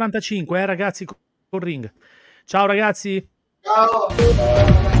alle 9:45, ragazzi, col ring. Ciao ragazzi. Ciao.